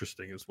more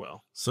interesting as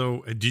well.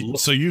 So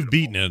you've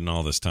beaten it in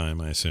all this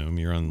time, I assume.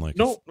 You're on like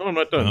no, I'm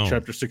not done.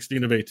 Chapter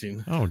 16 of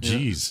 18. Oh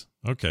geez.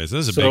 Okay, so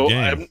this is a big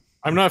game.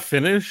 I'm not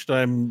finished.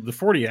 The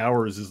 40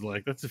 hours is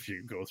like, that's if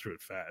you go through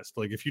it fast.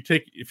 Like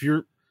if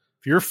you're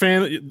a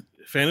fan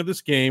of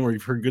this game, or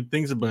you've heard good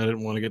things about it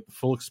and want to get the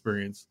full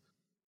experience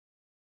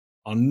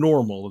on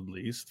normal, at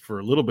least for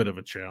a little bit of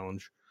a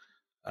challenge,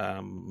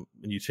 and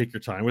you take your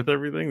time with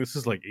everything, this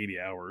is like 80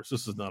 hours.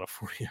 This is not a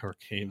 40-hour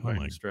game by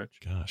any stretch.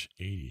 Gosh,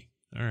 80.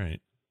 All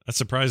right. That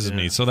surprises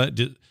me. So that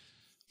did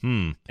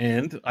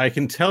And I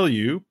can tell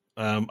you,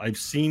 I've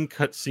seen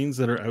cutscenes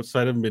that are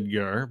outside of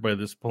Midgar by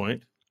this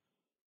point,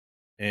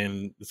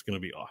 and it's going to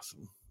be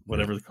awesome.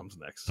 Whatever comes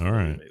next. All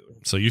right.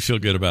 So you feel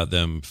good about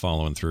them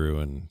following through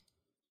and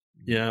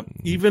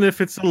even if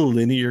it's a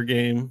linear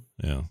game.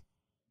 Yeah.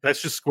 That's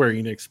just Square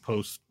Enix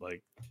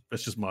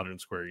that's just modern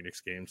Square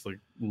Enix games, like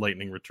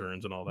Lightning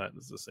Returns and all that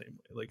is the same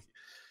way. Like,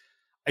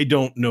 I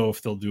don't know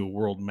if they'll do a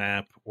world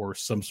map or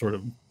some sort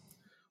of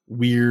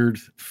weird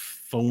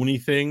phony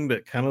thing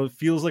that kind of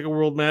feels like a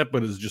world map,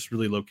 but is just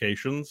really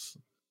locations.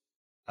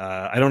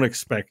 I don't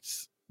expect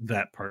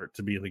that part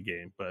to be in the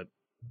game, but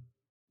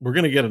we're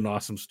going to get an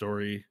awesome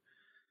story,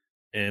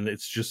 and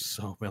it's just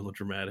so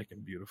melodramatic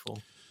and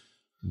beautiful.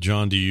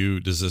 John,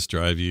 does this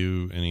drive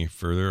you any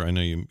further? I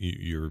know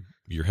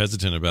you're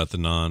hesitant about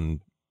the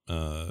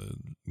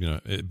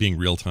it being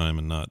real time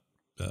and not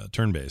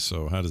turn-based.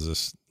 So how does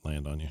this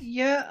land on you?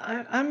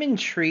 Yeah, I'm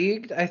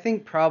intrigued. I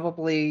think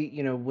probably,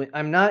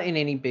 I'm not in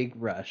any big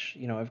rush.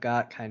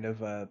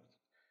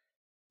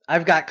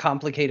 I've got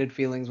complicated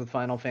feelings with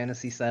Final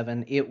Fantasy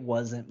VII. It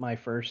wasn't my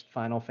first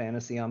Final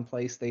Fantasy on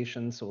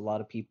PlayStation, so a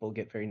lot of people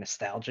get very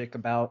nostalgic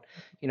about,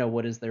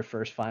 what is their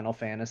first Final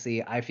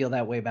Fantasy. I feel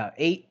that way about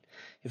 8.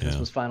 If this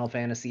was Final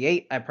Fantasy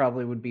 8, I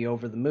probably would be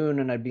over the moon,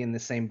 and I'd be in the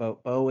same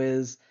boat Bo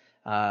is.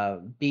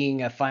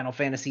 Being a Final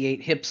Fantasy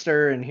 8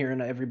 hipster and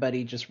hearing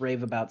everybody just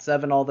rave about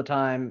 7 all the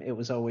time, it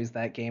was always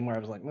that game where I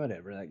was like,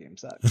 whatever, that game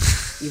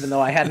sucks. Even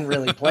though I hadn't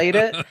really played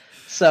it.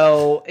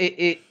 So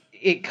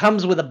it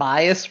comes with a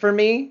bias for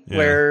me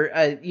where,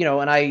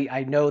 and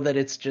I know that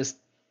it's just,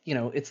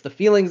 it's the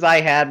feelings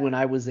I had when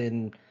I was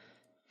in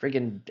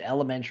friggin'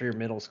 elementary or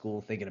middle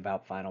school thinking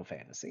about Final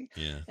Fantasy.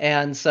 Yeah.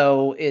 And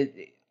so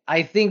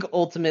I think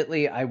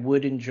ultimately I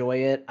would enjoy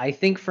it. I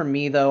think for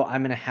me though,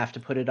 I'm gonna have to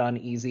put it on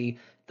easy.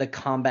 The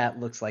combat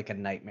looks like a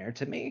nightmare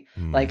to me.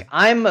 Like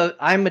I'm a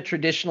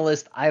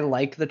traditionalist. I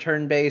like the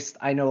turn-based.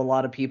 I know a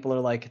lot of people are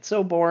like, it's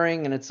so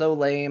boring and it's so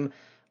lame.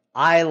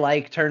 I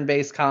like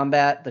turn-based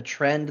combat. The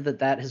trend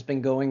that has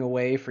been going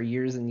away for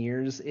years and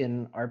years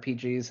in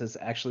RPGs has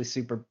actually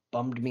super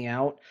bummed me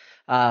out.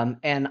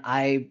 And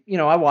I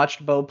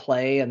watched Bo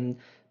play, and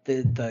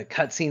the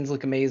cutscenes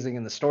look amazing,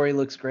 and the story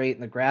looks great,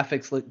 and the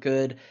graphics look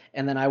good.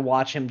 And then I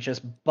watch him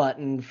just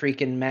button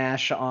freaking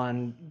mash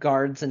on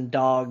guards and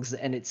dogs,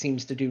 and it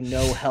seems to do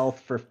no health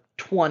for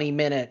 20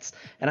 minutes.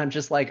 And I'm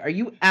just like, are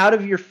you out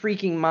of your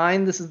freaking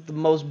mind? This is the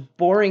most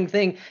boring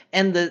thing.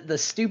 And the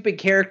stupid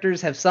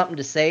characters have something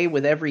to say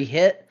with every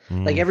hit.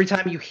 Like every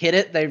time you hit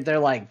it, they're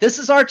like, this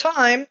is our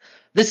time.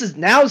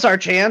 Now's our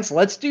chance.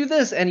 Let's do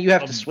this. And you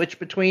have to switch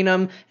between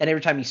them. And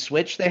every time you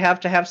switch, they have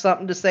to have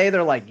something to say.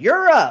 They're like,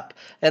 you're up.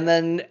 And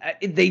then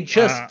they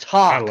just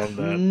talk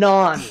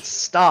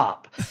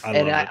non-stop.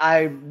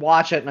 I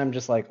watch it and I'm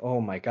just like,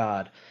 oh my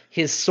God.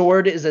 His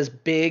sword is as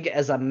big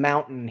as a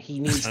mountain. He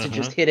needs to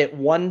just hit it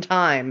one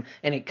time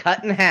and it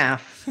cut in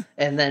half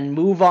and then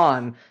move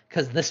on,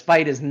 because this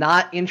fight is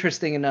not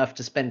interesting enough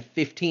to spend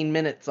 15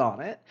 minutes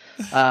on it.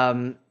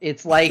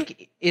 It's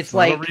like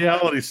a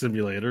reality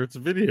simulator. It's a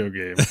video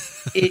game.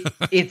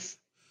 It's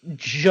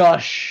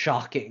just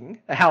shocking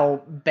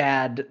how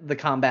bad the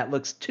combat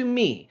looks to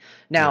me.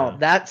 Now,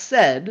 that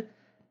said,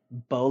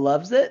 Bo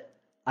loves it.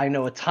 I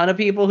know a ton of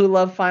people who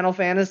love Final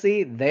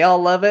Fantasy. They all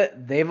love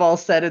it. They've all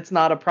said it's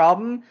not a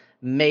problem.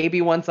 Maybe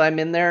once I'm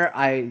in there,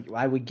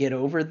 I would get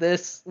over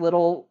this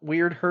little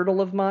weird hurdle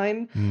of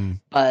mine.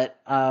 But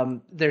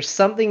there's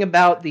something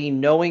about the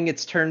knowing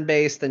it's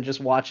turn-based and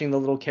just watching the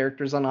little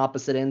characters on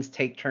opposite ends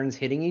take turns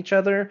hitting each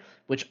other,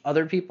 which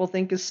other people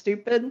think is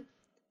stupid,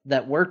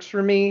 that works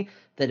for me.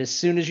 That as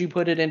soon as you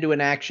put it into an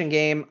action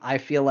game, I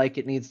feel like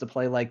it needs to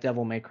play like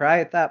Devil May Cry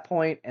at that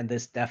point, and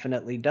this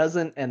definitely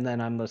doesn't. And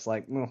then I'm just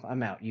like,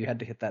 I'm out. You had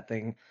to hit that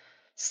thing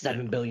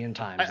 7 billion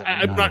times.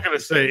 I'm not going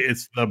to say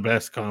it's the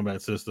best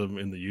combat system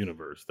in the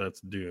universe.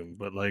 That's Doom.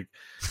 But like,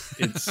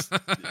 it's,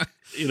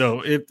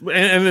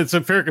 and it's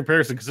a fair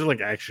comparison because they're like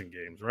action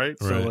games, right?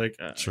 So like,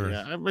 sure.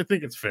 Yeah, I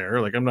think it's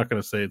fair. Like, I'm not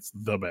going to say it's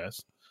the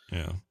best.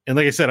 Yeah. And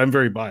like I said, I'm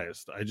very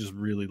biased. I just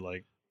really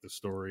like the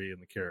story and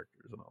the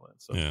characters and all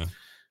that. So yeah.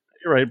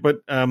 You're right, but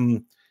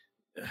the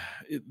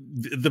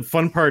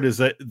fun part is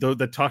that though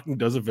the talking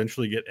does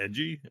eventually get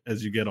edgy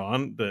as you get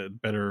on, the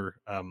better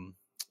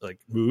like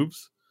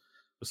moves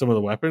with some of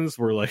the weapons.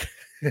 Where like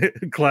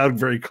Cloud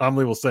very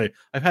calmly will say,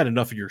 "I've had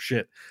enough of your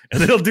shit," and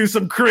then he'll do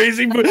some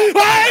crazy move,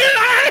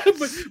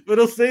 but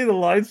he'll say the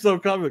line so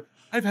calmly, like,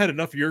 "I've had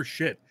enough of your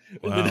shit,"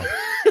 and then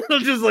he'll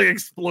just like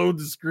explode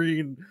the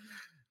screen.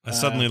 I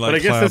suddenly like. But I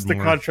guess Cloud that's the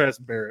more.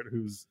 contrast. Barrett,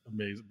 who's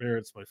amazing.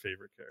 Barrett's my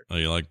favorite character. Oh,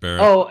 you like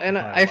Barrett? Oh, and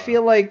I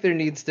feel like there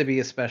needs to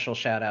be a special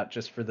shout out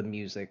just for the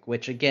music,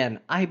 which again,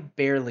 I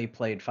barely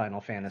played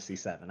Final Fantasy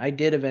VII. I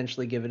did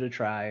eventually give it a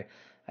try.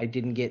 I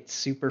didn't get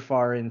super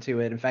far into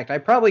it. In fact, I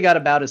probably got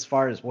about as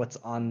far as what's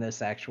on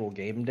this actual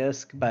game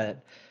disc,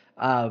 but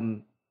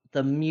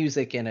the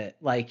music in it,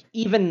 like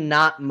even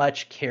not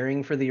much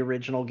caring for the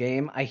original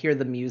game, I hear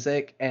the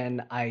music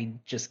and I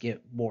just get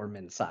warm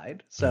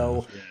inside.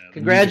 So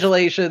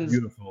congratulations.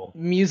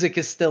 Music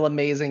is still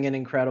amazing and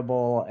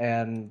incredible,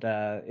 and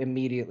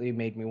immediately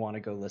made me want to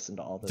go listen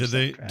to all this.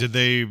 Did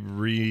they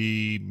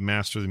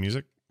remaster the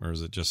music, or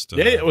is it just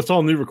it's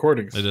all new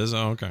recordings. It is?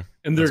 Oh, okay.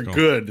 And they're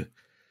good.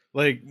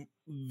 Like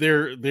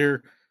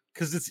they're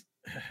because it's,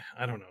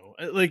 I don't know.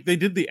 Like they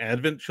did the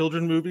Advent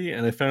Children movie,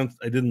 and I found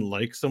I didn't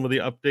like some of the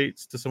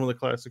updates to some of the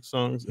classic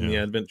songs in the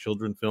Advent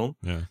Children film.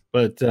 Yeah.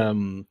 But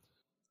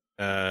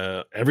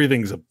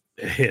everything's a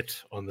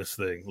hit on this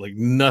thing. Like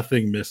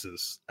nothing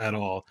misses at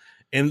all.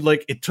 And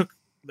like it took,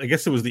 I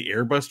guess it was the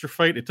Airbuster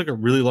fight. It took a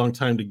really long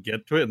time to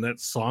get to it, and that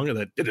song and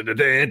that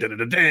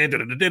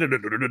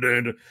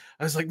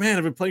I was like, man,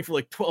 I've been playing for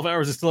like 12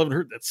 hours. I still haven't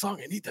heard that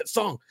song. I need that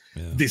song.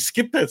 Yeah. They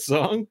skipped that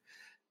song.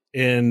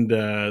 And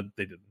they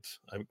didn't.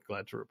 I'm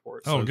glad to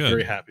report. So good. I'm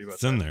very happy about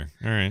it's that. In there.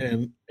 All right.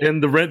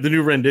 And the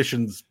new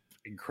rendition's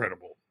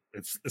incredible.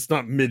 It's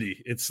not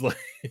MIDI. It's like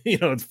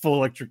it's full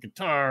electric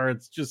guitar.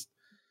 It's just.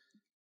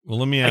 Well,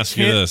 let me ask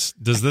you this: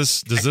 Does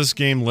this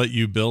game let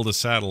you build a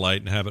satellite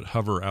and have it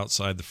hover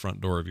outside the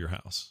front door of your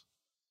house?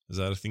 Is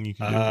that a thing you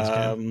can do in this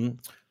game?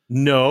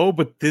 No,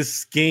 but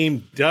this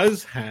game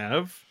does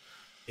have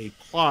a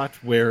plot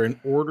where in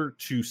order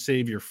to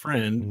save your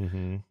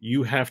friend,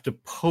 you have to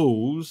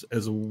pose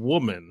as a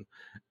woman.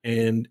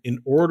 And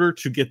in order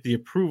to get the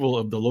approval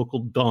of the local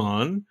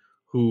Dawn,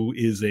 who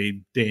is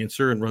a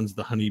dancer and runs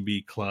the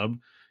Honeybee Club,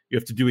 you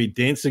have to do a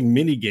dancing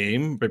mini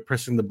game by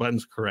pressing the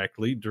buttons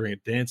correctly during a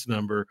dance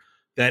number.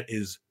 That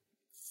is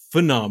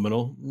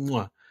phenomenal.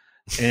 Mwah.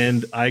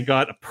 And I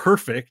got a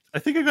perfect. I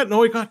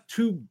got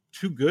two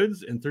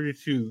goods and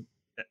 32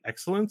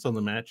 excellence on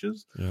the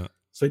matches. Yeah.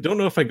 So I don't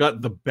know if I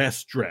got the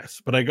best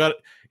dress, but I got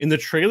in the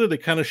trailer. They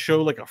kind of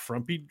show like a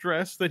frumpy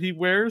dress that he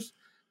wears,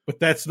 but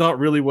that's not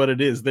really what it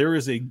is. There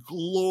is a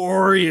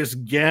glorious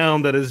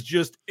gown that is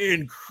just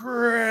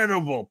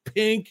incredible,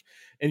 pink,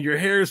 and your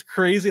hair is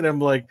crazy. And I'm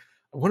like,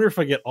 I wonder if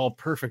I get all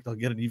perfect, I'll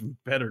get an even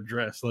better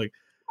dress. Like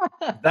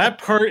that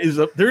part is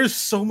up. There is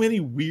so many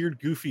weird,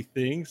 goofy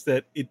things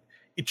that it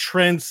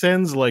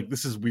transcends. Like,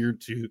 this is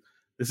weird too.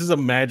 This is a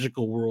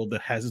magical world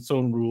that has its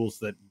own rules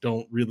that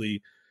don't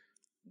really.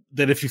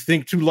 That if you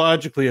think too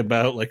logically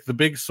about, like the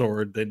big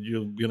sword, then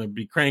you're gonna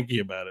be cranky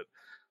about it.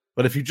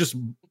 But if you just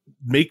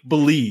make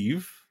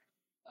believe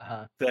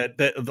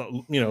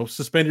that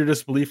suspend your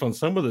disbelief on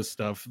some of this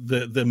stuff,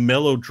 the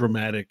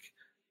melodramatic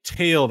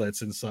tale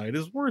that's inside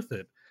is worth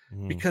it.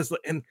 Because,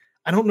 and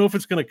I don't know if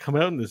it's going to come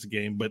out in this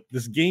game, but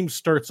this game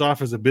starts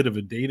off as a bit of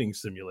a dating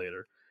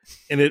simulator,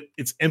 and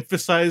it's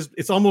emphasized.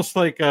 It's almost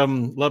like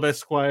Love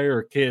Esquire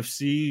or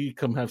KFC,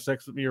 Come Have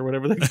Sex with Me, or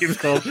whatever that game's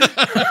called.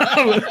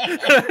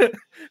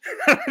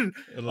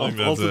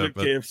 Ultimate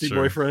KFC sure.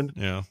 Boyfriend.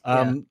 Yeah.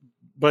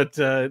 But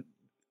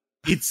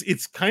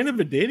it's kind of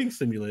a dating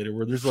simulator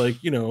where there's like,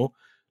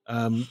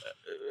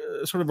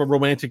 sort of a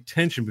romantic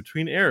tension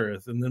between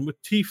Aerith and then with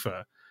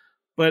Tifa.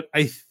 But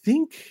I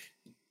think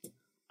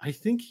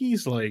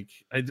he's like,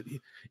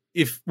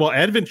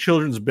 Advent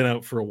Children's been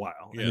out for a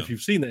while, and if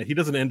you've seen that, he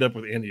doesn't end up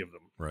with any of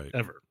them, right?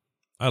 Ever.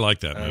 I like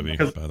that movie,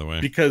 by the way,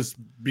 because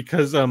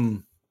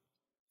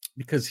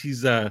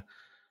he's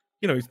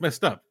he's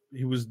messed up.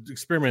 He was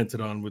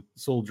experimented on with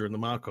Soldier and the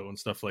Mako and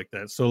stuff like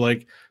that. So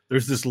like,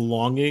 there's this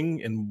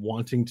longing and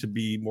wanting to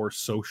be more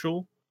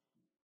social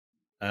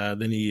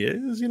than he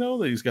is.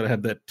 That he's got to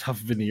have that tough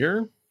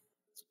veneer.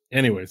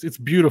 Anyways, it's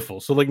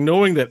beautiful. So like,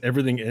 knowing that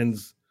everything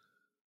ends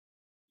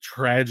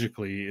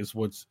tragically is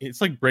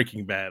it's like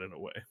Breaking Bad in a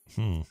way.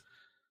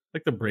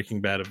 Like the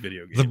Breaking Bad of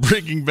video games. The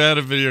Breaking Bad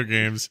of video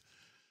games.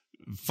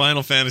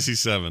 Final Fantasy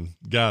VII.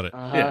 Got it.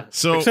 Yeah.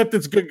 So except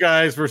it's good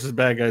guys versus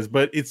bad guys,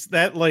 but it's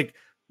that like,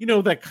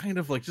 that kind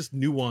of like just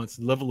nuance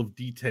and level of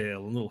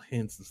detail and little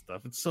hints and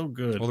stuff. It's so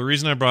good. Well, the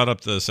reason I brought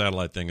up the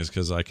satellite thing is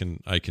because I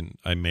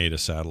made a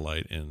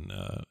satellite in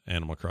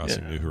Animal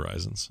Crossing New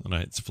Horizons, and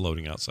it's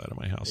floating outside of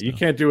my house. You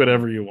can't do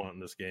whatever you want in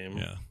this game.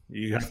 Yeah,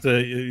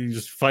 you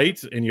just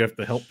fight and you have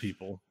to help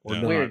people. Or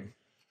not. Weird.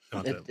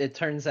 It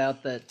turns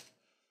out that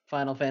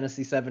Final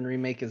Fantasy VII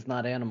Remake is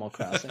not Animal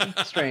Crossing.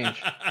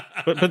 Strange.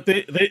 But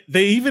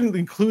they even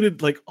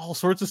included like all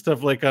sorts of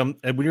stuff. Like when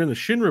you're in the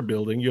Shinra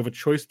building, you have a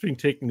choice between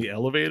taking the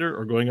elevator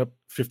or going up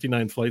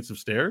 59 flights of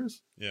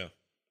stairs. Yeah.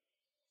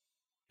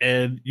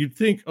 And you'd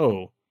think,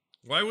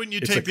 why wouldn't you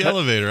take the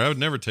elevator? I would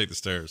never take the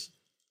stairs.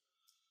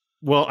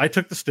 Well, I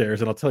took the stairs,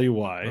 and I'll tell you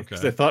why.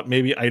 Because I thought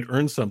maybe I'd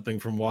earn something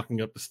from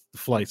walking up the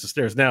flights of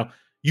stairs. Now,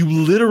 you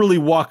literally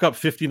walk up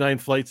 59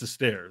 flights of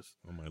stairs.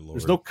 Oh my Lord.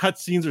 There's no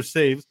cutscenes or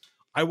saves.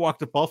 I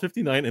walked up all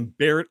 59, and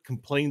Barrett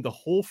complained the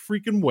whole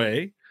freaking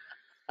way.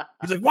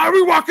 He's like, why are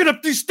we walking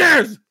up these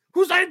stairs?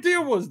 Whose idea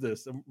was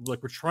this? And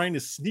we're trying to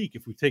sneak.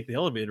 If we take the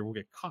elevator, we'll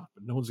get caught,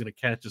 but no one's going to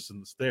catch us in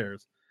the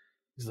stairs.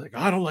 He's like,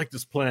 I don't like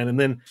this plan. And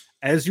then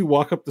as you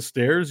walk up the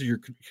stairs,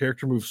 your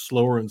character moves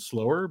slower and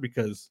slower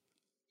because,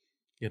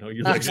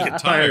 your legs get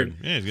tired.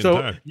 Yeah, he's getting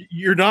tired.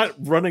 You're not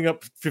running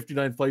up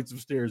 59 flights of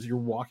stairs. You're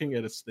walking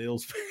at a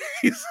snail's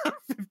pace up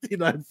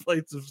 59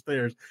 flights of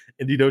stairs.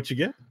 And you know what you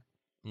get?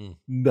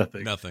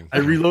 Nothing. I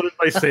reloaded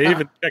my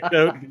save and checked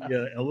out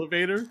the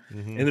elevator,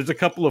 and there's a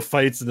couple of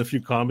fights and a few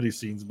comedy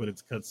scenes, but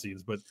it's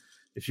cutscenes. But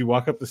if you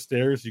walk up the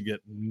stairs, you get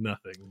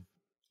nothing.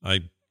 I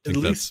think at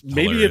least that's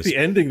maybe hilarious. at the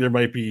ending there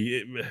might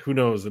be, who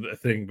knows, a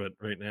thing, but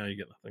right now you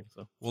get nothing.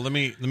 So well, let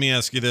me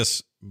ask you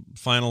this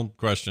final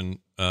question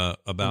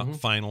about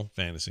Final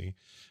Fantasy,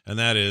 and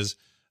that is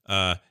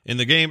in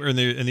the game or in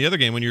the other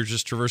game when you're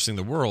just traversing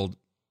the world,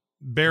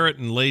 Barrett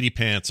and Lady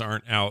Pants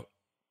aren't out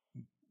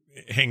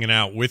hanging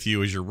out with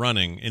you as you're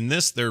running. In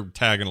this, they're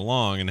tagging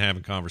along and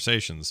having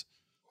conversations,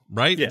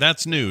 right? Yeah.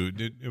 That's new.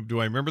 Do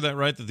I remember that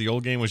right? That the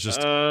old game was just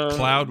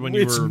Cloud when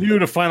you were... It's new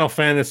to Final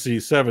Fantasy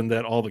VII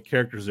that all the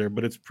characters there,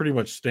 but it's pretty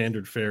much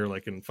standard fare.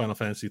 Like in Final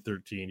Fantasy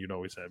 13, you'd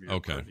always have your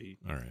party.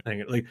 All right.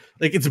 Hanging. Like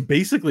it's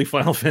basically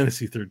Final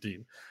Fantasy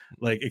 13,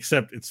 like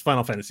except it's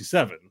Final Fantasy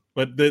 7.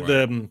 But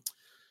the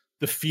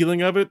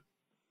feeling of it,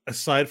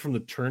 aside from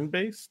the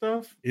turn-based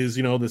stuff, is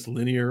this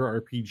linear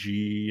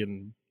RPG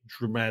and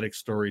dramatic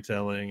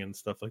storytelling and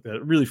stuff like that.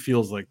 It really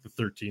feels like the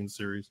 13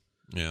 series.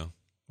 Yeah,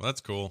 well,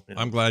 that's cool. Yeah.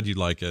 I'm glad you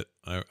like it.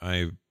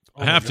 I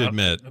Oh have to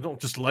admit, I don't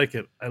just like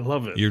it. I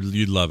love it.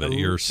 You'd love it.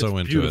 You're so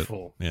into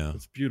beautiful. It. Yeah,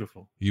 it's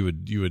beautiful. You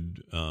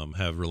would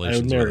have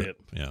relations. I would marry it.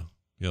 Yeah,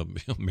 you'll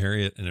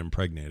marry it and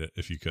impregnate it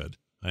if you could.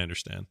 I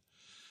understand.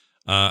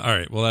 All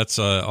right. Well, that's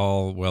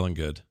all well and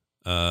good.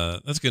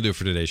 That's gonna do it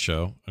for today's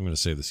show. I'm gonna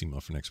save this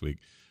email for next week.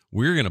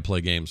 We're gonna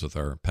play games with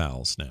our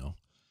pals now.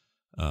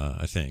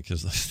 I think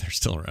because they're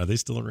still around. Are they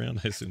still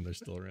around? I assume they're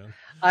still around.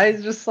 I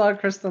just saw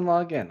Kristen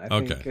log in. I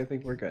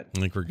think we're good. I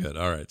think we're good.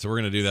 All right, so we're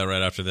gonna do that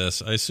right after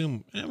this. I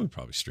assume we'll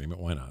probably stream it.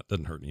 Why not?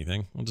 Doesn't hurt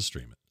anything. We'll just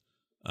stream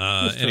it.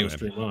 Anyway,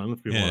 stream on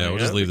if you yeah, want. we'll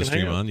just leave the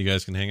stream out. on. You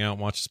guys can hang out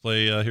and watch us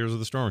play Heroes of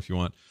the Storm if you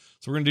want.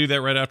 So we're going to do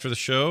that right after the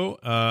show.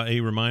 A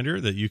reminder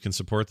that you can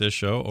support this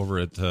show over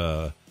at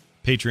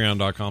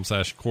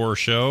patreon.com/core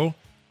show.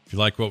 If you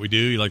like what we do,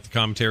 you like the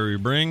commentary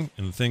we bring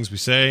and the things we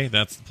say,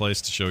 that's the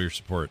place to show your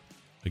support.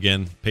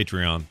 Again,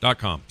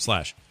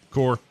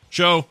 patreon.com/core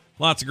show.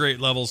 Lots of great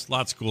levels,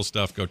 lots of cool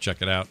stuff. Go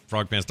check it out.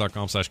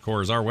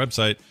 frogpants.com/core is our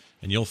website,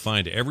 and you'll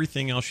find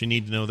everything else you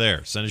need to know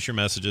there. Send us your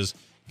messages,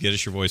 get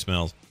us your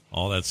voicemails,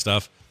 all that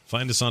stuff.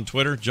 Find us on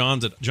Twitter.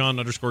 John's at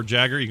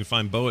John_Jagger. You can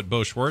find Bo at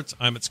Bo Schwartz.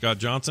 I'm at Scott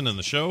Johnson, and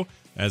the show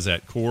as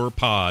at Core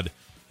Pod.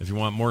 If you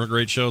want more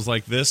great shows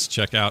like this,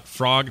 check out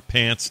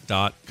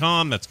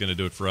frogpants.com. That's going to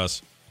do it for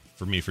us.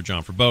 For me, for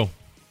John, for Bo.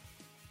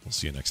 We'll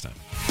see you next time.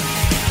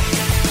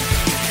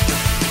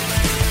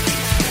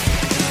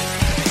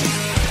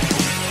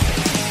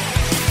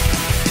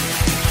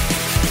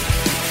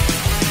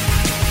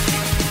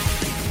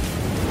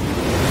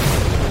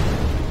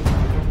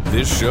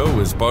 This show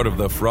is part of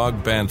the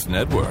Frog Pants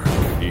Network.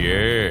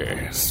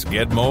 Yes.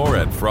 Get more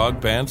at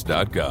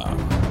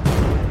frogpants.com.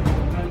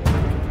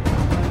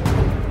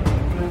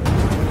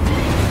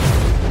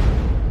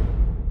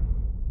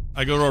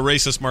 I go to a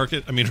racist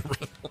market. I mean...